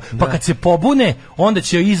bagerom, pa kad se pobune, onda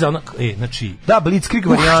će iza... znači... Da, blitzkrieg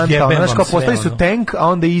varijanta, znaš, kao postali su tank, a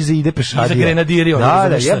onda ide pešadija. Iza grenadiri,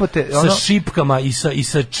 sa šipkama i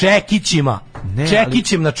sa čekićima.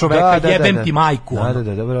 Čekićem na čoveka, jebem ti majku.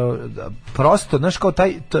 Da, dobro, prosto, znaš, kao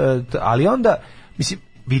taj, ali onda, mislim,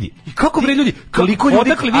 vidi. I kako bre ljudi, koliko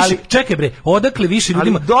ljudi, odakle više, čekaj bre, odakle više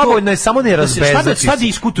ljudima. Ali dovoljno je samo ne razbežati. Šta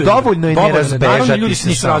diskutuje? Dovoljno je ne razbežati. Ljudi se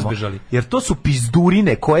nisu razbežali. Jer to su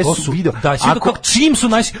pizdurine koje su video. Da, ako čim su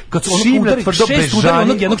kad su udari 6 udari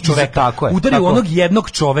onog jednog čoveka. Udari onog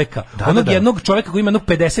jednog čoveka. Onog jednog čoveka koji ima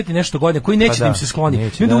 50 i nešto godina, koji neće da im se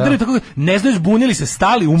skloni. I onda udari tako, ne znaju, zbunili se,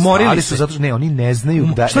 stali, umorili se. Zato što oni ne znaju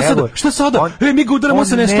da Šta sada? Mi ga udaramo,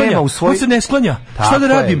 se ne sklanja. On se ne sklanja. Šta da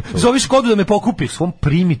radim? Zovi Škodu da me pokupi. Svom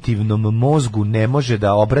primitivnom mozgu ne može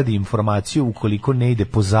da obradi informaciju ukoliko ne ide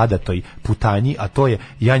po zadatoj putanji, a to je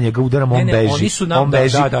ja njega udaram, on beži. On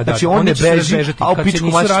beži. Znači on ne beži, a u pičku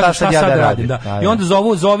mač šta sad ja da radim. I onda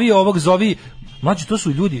zovi mlađi, to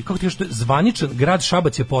su ljudi, kako ti kažeš, zvaničan grad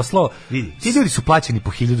Šabac je poslao. Vidi, ti ljudi su plaćeni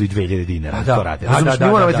po 1000 i 2000 dinara, to rade.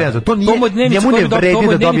 To nije, njemu ne vredi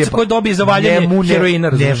da dobije, koji dobije za valjanje heroina,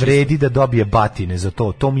 ne vredi da dobije batine za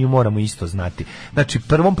to mi moramo isto znati. Znači,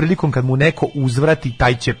 prvom prilikom kad mu neko uzvrati,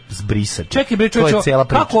 taj će zbrisati. Čekaj bre, čovječe,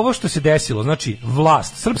 kako ovo što se desilo, znači,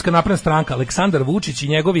 vlast, Srpska napredna stranka, Aleksandar Vučić i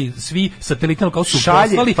njegovi svi satelitni kao su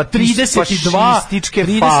poslali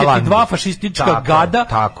 32 fašistička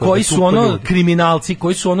gada, koji su ono kriminalci,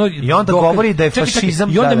 koji su ono... I onda govori da je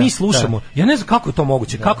fašizam... I onda mi slušamo. Ja ne znam kako je to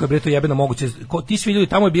moguće, kako je bre to jebeno moguće. Ti svi ljudi,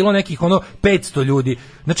 tamo je bilo nekih 500 ljudi.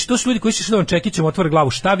 Znači to su ljudi koji su šli da vam Čekićem otvore glavu.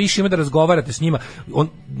 Šta više ima da razgovarate s njima?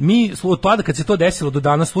 Mi od tada kad se to desilo do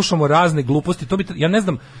danas slušamo razne gluposti. Ja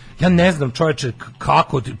ne znam čoveče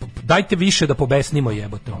kako... Dajte više da pobesnimo,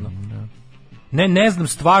 jebote ono. Ne znam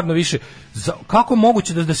stvarno više kako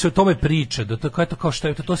moguće da se o tome priča, da kao što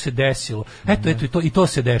je to se desilo. Eto i to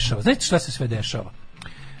se dešava. Znate šta se sve dešava?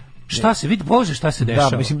 Šta se vidi, Bože, šta se dešava?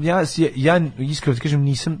 Da, mislim, ja iskreno ti kažem,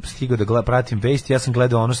 nisam stigao da pratim vesti, ja sam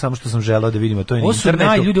gledao ono samo što sam želeo da vidim, a to je na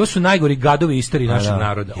internetu. Ljudi, ovo su najgori gadovi istorije našeg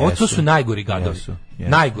naroda. To su najgori gadovi.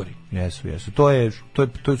 Najgori. Jesu.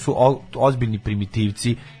 To su ozbiljni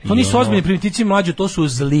primitivci. To nisu ozbiljni primitivci, Mlađe, to su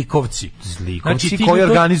zlikovci. Znači, koji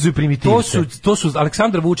organizuju primitivce. To su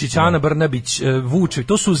Aleksandar Vučić, Ana Brnabić, Vučević,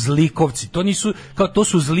 to su zlikovci. To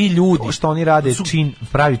su zli ljudi. To što oni rade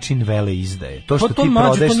pravi čin vele izdaje. To što ti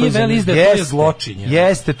prodaješ, to nije vele izdaje, to je zločin.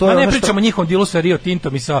 Jeste, to je ne pričamo o njihovom dilu sa Rio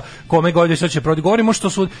Tintom i sa kome god što će prodati. Govorimo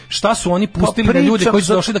šta su oni pustili na ljude koji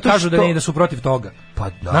su došli da kažu da su protiv toga.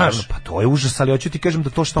 Pa to je užas, ali hoću ti kažem da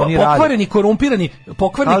to što oni pokvareni, korumpirani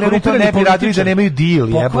ne bi radili da nemaju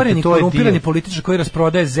deal. Pokvareni, korumpirani političar koji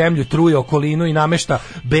rasprodaje zemlju, truje okolinu i namešta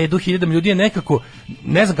bedu hiljadama ljudi je nekako,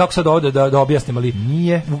 ne znam kako sad ovde da objasnim, ali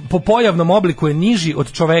nije. Po pojavnom obliku je niži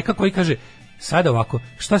od čoveka koji kaže, sada ovako,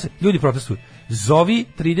 šta se, ljudi protestuju, zovi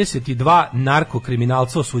 32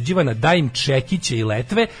 narkokriminalca osuđivana, daj im čekiće i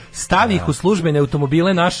letve, stavi ih u službene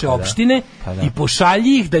automobile naše opštine i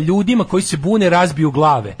pošalji ih da ljudima koji se bune razbiju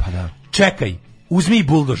glave. Čekaj, uzmi i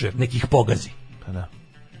buldožer, nekih pogazi.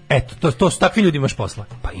 Eto, to s takvim ljudima imaš posla.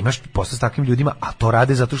 Pa imaš posla s takvim ljudima, a to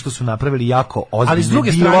rade zato što su napravili jako ozbiljne. Ali s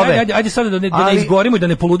druge strane, ajde sada da ne izgorimo i da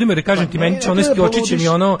ne poludimo, jer kažem ti, meni će ono iskočiće mi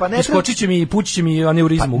iskočiće mi i pučiće mi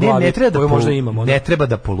aneurizmu u glavi, koju možda imamo. Ne treba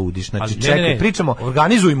da poludiš, znači čekaj, pričamo.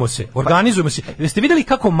 Organizujmo se. Jeste videli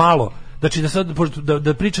kako malo, znači da sad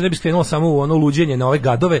da priča ne bi skrenula samo u ono luđenje na ove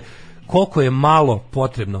gadove, koliko je malo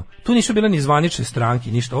potrebno. Tu nisu bile ni zvanične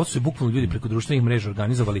stranke, ništa. Ovo su se bukvalno ljudi preko društvenih mreža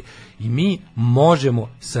organizovali i mi možemo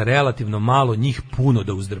sa relativno malo njih puno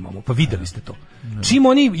da uzdrmamo. Pa videli ste to. Čim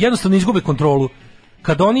oni jednostavno izgube kontrolu,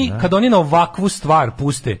 kad oni na ovakvu stvar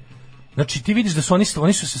puste, znači ti vidiš da su oni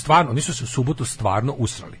su se u subotu stvarno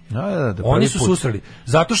usrali. Oni su se usrali.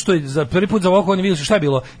 Zato što je za prvi put za ovako oni vidjeli šta je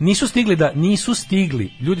bilo. Nisu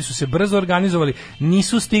stigli. Ljudi su se brzo organizovali,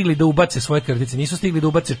 nisu stigli da ubace svoje kartice, nisu stigli da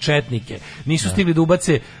ubace četnike, nisu stigli da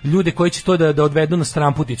ubace ljude koji će to da odvedu na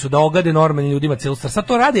stramputicu, da ogade normalnim ljudima celu stvar.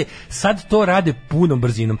 Sad to rade punom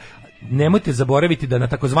brzinom. Nemojte zaboraviti da na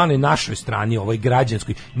takozvanoj našoj strani, ovoj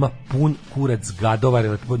građanskoj, ima pun kurac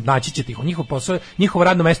gadova, naći ćete ih. Njihovo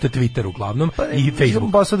radno mesto je Twitter uglavnom i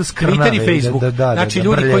Facebook. Twitter i Facebook. Znači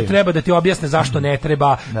ljudi koji treba da ti objasne zašto ne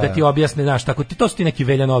treba, da ti objasne, znaš, tako to su ti neki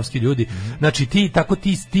veljanovski ljudi. Znači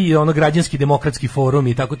ti ono građanski demokratski forum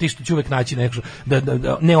i tako ti što će uvek naći nešto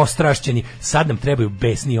da neostrašćeni. Sad nam trebaju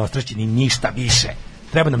besni i ostrašćeni, ništa više.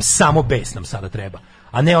 Treba nam samo bes, nam sada treba.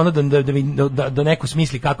 A ne ono da neko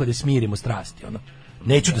smisli kako da smirimo strasti, ono.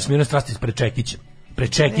 Neću da smirimo strasti pred Čekićem.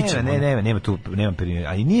 Nema primjer.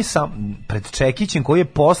 Ali nije sam pred Čekićem koji je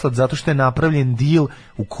poslat zato što je napravljen deal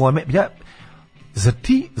u kome zar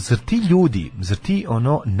ti ljudi,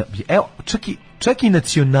 ono, evo, čak i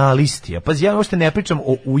nacionalisti, pa ja uopšte ne pričam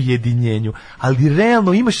o ujedinjenju, ali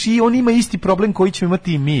realno on ima isti problem koji ćemo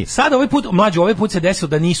imati i mi. Sad ovaj put se desilo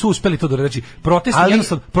da nisu uspeli to da znači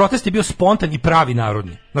protest je bio spontan i pravi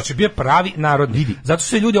narodni. Znači bio pravi narodni. Vidi, zato su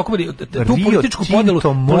se ljudi okupili tu političku podelu,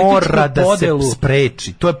 to mora da se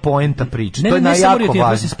spreči. To je poenta priče. To je najjako važno.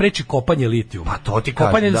 Da se spreči kopanje litijuma. Pa to ti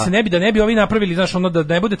kopanje kažem, da ne bi ovi napravili, znaš, ono da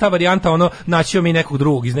ne bude ta varijanta, ono naćemo mi nekog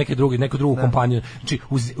drugog iz neku drugu kompaniju. Znači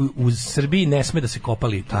u Srbiji ne sme da se kopa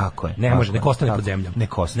litijum. Tako je. Ne može, nek ostane pod zemljom.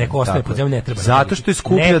 Nek ostane pod zemljom, ne treba. Zato što je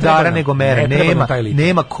skuplje dara nego mere.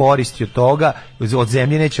 Nema koristi od toga, od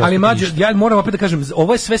zemlje neće ostati. Ali Mlađe, ja moram opet da kažem,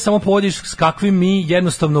 ovo je sve samo povodiš s kakvim mi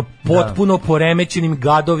jednostavno potpuno poremećenim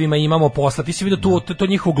gadovima imamo posla. Ti si vidio to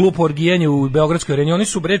njihovo glupo orgijanje u Beogradskoj areni. Oni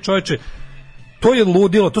su bre čoveče, to je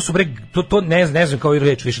ludilo, to su bre, to ne znam kao i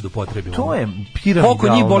reč više da upotrebimo. To je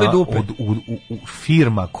piramidalna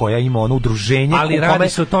firma koja ima ono udruženje. Ali radi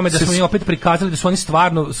se o tome da smo mi opet prikazali da su oni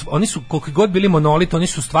stvarno, oni su koliko god bili monolit, oni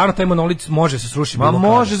su stvarno, taj monolit može se srušiti. Ma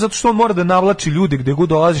može, zato što on mora da navlači ljude gde god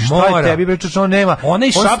dolazi, šta je tebi bre čoveče, on nema. Ona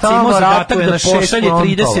i Šapca imao zadatak da pošalje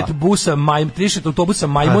 30 autobusa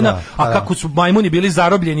majmuna, a kako su majmuni bili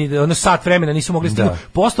zarobljeni, ono sat vremena nisu mogli stići.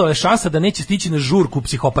 Postojala je šansa da neće stići na žurku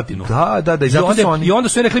psihopatinu. I onda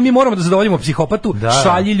su rekli mi moramo da zadovoljimo psihopatu,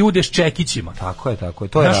 šalji ljude s čekićima. Tako je,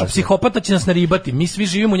 to je razlog. Psihopata će nas naribati, mi svi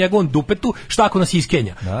živimo u njegovom dupetu, šta ako nas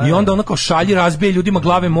iskenja? I onda ono kao šalji, razbije ljudima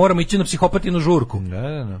glave, moramo ići na psihopatinu žurku.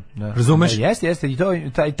 Razumeš? Jeste, i to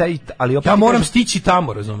ali opet ja moram stići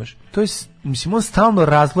tamo, razumeš? To je, mislim, on stalno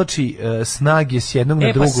razvlači snage s jednog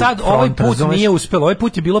na drugog. Pa sad ovaj put nije uspelo, ovaj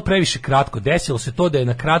put je bilo previše kratko. Desilo se to da je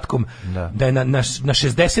na kratkom, da je na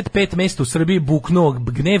 65 mesta u Srbiji buknuo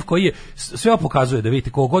gnev koji je sve pokazuje da vidite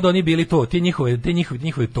kogod oni bili to, te njihove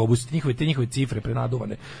autobusi, te njihove cifre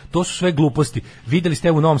prenaduvane. To su sve gluposti. Videli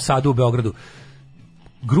ste u Novom Sadu, u Beogradu.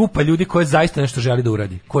 Grupa ljudi koja zaista nešto želi da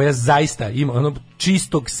uradi, koja zaista ima ono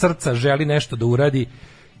čistog srca želi nešto da uradi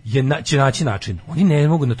će naći način. Oni ne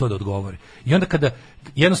mogu na to da odgovore. I onda kada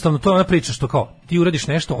jednostavno to je ona priča što kao ti uradiš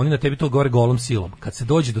nešto, oni na tebi to govore golom silom. Kad se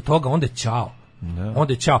dođe do toga, onda je ćao.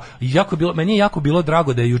 Onda je ćao. I meni je jako bilo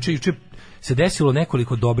drago da je juče se desilo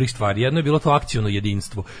nekoliko dobrih stvari. Jedno je bilo to akciono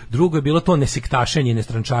jedinstvo, drugo je bilo to nesektašenje i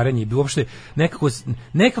nestrančarenje. I uopšte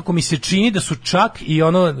nekako mi se čini da su čak i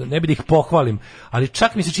ono, ne bi da ih pohvalim, ali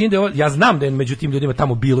čak mi se čini da je, ja znam da je među tim ljudima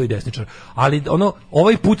tamo bilo i desničara, ali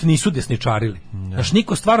ovaj put nisu desničarili. Znaš,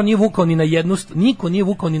 niko stvarno nije vukao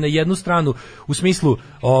ni na jednu stranu u smislu,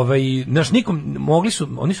 znaš,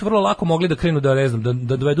 oni su vrlo lako mogli da krenu da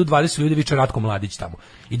dovedu 20 ljudi viče Ratko Mladić tamo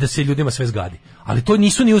i da se ljudima sve zgadi. Ali to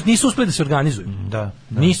nisu uspeli da se organizuju.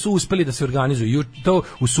 Nisu uspeli da se organizuju. To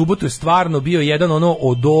u subotu je stvarno bio jedan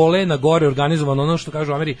od dole na gore organizovan, što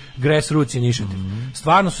kažu u Ameri grassroots initiative.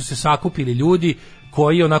 Stvarno su se sakupili ljudi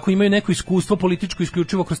koji onako imaju neko iskustvo političko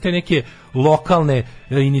isključivo kroz te neke lokalne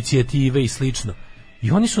inicijative i slično.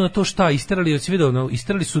 I oni su na to isterali,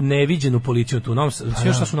 isterali su neviđenu policiju tu u Novom Sadu.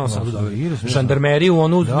 Šta su u Novom Sadu dobili? Žandarmeriju,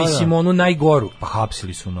 onu najgoru. Pa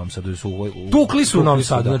hapsili su u Novom Sadu. Tukli su u Novom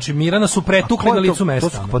Sadu, znači Mirana su pretukli na licu mesta.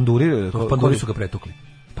 To su panduri? Panduri su ga pretukli.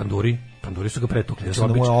 Panduri su ga pretukli.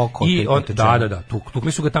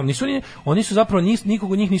 Tukli su ga tamo. Oni su zapravo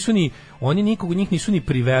nikog od njih nisu ni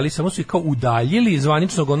priveli, samo su ih kao udaljili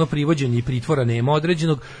zvaničnog privođenja i pritvora nema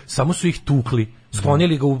određenog, samo su ih tukli.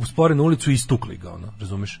 Sklonili ga u sporenu ulicu i istukli ga,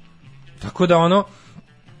 razumeš? Tako da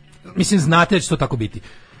mislim, znate da će to tako biti.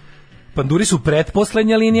 Panduri su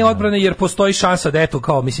pretposlednja linija odbrane, jer postoji šansa da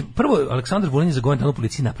prvo, Aleksandar Vulin je za godinu dana u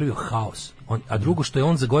policiji napravio haos, a drugo što je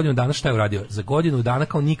on za godinu dana šta je uradio? Za godinu dana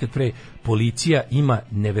kao nikad pre policija ima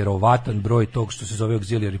neverovatan broj tog što se zove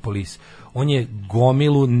auxiliary police. On je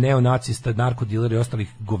gomilu neonacista, narkodilera i ostalih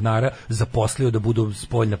govnara zaposlio da budu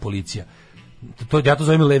spoljna policija. Ja to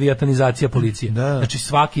zovem levijatanizacija policije. Znači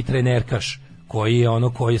svaki trenerkaš koji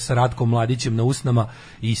je sa Ratkom Mladićem na usnama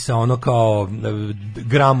i sa kao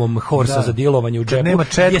gramom horsa za dilovanje u džepu,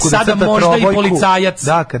 je sada možda i policajac,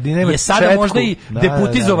 je sada možda i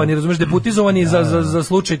deputizovani, razumeš, deputizovani za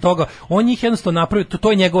slučaj toga. On njih jednostavno napravio,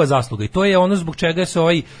 to je njegova zasluga i to je ono zbog čega se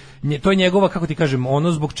to je njegova, kako ti kažem,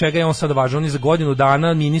 ono zbog čega je on sada važan. On je za godinu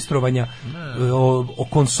dana ministrovanja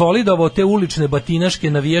konsolidovao te ulične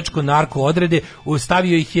batinaške navijačko narko odrede,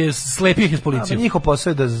 stavio ih je, slepio ih je s policijom. Njihov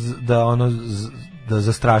posao je da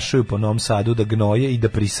zastrašuju po Novom Sadu, da gnoje i da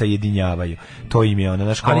prisajedinjavaju. To im je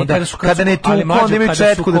ono, kada ne tuku, onda imaju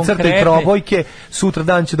četku da crtaju trobojke, sutra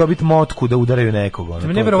dan će dobiti motku da udaraju nekog.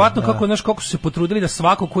 Nevjerovatno kako su se potrudili da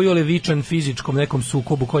svako koji je levičan fizičkom nekom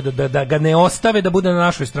sukobu, da ga ne ostave da bude na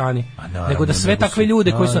našoj strani, nego da sve takve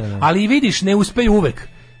ljude koji su, ali i vidiš, ne uspeju uvek.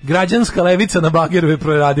 Građanska levica na bageru je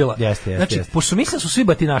proradila. Znači, pošto mislim su svi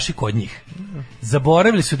batinaši kod njih,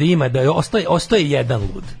 zaboravili su da ima, da ostaje jedan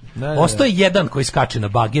lud. Ostaje jedan koji skače na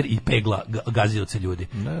bager i pegla gazioce ljudi.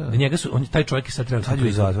 Taj čovjek je sad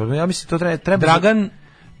treba. Ja mislim to treba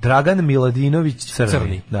Dragan Miladinović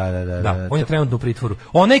Crni. Da, on je trenutno u pritvoru.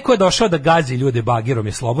 Onaj ko je došao da gazi ljude bagerom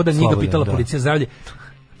je slobodan, njega pitala policija zdravlje.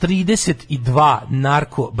 32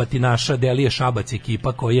 narko batinaša Delije Šabac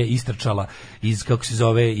ekipa koja je istrčala iz, kako se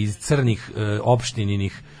zove, iz crnih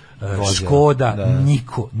opštininih Škoda,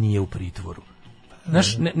 niko nije u pritvoru.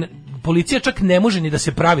 Znaš, policija čak ne može ni da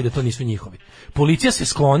se pravi da to nisu njihovi. Policija se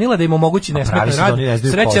sklonila da im omogući nesmetan rad.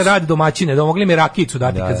 Sreća radi domaćine, da mogli mi rakicu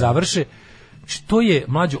dati kad završe. Što je,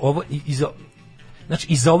 mlađo, ovo znači,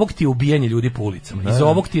 iza ovog ti je ubijanje ljudi po ulicama. Iza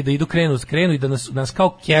ovog ti je da idu krenu i da nas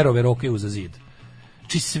kao kerove rokaju za zid.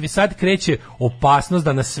 Znači, sad kreće opasnost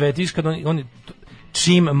da nas svetiš kad on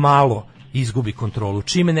čim malo izgubi kontrolu,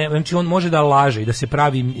 znači on može da laže i da se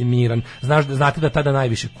pravi miran, znate da tada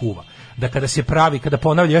najviše kuva, da kada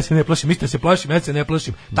ponavlja ja se ne plašim, mislite se plašim, ja se ne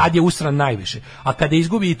plašim, tad je usran najviše, a kada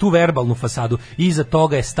izgubi i tu verbalnu fasadu, iza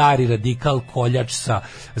toga je stari radikal koljač sa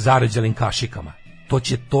zarađelim kašikama.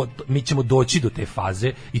 Mi ćemo doći do te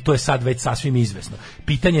faze i to je sad već sasvim izvesno.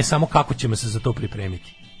 Pitanje je samo kako ćemo se za to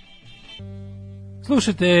pripremiti.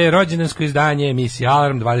 Slušajte rođendansko izdanje emisije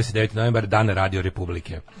Alarm, 29. novembar, Dan Radio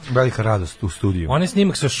Republike. Velika radost u studiju. Onaj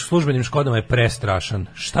snimak sa službenim Škodama je prestrašan.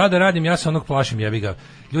 Šta da radim, ja se onog plašim, jebi ga.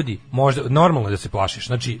 Ljudi, možda, normalno je da se plašiš.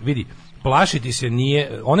 Znači, vidi, plašiti se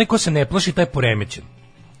nije, onaj ko se ne plaši, taj je poremećen.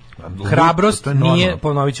 Hrabrost nije,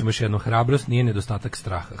 ponovit ćemo još jedno, hrabrost nije nedostatak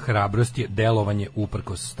straha. Hrabrost je delovanje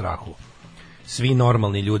uprkos strahu. Svi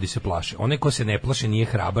normalni ljudi se plaše. Onaj ko se ne plaši nije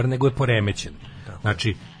hrabar, nego je poremećen.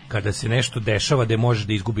 Znači, kada se nešto dešava da možeš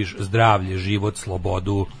da izgubiš zdravlje, život,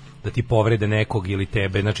 slobodu, da ti povrede nekog ili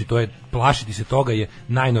tebe, znači to je, plašiti se toga je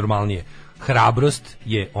najnormalnije. Hrabrost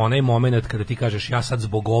je onaj moment kada ti kažeš ja sad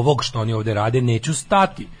zbog ovog što oni ovde rade neću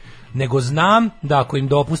stati, nego znam da ako im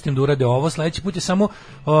dopustim da urade ovo, sledeći put je samo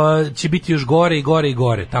će biti još gore i gore i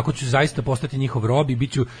gore. Tako ću zaista postati njihov rob i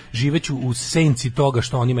živeću u senci toga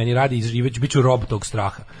što oni meni rade i biću rob tog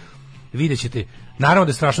straha. Vidjet ćete, naravno da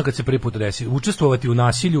je strašno kad se prvi put desi. Učestvovati u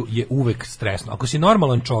nasilju je uvek stresno. Ako si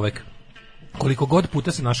normalan čovek, koliko god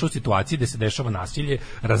puta se našao u situaciji gde se dešava nasilje,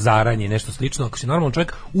 razaranje i nešto slično, ako si normalan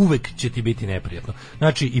čovjek, uvek će ti biti neprijatno.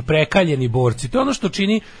 Znači, i prekaljeni borci, to je ono što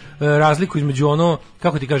čini razliku između ono,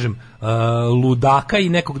 kako ti kažem, ludaka i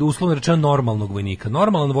nekog, da uslovno rečeno, normalnog vojnika.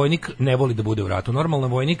 Normalan vojnik ne voli da bude u ratu.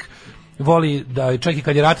 Normalan vojnik voli da, čak i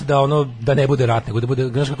kad je rat, da ne bude rat, nego da bude,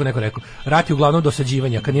 znaš kako neko rekao, rat je uglavnom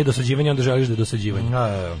dosađivanja, kad nije dosađivanje, onda želiš da je dosađivanje.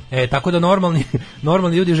 Tako da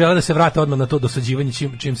normalni ljudi žele da se vrate odmah na to dosađivanje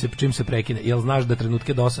čim se prekine, jer znaš da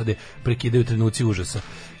trenutke dosade prekidaju trenuci užasa.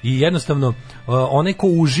 I jednostavno, onaj ko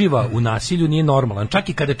uživa u nasilju nije normalan, čak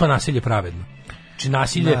i kada je to nasilje pravedno. Znači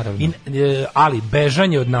nasilje, ali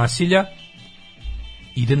bežanje od nasilja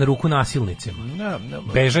ide na ruku nasilnicima.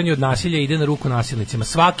 Bežanje od nasilja ide na ruku nasilnicima.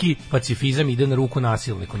 Svaki pacifizam ide na ruku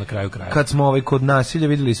nasilniku na kraju kraja. Kad smo kod nasilja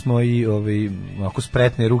videli smo i ako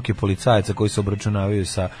spretne ruke policajaca koji se obračunavaju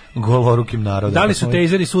sa golorukim narodom. Da li su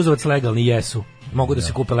tejzeri suzavac legalni? Jesu. Mogu da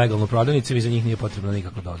se kupe legalno u prodavnici i za njih nije potrebna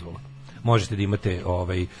nikakva dozvola. Možete da imate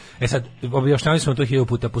sad objašnjavali smo to 1000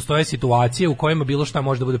 puta, postoje situacije u kojima bilo šta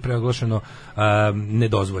može da bude proglašeno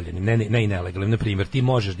nedozvoljenim, ne i nelegalnim. Na primjer, ti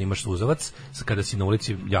možeš da imaš suzavac kada si na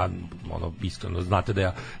ulici, ja iskreno znate da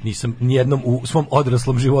ja nisam nijednom u svom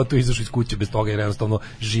odraslom životu izašao iz kuće bez toga, jer jednostavno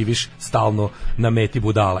živiš stalno na meti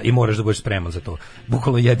budala i moraš da budeš spreman za to.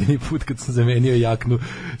 Bukvalno jedini put kad sam zamenio jaknu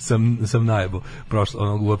sam najebo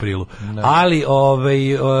u aprilu. Ne. Ali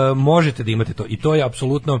možete da imate to i to je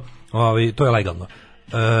apsolutno to je legalno.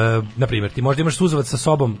 Na primjer, ti možda imaš suzavac sa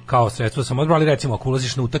sobom kao sredstvo samoodbrane, ali recimo ako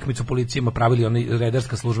ulaziš na utakmicu, policija ima pravilo,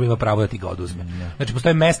 redarska služba ima pravo da ti ga oduzme. Znači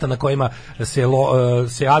postoje mesta na kojima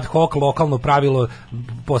se ad hoc lokalno pravilo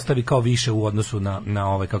postavi kao više u odnosu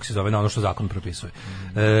na kako se zove, na ono što zakon propisuje.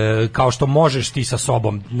 Kao što možeš ti sa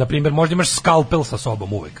sobom, na primjer, možda imaš skalpel sa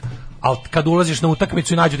sobom uvek, ali kad ulaziš na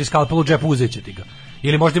utakmicu i nađu ti skalpel u džepu, uzeće ti ga.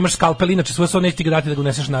 Ili možda imaš skalpel, inače sve neće ti ga dati da ga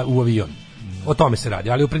uneseš u avion. O tome se radi,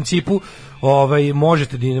 ali u principu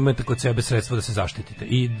možete da imate kod sebe sredstva da se zaštitite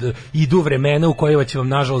i idu vremena u kojima će vam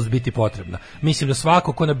nažalost biti potrebna. Mislim da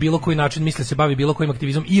svako ko na bilo koji način misli se bavi bilo kojim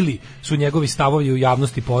aktivizmom ili su njegovi stavovi u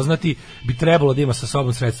javnosti poznati, bi trebalo da ima sa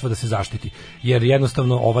sobom sredstva da se zaštiti, jer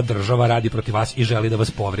jednostavno ova država radi protiv vas i želi da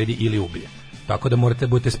vas povredi ili ubije. Tako da morate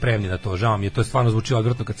budete spremni na to. Žao mi je, to stvarno zvuči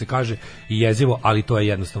odvratno kad se kaže i jezivo, ali to je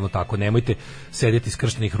jednostavno tako. Nemojte sedjeti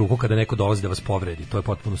skrštenih ruku kada neko dolazi da vas povredi. To je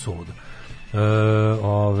potpuno suludo.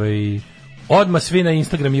 Odmah svi na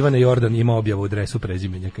Instagram Ivana Jordan ima objavu u dresu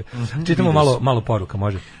prezimenjaka. Čitamo malo poruka,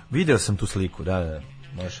 može? Video sam tu sliku, da,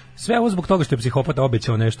 može. Sve ovo zbog toga što je psihopata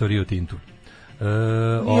obećao nešto Rio Tintu.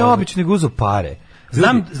 Nije obično, nego uzo pare.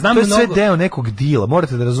 Znam to je sve deo nekog dila,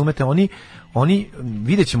 morate da razumete, oni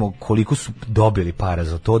vidjet ćemo koliko su dobili para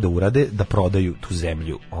za to da urade, da prodaju tu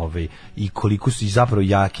zemlju, i koliko su i zapravo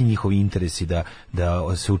jaki njihovi interesi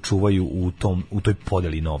da se učuvaju u toj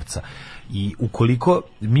podeli novca. I ukoliko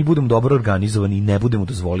mi budemo dobro organizovani i ne budemo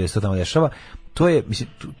dozvolili da se to tamo dešava, to je, mislim,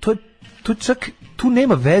 to čak, tu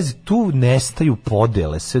nema veze, tu nestaju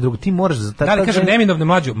podele, sve drugo, ti moraš... Da li kažem, neminovne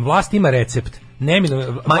Mlađo, vlast ima recept.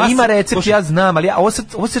 Ima recept, ja znam, ali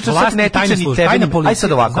ovo se čak ne tiče ni tebe. Aj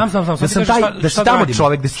sad ovako,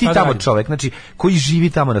 da si tamo čovek, znači, koji živi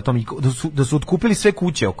tamo na tom, da su otkupili sve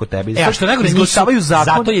kuće oko tebe. A što najgore,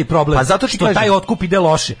 zato je i problem, što taj otkup ide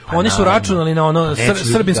loše. Oni su računali na ono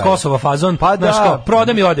Srbin s Kosova fazon,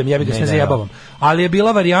 prodam i odem, jebi ga, se ne zajebavam. Ali je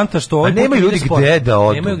bila varijanta što... A nemaju ljudi gde da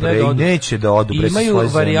odu, neće da odu. Imaju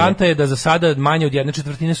varijanta je da za sada manje od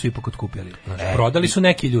 1/4 su ipak otkupili. Prodali su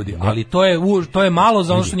neki ljudi, ali to je malo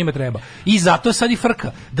za ono što njima treba. I zato je sad i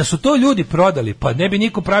frka. Da su to ljudi prodali, pa ne bi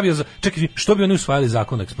niko pravio čekaj, što bi oni usvajali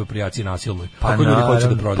zakon o eksproprijaciji nasilnoj? Ako ljudi hoće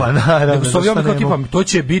da prodaju. Pa naravno. To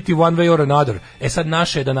će biti one way or another. Sad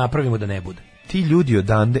naše je da napravimo da ne bude. Ti ljudi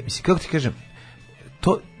odande, mislim, kako ti kažem,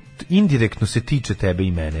 to indirektno se tiče tebe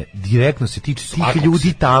i mene, direktno se tiče tih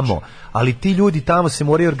ljudi tamo, ali ti ljudi tamo se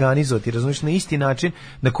moraju organizovati, razumiješ, na isti način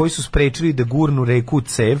na koji su sprečili da gurnu reku u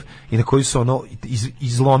cev i na koji su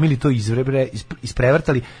izlomili to,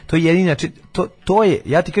 isprevrtali, to je jedini način, to je,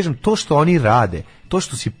 ja ti kažem, to što oni rade, to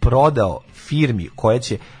što si prodao firmi koja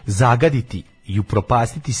će zagaditi i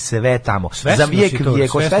upropastiti sve tamo. Za vijek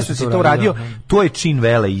vijekova, sve su si to uradio, to je čin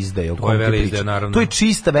veleizdaje. To je veleizdaje, naravno. To je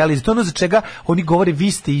čista veleizdaja. To je ono za čega oni govore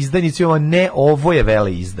vi ste izdajnici, ovo ne, ovo je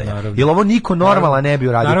veleizdaja. Jer ovo niko normalan ne bi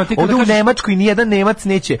uradio. Ovdje u Nemačkoj nijedan Nemac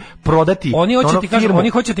neće prodati. Oni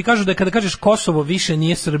hoće ti kažu da kada kažeš Kosovo više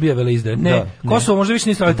nije Srbija veleizdaja. Ne, Kosovo možda više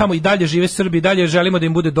nije, ali tamo i dalje žive Srbi, i dalje želimo da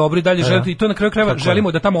im bude dobro, i dalje želimo, i to na kraju krajeva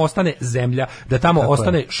želimo da tamo ostane zemlja, da tamo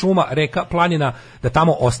ostane šuma, reka, planina, da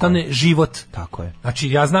tamo ostane život. Tako je. Znači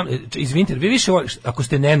ja znam, izvinite, vi više ako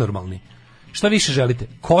ste nenormalni, šta više želite?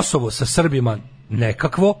 Kosovo sa Srbima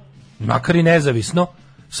nekakvo, makar i nezavisno,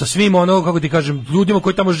 sa svim ono, kako ti kažem, ljudima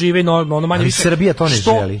koji tamo žive, ono manje više. Srbija to ne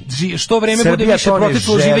želi. Što vreme bude više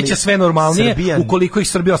proteklo, živeće sve normalnije, ukoliko ih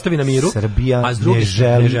Srbija ostavi na miru. Srbija ne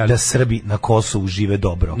želi da Srbi na Kosovu žive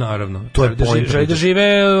dobro. Naravno. To je želi da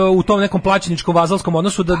žive u tom nekom plaćeničkom vazalskom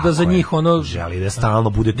odnosu, da za njih ono želi da stalno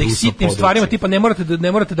bude da ih sitnim stvarima, tipa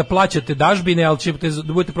ne morate da plaćate dažbine, ali ćete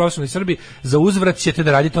da budete profesionalni Srbi, za uzvrat ćete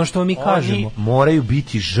da radite ono što vam mi kažemo. Oni moraju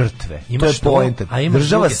biti žrtve. To je poenta.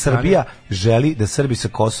 Država Srbija želi da Srbi sa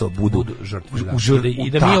Kosovo budu žrtve. I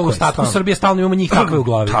da mi u ostatku Srbije stalno imamo njih takve u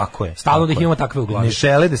glavi. Tako je. Stalno da ih imamo takve u glavi. Ne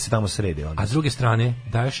žele da se tamo sredi onda. A s druge strane,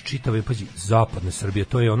 daješ čitave, pazi, zapadna Srbija,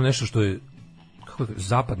 to je ono nešto što je,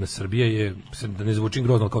 zapadna Srbija je, da ne zvučim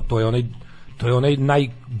grozno, kao to je onaj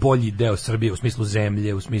najbolji deo Srbije u smislu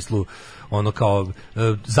zemlje, u smislu ono kao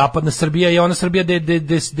zapadna Srbija je ona Srbija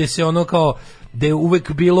gde se ono kao da je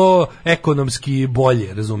uvek bilo ekonomski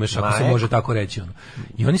bolje, razumeš, ako se može tako reći. Ono.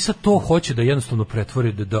 I oni sad to hoće da jednostavno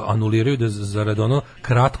pretvore, da anuliraju, da zarad ono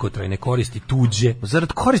kratkotrajne koristi tuđe.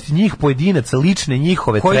 Zarad koristi njih pojedinaca, lične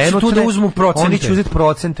njihove, koji trenutne, će tu da uzmu procente. Oni će uzeti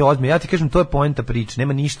procente odme. Ja ti kažem, to je poenta priče,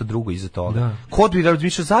 nema ništa drugo iza toga. Da. Kod bi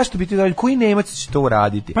razmišljao, zašto bi ti radili, koji Nemac će to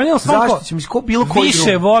uraditi? Pa zašto će mi bilo koji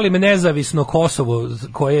više drugo? Volim nezavisno Kosovo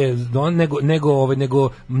koje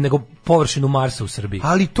nego površinu Marsa u Srbiji.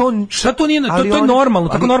 Ali to šta to nije, to je normalno,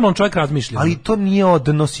 tako normalno čovjek razmišlja. Ali to nije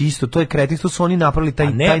odnos isto, to je kretinstvo, su oni napravili taj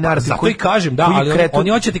narativ. Zato i kažem, da, ali oni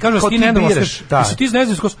hoće ti kažu da ti nenormalno. Jesu ti za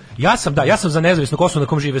nezavisno Kosovo? Ja sam za nezavisno Kosovo na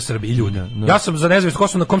kom žive Srbi i ljudi. Ja sam za nezavisno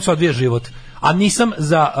Kosovo na kom se odvija život. A nisam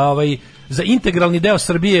za integralni deo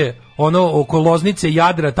Srbije, ono oko Loznice,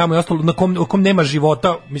 Jadra, tamo i ostalo, na kom nema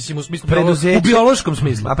života, mislim u smislu u biološkom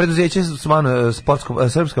smislu. A preduzeće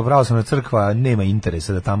Srpska pravoslavna crkva nema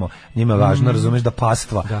interesa da tamo, njima je važno, razumeš, da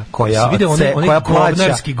pastva koja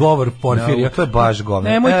govnarski govor Porfirija. To je baš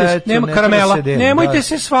govnar. Nema karamela, nemojte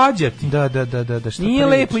se svađati. Da. Nije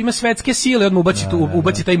lepo, ima svetske sile, odmah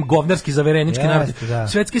ubaci taj govnarski zaverenički narod.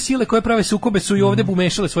 Svetske sile koje prave sukobe su i ovde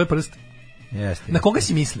umešale svoje prste. Jeste. Na koga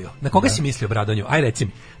si mislio? Na koga si mislio, Bradonju? Aj reci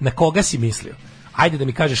mi, na koga si mislio? Ajde da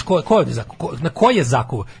mi kažeš na ko je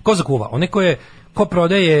zakuva? Ko zakuva? Onaj ko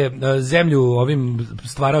prodaje zemlju ovim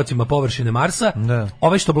stvaraocima površine Marsa,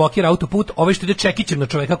 ovaj što blokira autoput, ovaj što ide čekićem na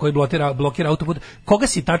čoveka koji blokira autoput. Koga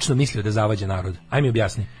si tačno mislio da zavađa narod? Aj mi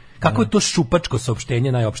objasni. Kako je to šupačko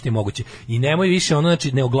saopštenje najopštije moguće? I nemoj više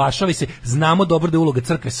znači ne oglašavaj se. Znamo dobro da je uloga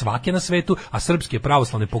crkve svake na svetu, a srpske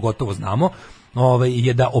pravoslavne pogotovo znamo,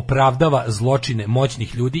 je da opravdava zločine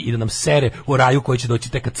moćnih ljudi i da nam sere u raju koji će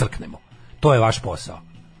doći tek kad crknemo. To je vaš posao.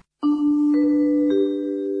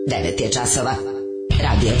 9 je časova.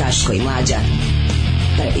 Radio Dasko i Mladja.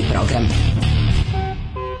 Prvi program.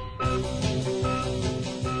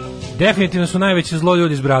 Definitivno su najveći zlo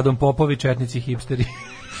ljudi s bradom, popovi, četnici, hipsteri.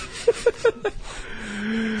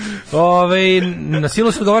 Na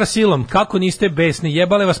silu se odgovara silom. Kako niste besni?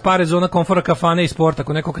 Jebale vas pare, zona komfora, kafane i sporta.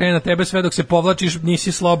 Ako neko krene na tebe, sve dok se povlačiš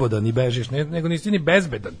nisi slobodan i bežiš, nego nisi ni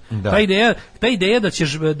bezbedan. Ta ideja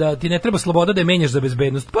da ti ne treba sloboda da je menjaš za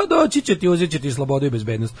bezbednost. Pa doći će ti, uzet će ti slobodu i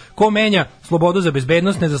bezbednost. Ko menja slobodu za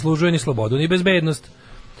bezbednost ne zaslužuje ni slobodu ni bezbednost.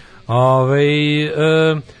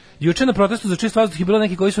 Juče na protestu za čist vazduh je bilo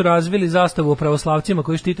neki koji su razvili zastavu o pravoslavcima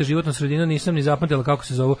koji štite životnu sredinu, nisam ni zapamtila kako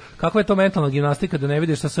se zovu. Kakva je to mentalna gimnastika da ne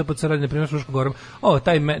vidiš šta SPC radi na primjer Fruškom Gorom?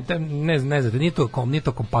 Ne znate, nije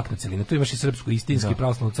to kompaktna celina. Tu imaš i srpsku istinski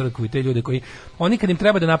pravoslavnu crkvu i te ljude koji, oni kad im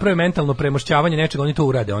treba da naprave mentalno premošćavanje nečega, oni to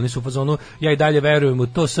urade. Oni su u fazonu, ja i dalje verujem u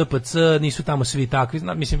to SPC, nisu tamo svi takvi.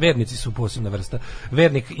 Mislim, vernici su posebna vrsta.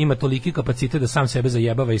 Vernik ima toliki kapacitet da sam sebe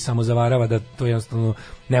zajebava i samo zavarava da to jednostavno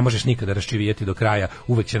ne možeš nikada raščivijeti do kraja.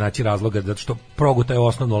 Uvek će naći razloga da što proguta je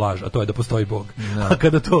osnovno laž, a to je da postoji Bog. No. A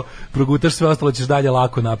kada to progutaš, sve ostalo ćeš dalje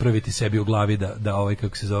lako napraviti sebi u glavi da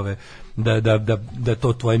kako se zove, da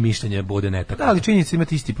to tvoje mišljenje bude netakno. Da, ali činjenica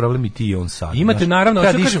imate isti problem i ti i on sad. Imate naravno,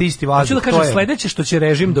 hoću da kažem sledeće što će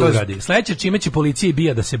režim da uradi. Sledeće čime će policija i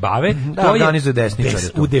BIA da se bave, to je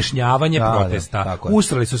udešnjavanje protesta.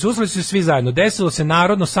 Usrali su se svi zajedno. Desilo se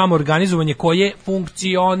narodno samoorganizovanje koje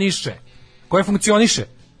funkcioniše.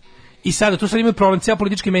 I sada tu sad imaju problem, cijela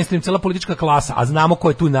politički mainstream, cijela politička klasa, a znamo ko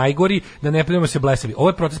je tu najgori, da ne primamo se blesavi. Ovo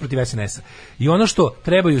je protest protiv SNS-a. I ono što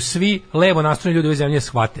trebaju svi levo nastrojeni ljudi u ovoj zemlji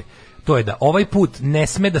shvate, to je da ovaj put ne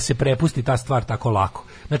sme da se prepusti ta stvar tako lako.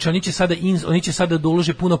 Znači oni će sada da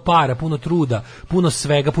ulože puno para, puno truda, puno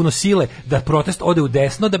svega, puno sile da protest ode u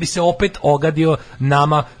desno, da bi se opet ogadio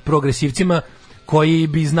nama progresivcima koji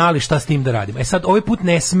bi znali šta s tim da radimo. Sad ovaj put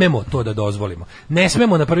ne smemo to da dozvolimo. Ne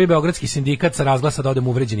smemo na prvi beogradski sindikat sa razglasa da odemo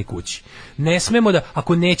uvređeni kući. Ne smemo da,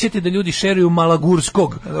 ako nećete da ljudi šeruju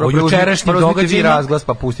Malagurskog o jučerašnjim događajima, razglas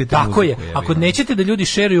pa pustite tako je. Ako nećete da ljudi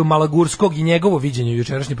šeruju Malagurskog i njegovo viđenje o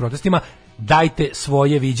jučerašnjim protestima, dajte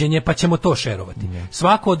svoje viđenje pa ćemo to šerovati.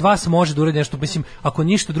 Svako od vas može da uradi nešto, mislim, ako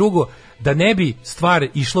ništa drugo, da ne bi stvar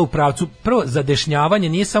išla u pravcu, prvo, zadešnjavanje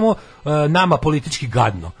nije samo nama politički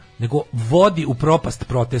gadno, nego vodi u propast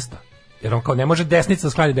protesta. Jer on kao ne može desnica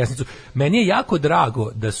da sklanja desnicu. Meni je jako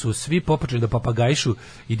drago da su svi popočeli da papagajšu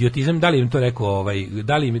idiotizam, da li im to rekao,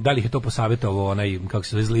 da li ih je to posavetovao onaj, kako se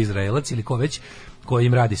zove, zli Izraelac ili ko već, koji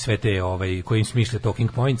im radi sve te, koji im smišlja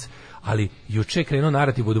talking points, ali juče je krenuo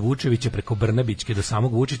narativ od Vučevića preko Brnabićke do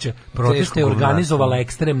samog Vučića, proteste je organizovala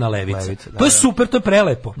ekstremna levica. To je super, to je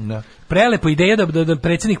prelepo. Da. Prelepo ideja da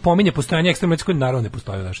predsjednik pominje postojanje ekstremne levice, koji naravno ne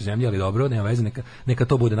postoji u našoj zemlji, ali dobro, nema veze, neka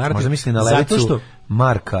to bude narativ. Možda misli na levicu što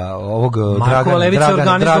Marka, ovog Markova levica je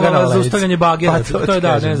organizovala zaustavljanje bagera. To je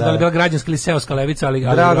da li bila građanska ili seoska levica, ali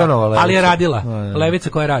je radila. Levica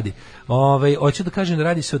koja radi. Hoću da kažem da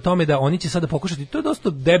radi se o tome da oni će sada pokušati, to je dosta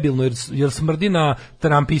debilno jer smrdi na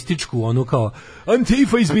trampističku, onu kao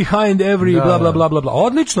Antifa is behind every bla bla bla bla bla.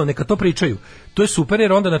 Odlično, neka to pričaju. To je super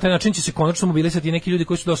jer onda na taj način će se konačno mobilisati neki ljudi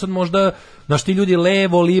koji su do sad možda, ti ljudi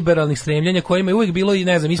levo liberalnih stremljenja kojima je uvijek bilo i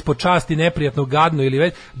ne znam ispod časti, neprijatno, gadno ili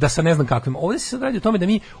već da sa ne znam kakvim. Ovdje se sad radi o tome da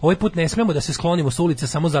mi ovaj put ne smemo da se sklonimo sa ulice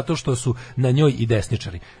samo zato što su na njoj i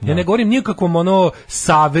desničari. Ja ne govorim nikakvom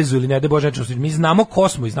savezu ili ne daj Bože, mi znamo ko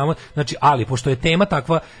smo i znamo, znači, ali pošto je tema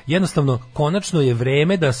takva, jednostavno konačno je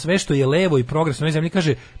vreme da sve što je levo i progresivno u zemlji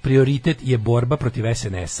kaže prioritet je borba protiv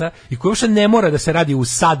SNS-a i koja uopšte ne mora da se radi u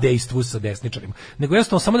sadejstvu sa desničarima, nego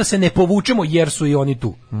jednostavno samo da se ne povučemo jer su i oni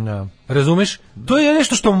tu. No. Razumeš? To je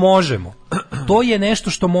nešto što možemo. To je nešto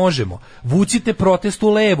što možemo. Vucite protest u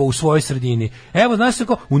levo u svojoj sredini. Evo, znaš se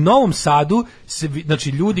u Novom Sadu, znači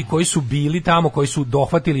ljudi koji su bili tamo, koji su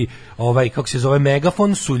dohvatili kako se zove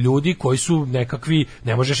megafon, su ljudi koji su nekakvi,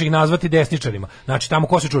 ne možeš ih nazvati desničarima. Znači tamo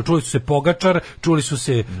ko se čuli su se Pogačar, čuli su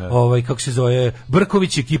se kako se zove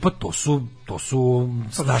Brković ekipa, to su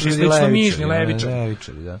naši slično mišlji levičari.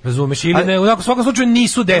 Da. Razumeš? Ili ne, u svakom slučaju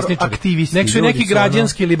nisu desničari. Aktivisti. Nek su neki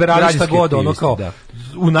građanski liberali šta god, kao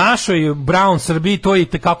u našoj Brown Srbiji to je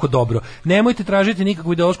itekako dobro. Nemojte tražiti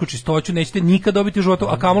nikakvu ideološku čistoću, nećete nikad dobiti u životu,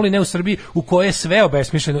 a kamoli ne u Srbiji u kojoj je sve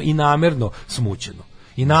obesmišljeno i namerno smućeno.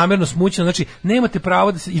 Znači nemate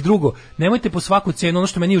pravo da se, i drugo, nemojte po svaku cenu, ono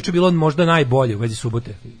što meni juče bilo možda najbolje u vezi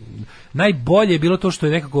subote. Najbolje je bilo to što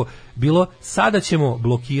je nekako bilo, sada ćemo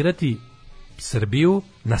blokirati Srbiju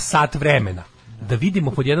na sat vremena. Da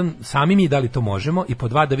vidimo pod jedan sami mi da li to možemo i pod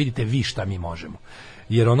dva da vidite vi šta mi možemo.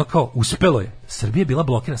 Jer kao uspelo je. Srbija je bila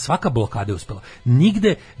blokirana, svaka blokada je uspela.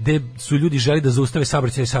 Nigde gde su ljudi želi da zaustave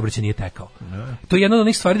saobraćaj, saobraćaj nije tekao. To je jedna od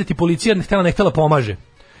onih stvari da ti policija ne htela pomaže.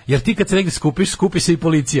 Jer ti kad se negdje skupi se i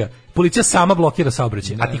policija. Policija sama blokira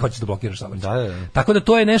saobraćaj, a ti hoćeš da blokiraš saobraćaj. Da. Tako da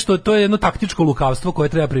to je nešto, to je jedno taktičko lukavstvo koje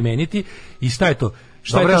treba primeniti. I šta je to?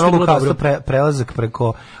 Dobro, je lukavstvo prelazak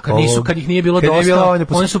preko kad ih nije bilo dosta,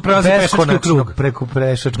 oni su prelazili pešački krug preko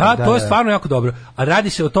pešačkog. Da, to je stvarno jako dobro. A radi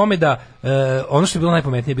se o tome da ono što je bilo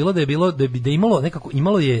najpametnije bilo da je imalo nekako,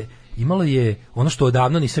 imalo je ono što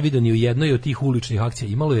odavno nisam vidio ni u jednoj od tih uličnih akcija,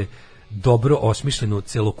 imalo je dobro osmišljenu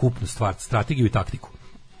celokupnu stvar, strategiju i taktiku.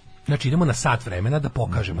 Znači idemo na sat vremena da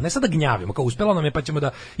pokažemo, ne sad da gnjavimo, kao uspelo nam je pa ćemo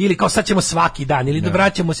da, ili kao sad ćemo svaki dan, ili da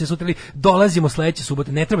vraćamo se sutra, ili dolazimo sledeće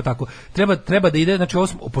subote, ne treba tako, treba da ide, znači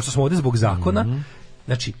pošto smo ovdje zbog zakona,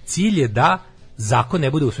 znači cilj je da zakon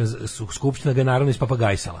ne bude skupština ga naravno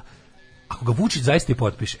ispapagajsala. Ako ga Vučić zaista i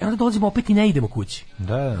potpiše, onda dolazimo opet i ne idemo kući.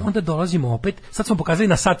 Onda dolazimo opet, sad smo pokazali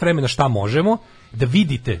na sat vremena šta možemo, da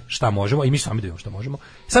vidite šta možemo, i mi sami da vidimo šta možemo,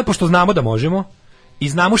 sad pošto znamo da možemo, i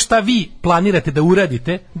znamo šta vi planirate da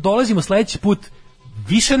uradite, dolazimo sledeći put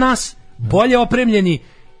više nas, bolje opremljeni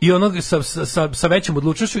i onog sa većom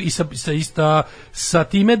odlučnošću i sa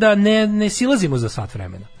time da ne silazimo za sat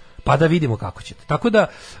vremena. Pa da vidimo kako ćete. Tako da,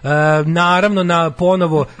 naravno,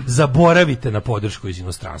 ponovo zaboravite na podršku iz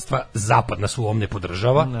inostranstva. Zapad nas u ovom ne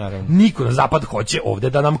podržava. Naravno. Niko na zapad hoće ovde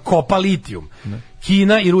da nam kopa litijum.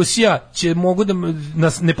 Kina i Rusija će mogu da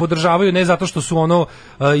nas ne podržavaju ne zato što su ono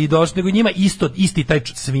i došli, nego njima isti taj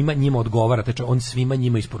svima njima odgovara, taj on svima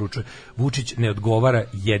njima isporučuje. Vučić ne odgovara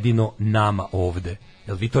jedino nama ovde.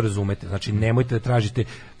 Jel vi to razumete? Znači nemojte da tražite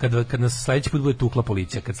kad nas sledeći put bude tukla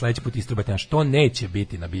policija, kad sledeći put istrubate naš, to neće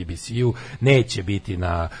biti na BBC-u, neće biti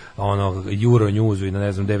na ono Euronewsu i na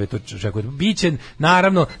ne znam 9 biće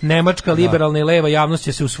naravno nemačka liberalna i leva javnost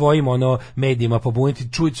će se u svojim ono medijima pobuniti,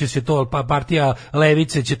 čuće se to, pa partija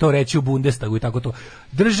levice će to reći u Bundestagu i tako to.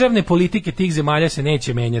 Državne politike tih zemalja se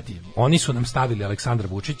neće menjati. Oni su nam stavili Aleksandra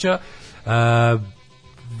Vučića,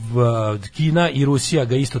 Kina i Rusija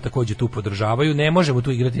ga isto takođe tu podržavaju. Ne možemo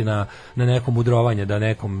tu igrati na neko mudrovanje da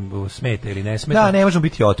nekom smeta ili ne smeta. Da, ne možemo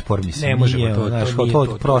biti otpor, mislim. Ne možemo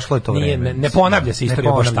to prošlo je to vreme. Ne ponavlja se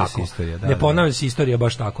istorija baš tako. Ne ponavlja se istorija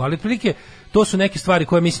baš tako, ali otprilike to su neke stvari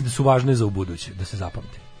koje mislim da su važne za ubuduće, da se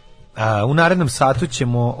zapamte. U narednom satu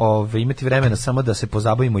ćemo imati vremena samo da se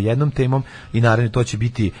pozabavimo jednom temom i naravno to će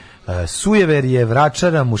biti sujeverje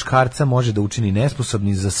vračara muškarca može da učini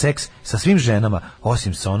nesposobni za seks sa svim ženama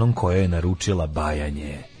osim sa onom koja je naručila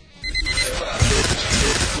bajanje.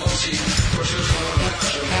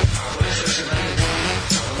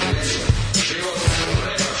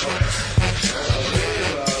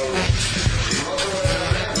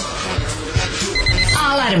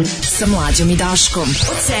 Alarm sa Mlađom i Daškom od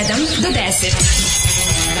 7 do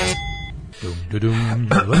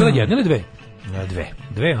 10. Gledala jedna ili dve?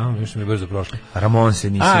 Dve, još mi je brzo prošlo. Ramonsi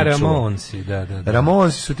nisam čuo. Ramonsi, da.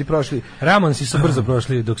 Ramonsi su ti prošli. Ramonsi su brzo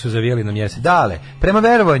prošli dok su zavijeli na mjesec. Dale, prema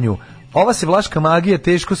verovanju, ova se vlaška magija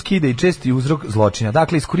teško skida i česti uzrok zločina.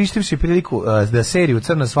 Dakle, iskoristivši priliku da seriju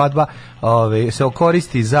Crna svadba se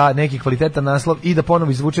okoristi za neki kvalitetan naslov i da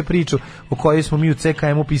ponovo izvuče priču o kojoj smo mi u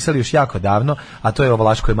CKM-u pisali još jako davno, a to je o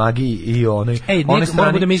vlaškoj magiji i onoj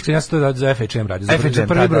moram budem iskren, ja sam to za FHM radio. Za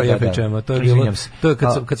prvi broj FHM-a, to je bilo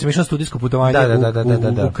kad sam išao na studijsko putovanje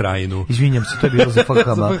u Ukrajinu. Izvinjam se, to je bilo za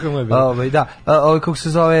FHM. Kako se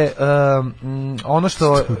zove, ono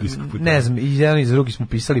što, ne znam, i jedan i za drugi smo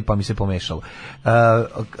pisali, pa mi se pomešalo.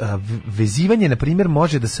 Vezivanje, na primjer,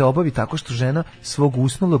 može da se obavi tako što žena svog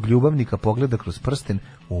usnulog ljubavnika pogleda kroz prsten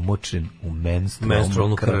umočen u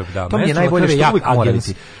menstrualnu krv. Da. To mi je najbolje što uvijek mora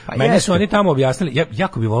biti. Mene su oni tamo objasnili,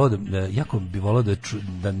 jako bi volao da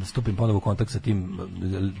stupim ponovo u kontakt sa tim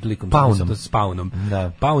likom. Paunom.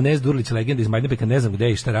 Paun S. Durlić, legenda iz Majdanpeka, ne znam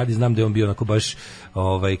gde i šta radi, znam da je on bio onako baš,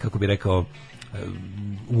 kako bi rekao,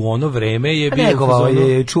 u ono vreme je bio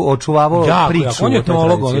očuvavao priču. On je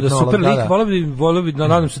etnolog, ono da super lik, volio bi,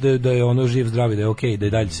 nadam se da je ono živ, zdravi, da je okej, da je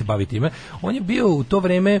dalje se bavi time. On je bio u to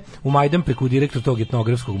vreme u Majdanpeku direktor tog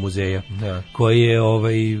etnografskog muzeja, koji je,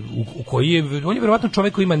 on je verovatno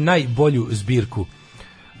čovjek koji ima najbolju zbirku.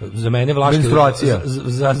 Za mene vlaški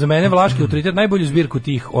za mene vlaški autoritet najbolju zbirku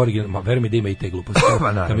tih originalnih, verujem da ima i te gluposti.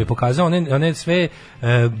 Kad mi je pokazao one sve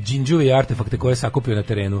džinđuve i artefakte koje je sakupio na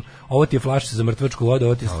terenu. Ovo ti je flašica za mrtvačku vodu,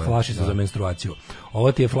 ovo ti je flašica za menstruaciju.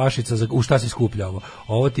 Ovo ti je flašica za u šta se skuplja ovo.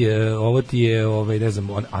 Ovo ti je ne znam,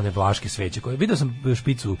 one vlaške sveće koje video sam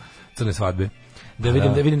špicu Crne svadbe. Da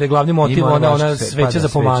vidim da je glavni motiv ona sveća za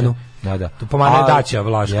pomanu. Da. To pomana je daća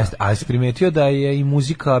vlaška. Jeste, ali si primetio da je i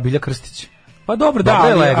muzika Bilja Krstić. Pa dobro,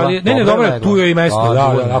 ali dobro, tu je i mesto,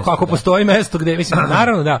 ako postoji mesto gde, mislim,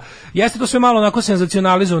 naravno da, jeste to sve malo onako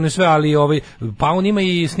senzacionalizovano sve, ali pa on ima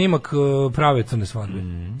i snimak prave Crne svadbe,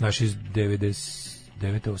 znaš, iz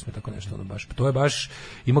 98. tako nešto, baš, to je baš,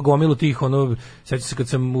 ima gomilu tih, sjećam se kad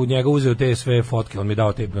sam u njega uzeo te sve fotke, on mi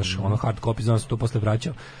dao te, hard copy, znam se to posle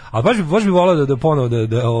vraćao, ali baš bi volao da ponovo,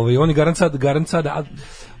 on je garant sad, garant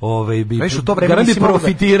bi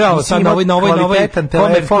profitirao sad na ovoj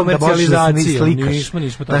komercijalizaciji.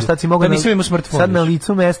 Nismo tako. Šta si mogu sad na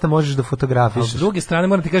licu mesta možeš da fotografišeš. S druge strane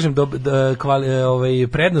moram ti kažem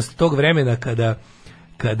prednost tog vremena kada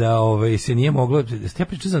se nije moglo, ja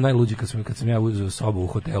pričam za najluđi kad sam ja uzeo sobu u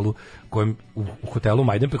hotelu, u hotelu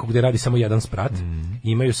Majdanpeku gdje radi samo jedan sprat,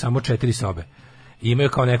 imaju samo 4 sobe. Imaju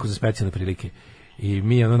kao neko za specijalne prilike. I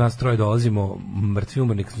mi nas troje dolazimo, mrtvi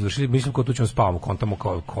umorni, kad smo završili, mislim kao tu ćemo spavamo, kontamo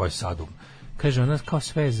ko je sad. Kaže, ona kao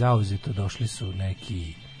sve je zauzeto, došli su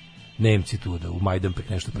neki Nemci tu da u Majdanpek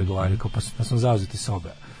nešto pregovaraju, kao pa sam zauzeti sobe.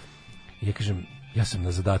 I ja kažem, ja sam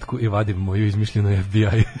na zadatku i vadim moju izmišljenu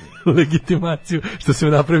FBI legitimaciju, što se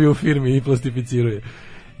napravio u firmi i plastificiruje.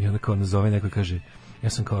 I onda kao nazove neko i kaže, ja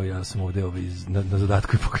sam ovdje na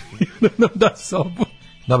zadatku i pokriju nam da sobu.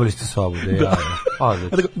 Dobili ste sobu,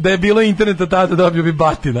 da je bilo interneta tada dobio bi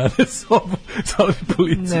batina, ne sobu, zvali bi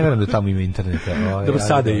policiju. Ne verujem da tamo ima interneta. Dobro,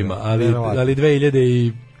 sada ima, ali 2000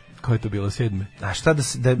 i Ko je to bilo, 7. A šta da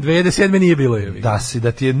 2007 nije bilo je.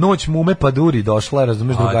 Da ti je noć mume Paduri došla,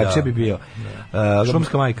 razumeš, drugačije bi bio.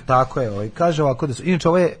 Šumska majka. Tako je, kaže ovako da su. Inače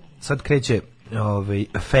ovo je sad kreće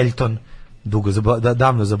feljton,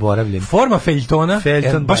 davno zaboravljen. Forma feljtona,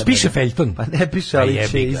 baš piše feljton. Pa ne piše, ali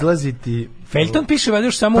će izlaziti. Feljton piše valjda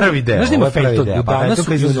još samo prvi deo. Znaš da ima feljton danas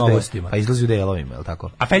u novostima. Pa izlazi u delovima, je li tako?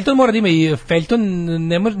 A feljton mora da ima i feljton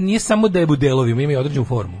nije samo da je u delovima, ima i određenu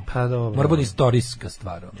formu. Pa dobro. Mora biti istorijska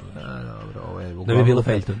stvar. Dobro, ovo je da bi bilo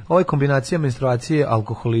feljton. Ovo je kombinacija menstruacije,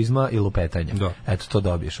 alkoholizma i lupetanja. Eto, to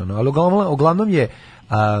dobiješ. Ali uglavnom je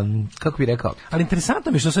kako bih rekao. Ali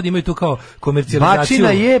interesantno mi što sad imaju tu kao komercijalizaciju. Bačina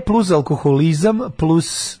je plus alkoholizam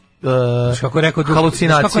plus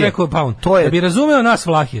halucinacije. Kako rekao Paun, da bi razumeo nas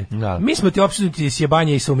Vlahije, mi smo ti opsednuti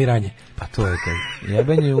sjebanje i saumiranje. Pa to je to.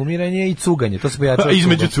 Jebanje, umiranje i cuganje. To se pojačava.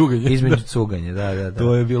 Između cuganja. Između cuganja, da.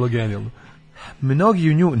 To je bilo genijalno. Mnogi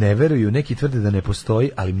u nju ne veruju, neki tvrde da ne postoji,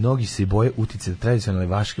 ali mnogi se boje uticaja tradicionalne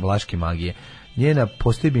vlaške magije. Njena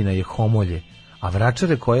postojbina je homolje, a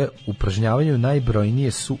vračare koje upražnjavaju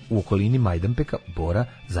najbrojnije su u okolini Majdanpeka, Bora,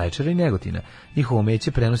 Zaječara i Negotina. Njihovo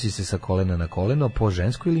umeće prenosi se sa kolena na koleno po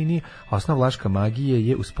ženskoj liniji, a osnov vlaška magije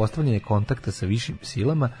je uspostavljanje kontakta sa višim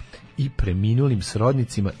silama i preminulim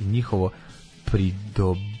srodnicima i njihovo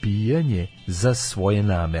pridobijanje za svoje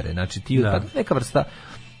namere. Znači ti neka vrsta.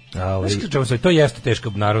 To jeste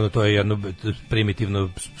teško, naravno, to je jedno primitivno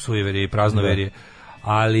sujeverje i praznoverje,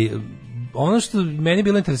 ali ono što meni je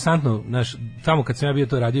bilo interesantno, znaš, tamo kad sam ja bio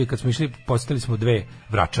to radio i kad smo išli, posjetili smo 2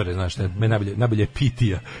 vračare, znaš, najbolje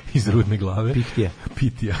Pitija iz Rudne glave.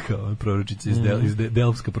 Pitija kao proročica iz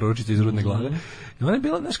Delfska proročica iz Rudne glave. I ona je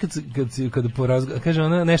bila, znaš, kad kaže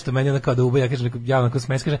ona nešto meni, ona kao da uboja, ja onako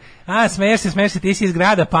smeješ, kaže, smeješ se, ti si iz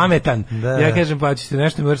grada, pametan. Ja kažem, pa ću ti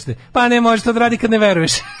nešto mi vršiti. Pa ne, možeš to da radi kad ne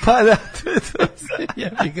veruješ. Pa da,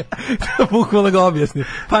 to bukvalno ga objasni.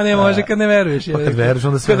 Pa ne može kad ne veruješ. Pa kad veruješ,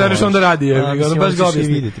 onda sve veruješ, onda radi. Baš ga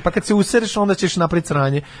objasni. Pa kad se usereš, onda ćeš napraviti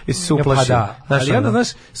sranje i se uplaši. Pa da, ali onda, znaš,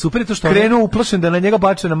 super je to što krenuo uplašen da na njega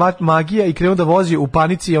bačena magija i krenuo da vozi u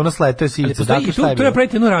panici i ona sletao sivicu. Dakle, tu treba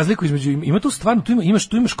praviti jednu razliku između, ima tu stvarno, tu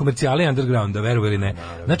imaš komercijale underground, da veruj ili ne.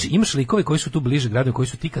 Znači, imaš likove koji su tu bliže gradu, koji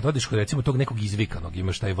su ti kad odeš kod recimo tog nekog izvikanog,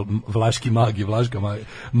 imaš taj vlaški mag i vlaška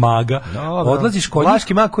maga, odlaziš kod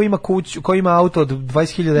vlaški mag koji ima kuću, koji ima auto od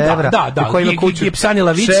 20.000 evra, koji ima kuću, je psani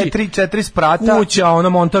lavići, 4 sprata, kuća, ono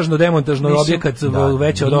montažno, demontažno objekat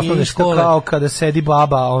veće od osnovne škole. Kao kada sedi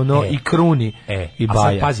baba, ono, i kruni i baja.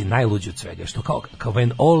 A sad pazi, najluđe od svega, što kao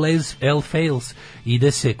when all else fails,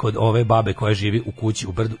 ide se kod ove babe koja živi u kući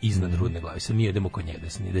u brdu iznad Rudne glave. Sad mi idemo kod nje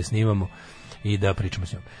da snimamo i da pričamo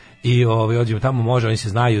s njom. I odimo tamo, može, oni se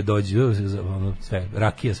znaju, dođu, sve,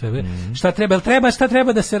 rakija, sve. Šta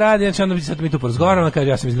treba da se radi? Znači, onda sad mi tu porazgovaramo, kaže,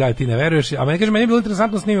 ja sam izgledao, ti ne veruješ. A meni kaže, meni je bilo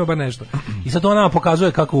interesantno, snimio bar nešto. I sad to nama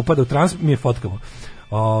pokazuje kako upada u trans, mi je fotkamo.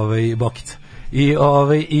 Bokica.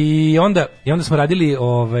 I onda smo radili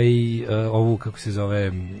ovu, kako se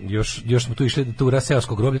zove, još smo tu išli tura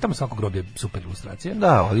seoskog groblja, tamo svako groblje super ilustracija.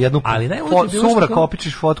 Da, jednu sumrak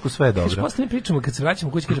opičiš fotku, sve je dobro. Kaže, posle mi pričamo, kad se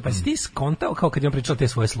vraćamo kući, kaže, pa si ti skontao, kao kad je on pričao te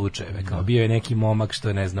svoje slučajeve, kao bio je neki momak što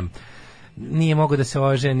je, ne znam, nije mogao da se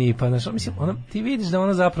oženi, pa znaš, mislim, ti vidiš da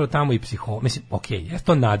ono zapravo tamo i mislim, okej,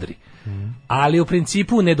 to nadri. Ali u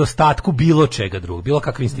principu u nedostatku bilo čega drugog, bilo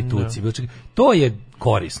kakve institucije, bilo čega, to je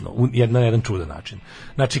korisno, na jedan čudan način.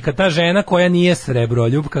 Znači, kad ta žena koja nije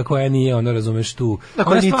srebroljubka, koja nije, ono, razumeš tu,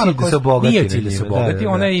 koja nije cilj da se obogati, nije cilj da se obogati,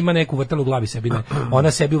 ona ima neku vrtalu u glavi sebi,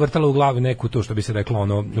 ona sebi uvrtala u glavi neku, to što bi se reklo,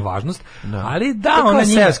 ono, važnost, ali da, ona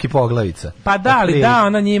njima... Seoski poglavica. Pa da, ali da,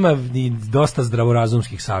 ona njima dosta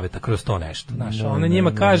zdravorazumskih savjeta kroz to nešto, znaš, ona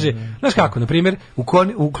njima kaže, znaš kako, na primjer,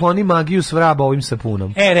 ukloni magiju s vraba ovim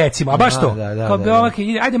sapunom. Recimo, a baš to,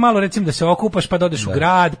 ajde malo, recimo, da se okupaš, pa da odeš u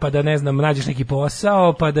grad, pa da, ne znam, nađeš neki posao,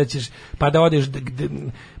 pa da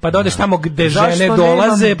odeš tamo gde žene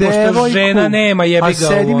dolaze, pošto žena nema, jebi ga. A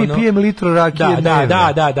sedim i pijem litru rakije.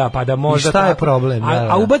 Da, pa da možda. I šta je problem?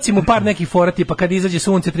 A ubacim mu par nekih forati, pa kad izađe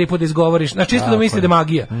sunce 3 puta izgovoriš, znači čisto da misli da je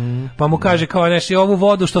magija. Pa mu kaže kao, nešto, ovu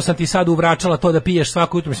vodu što sam ti sad uvračala, to da piješ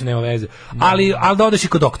svako jutro, mislim, nema veze. Ali da odeš i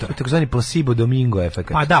kod doktora. Takozvani placebo domingo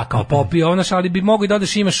efekat. Pa da, kao popio, ali bi mogao i da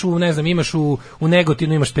odeš, imaš u, ne znam, imaš u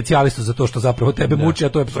Negotinu, imaš specijalistu za to što zapravo tebe muči, a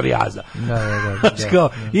to je psorijaza. Da.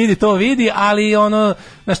 Idi to vidi, ali ono,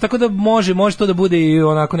 znaš, tako da može to da bude i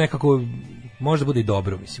onako nekako možda bude i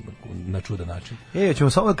dobro, mislim, na čudan način. Ćemo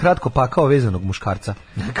samo kratko pakao vezanog muškarca.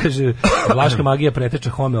 Kaže, vlaška magija preteča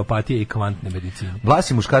homeopatije i kvantne medicine.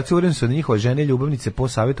 Vlasi muškarci uvereni su da njihove žene ljubavnice po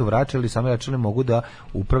savjetu vraća ili same račune mogu da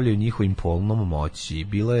upravljaju njihovim polnom moći.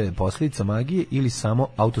 Bila je posljedica magije ili samo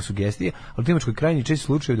autosugestije, ali u Nemačkoj krajini često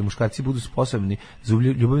slučajevi da muškarci budu sposobni za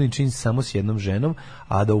ljubavni čin samo s jednom ženom,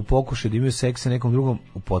 a da u pokušaju da imaju seks sa nekom drugom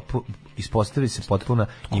ispostavi se potpuna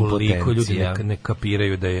impotencija. Koliko ljudi ne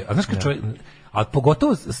kapiraju da je... A znaš kad čovjek... A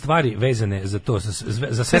pogotovo stvari vezane za to,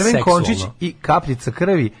 za sve seksualno. Končić i kapljica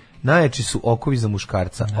krvi najjači su okovi za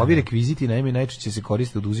muškarca. Ovi rekviziti naime najčešće se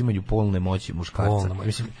koriste u oduzimanju polne moći muškarca.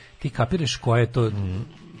 Mislim, ti kapiraš koja je to...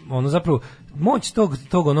 ono zapravo moć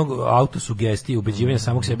tog onog autosugestije, ubeđivanja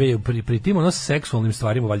samog sebe je pri tim ono seksualnim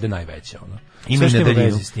stvarima valjda najveća, ono. Ima sve što ima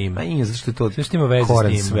veze s tim. A ima, zašto je to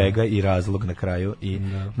koren svega i razlog na kraju i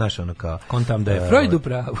znaš ono kao kontam da je Freud u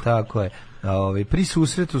pravu. Tako je. Pri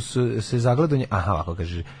susretu se zagledanje, ovako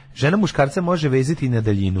kaže, žena muškarca može veziti na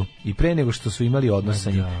daljinu i pre nego što su imali odnos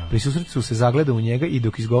sa njim. Pri susretu se zagleda u njega i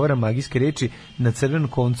dok izgovara magijske reči na crvenom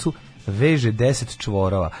koncu veže 10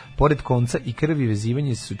 čvorova. Pored konca i krvi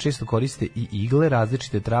vezivanje su često koriste i igle,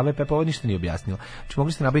 različite trave, pa ovo ništa nije objasnilo. Znači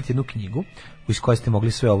mogli ste nabaviti jednu knjigu iz koje ste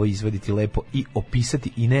mogli sve ovo izvaditi lepo i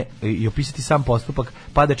opisati i opisati sam postupak,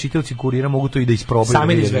 pa da čitaoci kurira mogu to i da isprobaju.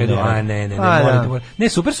 Sami da izvedu. Ne,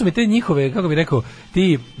 super su mi te njihove, kako bih rekao,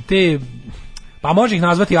 te pa može ih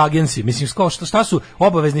nazvati agensi. Mislim, šta su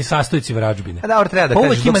obavezni sastojci vradžbine? Dobro, treba da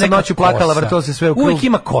kažeš, dok sam noću plakala, vrtilo se sve u krug. Uvijek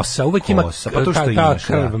ima kosa, uvijek ima pa to što imaš,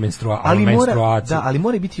 krv menstruacija. Ali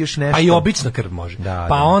mora biti još nešto. A i obična krv može.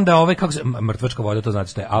 Pa onda mrtvačka voda, to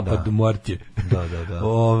znači da je apa du mortje.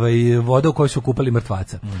 Voda u kojoj su kupali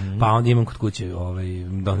mrtvaca. Pa onda imam kod kuće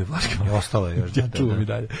donoj flaške. Ostalo je još. Ja čuvam i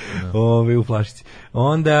dalje. U flašici.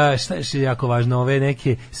 Onda, šta je jako važno, ove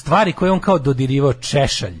neke stvari koje on kao dodirivao,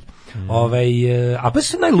 češalj. A pa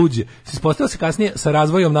su najluđe. Se ispostavilo se kasnije sa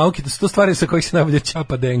razvojom nauke da su to stvari sa kojih se najbolje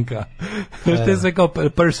čapa DNK. To je sve kao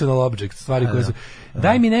personal object, stvari koje su...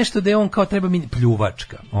 Daj mi nešto da je on kao treba mi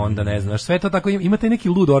pljuvačka. Onda ne znaš, sve to tako ima taj neki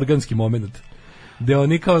lud organski moment. Da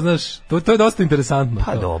oni kao, znaš, to je dosta interesantno.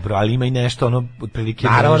 Pa dobro, ali ima i nešto ono otprilike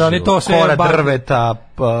kora drveta,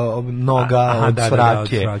 noga od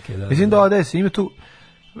svrake. Mislim da ovdje se ima tu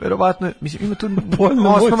verovatno, mislim, ima tu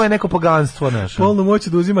osnova je neko poganstvo naše. Polnu moć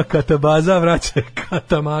da uzima katabaza, vraća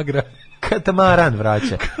katamagra. Katamaran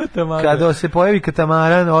vraća. Kada se pojavi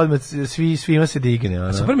katamaran, odmah svima se digne.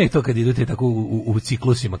 Ono. Super mi je to kad idete tako u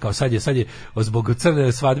ciklusima, kao sad je zbog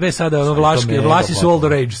crne svadbe, sada ono vlasi su all the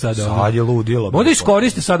rage sada. Sad je ludilo. Onda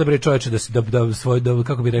iskoristi sada bre čoveče da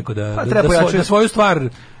kako bi rekao da svoju stvar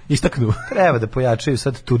istaknu. Treba da pojačaju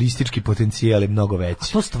sad turistički potencijal je mnogo veći.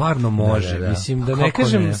 A to stvarno može, mislim da ne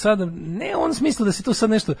kažem sada, ne on smislu da se to sad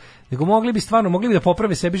nešto, nego mogli bi da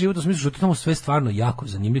poprave sebi život u smislu što je tamo sve stvarno jako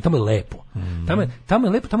zanimljivo, tamo je lepo. Tamo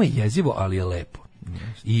je lepo, tamo je jezivo, ali je lepo.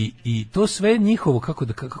 I to sve njihovo, kako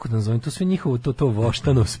da nazovem, to sve njihovo to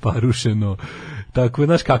voštano, sparušeno, tako,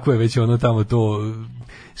 znaš kako je već ono tamo to,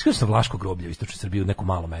 skoro sam Vlaško groblje u istočnoj Srbiji, neko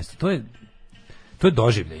malo mesto, to je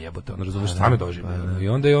doživlje, jebote, ono razumeš, stvarno doživlje. I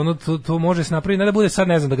onda je ono to može se napraviti, ne da bude sad,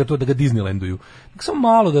 ne znam, da ga Disneylanduju. Samo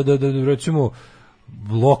malo da recimo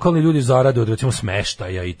lokalni ljudi zarade od recimo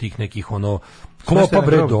smeštaja i tih nekih ono klopa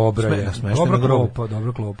bre dobra je.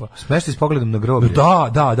 Dobra klopa. Smeštaj s pogledom na groblje.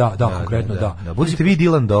 Da, konkretno da. Budite vi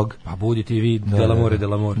Dylan Dog. Pa budite vi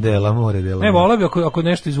Delamore. Ne, voleo bi ako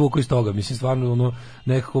nešto izvuku iz toga, mislim stvarno ono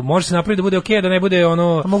nekako može se napraviti da bude okej, da ne bude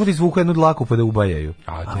ono. A mogu da izvuku jednu dlaku pa da ubajaju.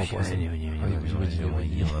 A to posle.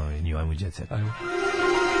 Ajmo jet set.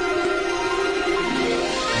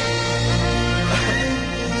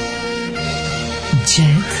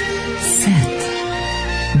 Jet set.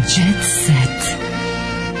 Jet set.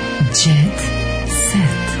 Jet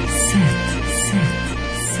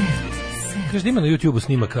set. Kaže da ima na YouTubeu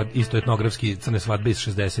snimak isto etnografski crne svadbe iz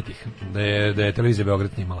 60-ih, da je televizija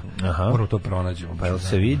Beograd snimala. Moramo to pronađemo. Pa jel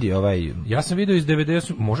se vidi ovaj... Ja sam vidio iz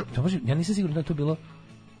 90, može, ja nisam siguran da je to bilo...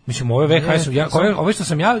 Mislim, ove VHS, ovo što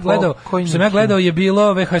sam ja gledao je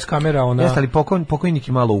bilo VHS kamera, ona... Jeste, ali pokojnik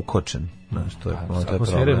je malo ukočen. Znaš, to je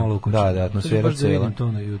atmosfera je malo ukočena. Da, atmosfera cijela. Da vidim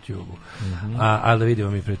to na YouTube-u. Ali da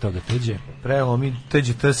vidimo mi pre toga Teđe. Premo mi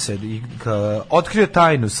Teđe Tse. Otkrio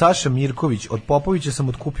tajnu. Saša Mirković. Od Popovića sam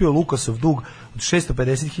otkupio Lukasov dug od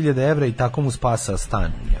 650.000 evra i tako mu spasao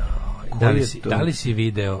stan. Da li si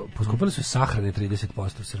video? Poskupili su sahrane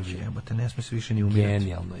 30% u Srbiji. Jebote, ne sme se više ni umirati.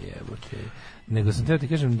 Genijalno jebote. Nego sam teo ti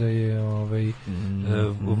kažem da je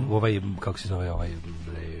ovaj kako se zove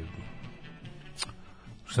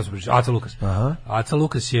Šta su pričali? Aca Lukas. Aha. Aca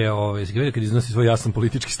Lukas je, kad iznosi svoj jasan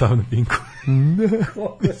politički stav na Pinku.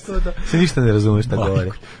 Se ništa ne razume šta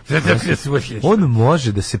govori. On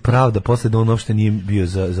može da se pravda posle da on uopšte nije bio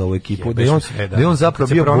za ovu ekipu. Da je on zapravo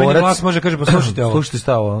bio borac. Glas može kaže, poslušajte ovo. Slušajte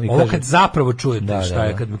šta ovo. Ovo kad zapravo čujete šta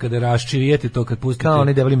je, kada raščivijete to, kad pustite. Kao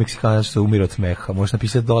oni debeli Meksikanac što umire od smeha. Možeš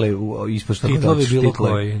napisati dole ispod šta titlovi bilo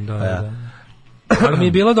koji. Da. Ali mi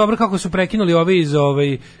je bilo dobro kako su prekinuli ovi iz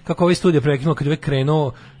kako ovaj studij prekinuo kad je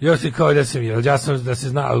krenuo, ja se kao da se da se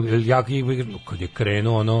zna kad je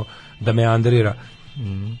krenuo da me andrira.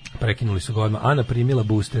 Prekinuli su ga odmah. Ana primila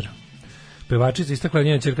booster. Pevačica istakla,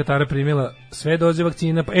 njena ćerka Tara primila sve doze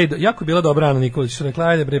vakcina. Jako je bila dobra Ana Nikolić, što rekla,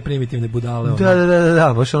 ajde bre, primitivne budale.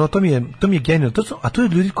 Da, baš to mi je genijalno. A to je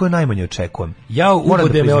ljudi koje najmanje očekujem. Ja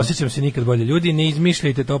ubode me osjećam se nikad bolje. Ljudi, ne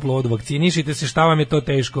izmišljajte toplu vodu, vakcinišite se, šta vam je to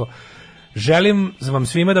teško. Želim vam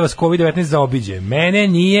svima da vas COVID-19 zaobiđe. Mene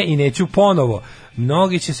nije i neću ponovo.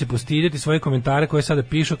 Mnogi će se postidjeti svoje komentare koje sada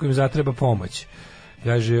pišu ako im zatreba pomoć.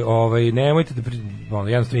 Kaže, nemojte da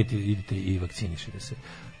jednostavno idite i vakcinišite se.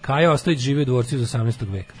 Kaja Ostojić živi u dvorcu iz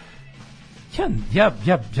 18. veka.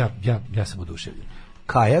 Ja sam oduševljen.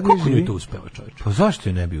 Kaja kako mi to uspeva, čovječ? Pa zašto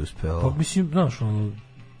je ne bi uspeo? Pa mislim, znaš,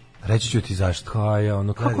 reći ću ti zašto. Kaja,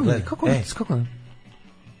 kako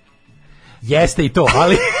jeste i to,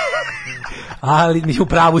 ali u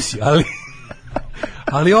pravu si,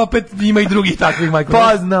 ali opet ima i drugih takvih majko.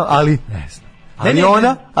 Pa znam, ali ne znam.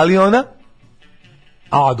 Ali ona?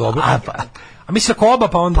 A, dobro. A misli ako oba,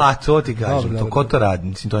 pa onda... Pa to ti kažem, to ko to radi,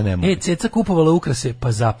 mislim, to je nemoguće. Ceca kupovala ukrase,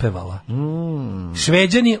 pa zapevala.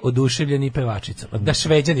 Šveđani oduševljeni pevačicama. Da,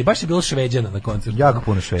 Šveđani, baš je bilo Šveđana na koncertu. Jako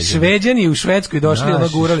puno Šveđana. Šveđani u Švedskoj došli,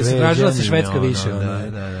 gurali se, tražila se Švedska više.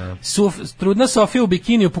 Trudna Sofija u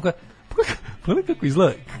bikiniju, pogledaj kako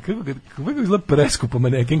izgleda preskupa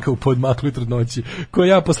manekenka u podmaklu trudnoći,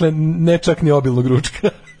 koja ja posle ne čak ni obilnog ručka.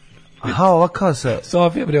 Aha, ova kao sa...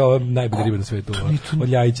 Sofija, bre, ova najbolja riba na svetu, od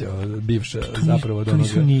Ljajića, bivša, zapravo od onoga.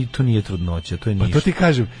 To nije trudnoća, to je ništa. Pa to ti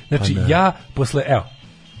kažem, znači, ja posle, evo,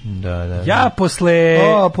 Da. Ja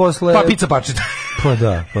posle... Pa pizza pačeta. Pa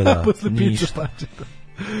da. Posle pizza pačeta.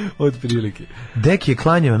 Od prilike. Dek je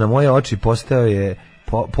klanjao na moje oči,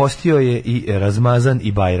 postio je i Razmazan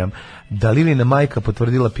i Bajram. Dalilina majka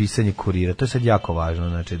potvrdila pisanje kurira. To je sad jako važno,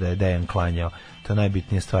 znači da je Dejan klanjao. To je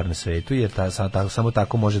najbitnija stvar na svetu, jer samo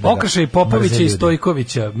tako može da... Okršaj Popovića i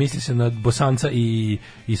Stojkovića, misli se na Bosanca i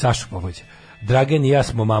Sašu Popovića. Dragan i ja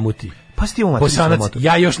smo mamuti. Pa sti ovo Bosanac,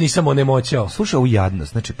 ja još nisam onemoćao. Slušaj, ovu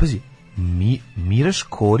jadnost, znači, pazi, Miraš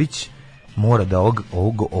Korić mora da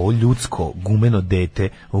ovo ljudsko gumeno dete,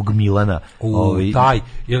 ovog Milana,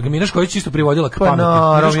 jer ga Miraš Korić isto privodila k pameti.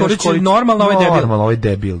 Miraš Korić je normalno ovaj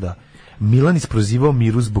debil, da. Milan isprozivao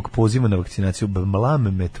Miru zbog poziva na vakcinaciju.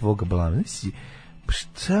 Blame me tvog blame.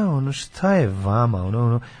 Šta je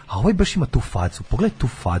vama? A ovaj baš ima tu facu. Pogledaj tu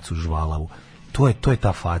facu žvalavu. To je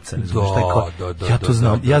ta faca. Ja to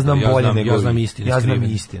znam. Ja znam bolje nego... Ja znam istinu. Ja znam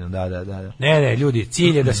istinu, da. Ne, ljudi,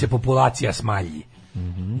 cilj je da se populacija smanji.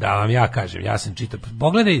 Da vam ja kažem, ja sam čitao.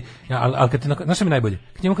 Pogledaj, ali kad te... Znaš šta mi najbolje?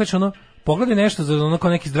 Kad njemu kažeš pogledaj nešto za ono kao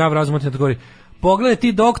neki zdrav razum, ti govori, pogledaj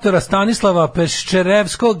ti doktora Stanislava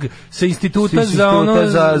Peščerevskog sa instituta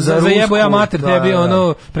za jeboja mater tebi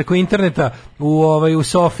preko interneta u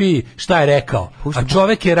Sofiji, šta je rekao? A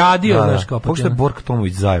čovek je radio, znaš kao. Pošto je Borka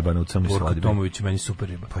Tomović zajebana u Crnoj svadbi. Borka Tomović je meni super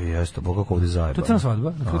riba. Pa jeste, Boga kako ovdje zajebana. To je Crna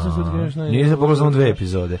svadba? Nije se pogledao samo 2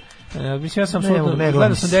 epizode. Mislim, ja sam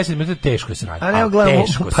gledao sam 10 minuta, teško je se radi. A ne gledam,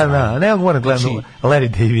 ne moram gledam Larry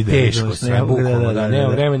Davida. Teško se, bukvalno, da,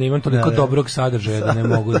 nemam vremena, imam toliko dobrog sadržaja da ne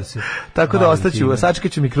mogu da se... Tako da ostaću,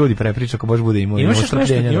 sačekaću mi Krudi prepriča ako može bude imao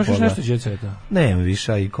strpljenja. Imaš još nešto Jet Seta? Nemam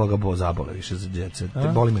više i koga zabole više za Jet Set.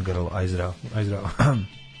 Boli me grlo, aj zdravo.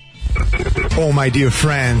 Oh, my dear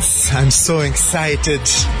friends, I'm so excited.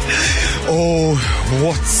 Oh,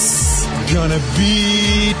 what's gonna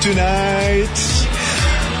be tonight?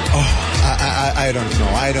 Oh, I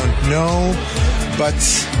don't know, but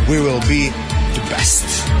we will be the best.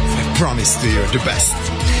 I promise to you, the best.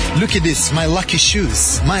 Look at this, my lucky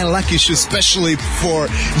shoes, especially for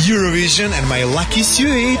Eurovision, and my lucky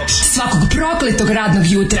suit. Svakog prokletog radnog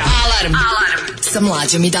jutra. Alarm sa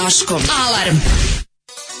Mlađom i Daškom. Alarm.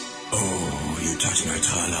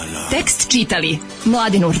 Tekst čitali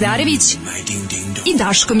Mladin Urdarević i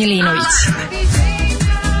Daško Milinović.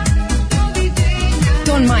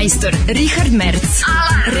 Ton majstor Richard Merc.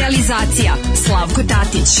 Realizacija Slavko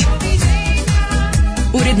Tatić.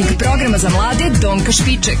 Urednik programa za mlade Donka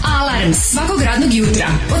Špiček. Alarm svakog radnog jutra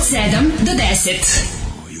od 7 do 10.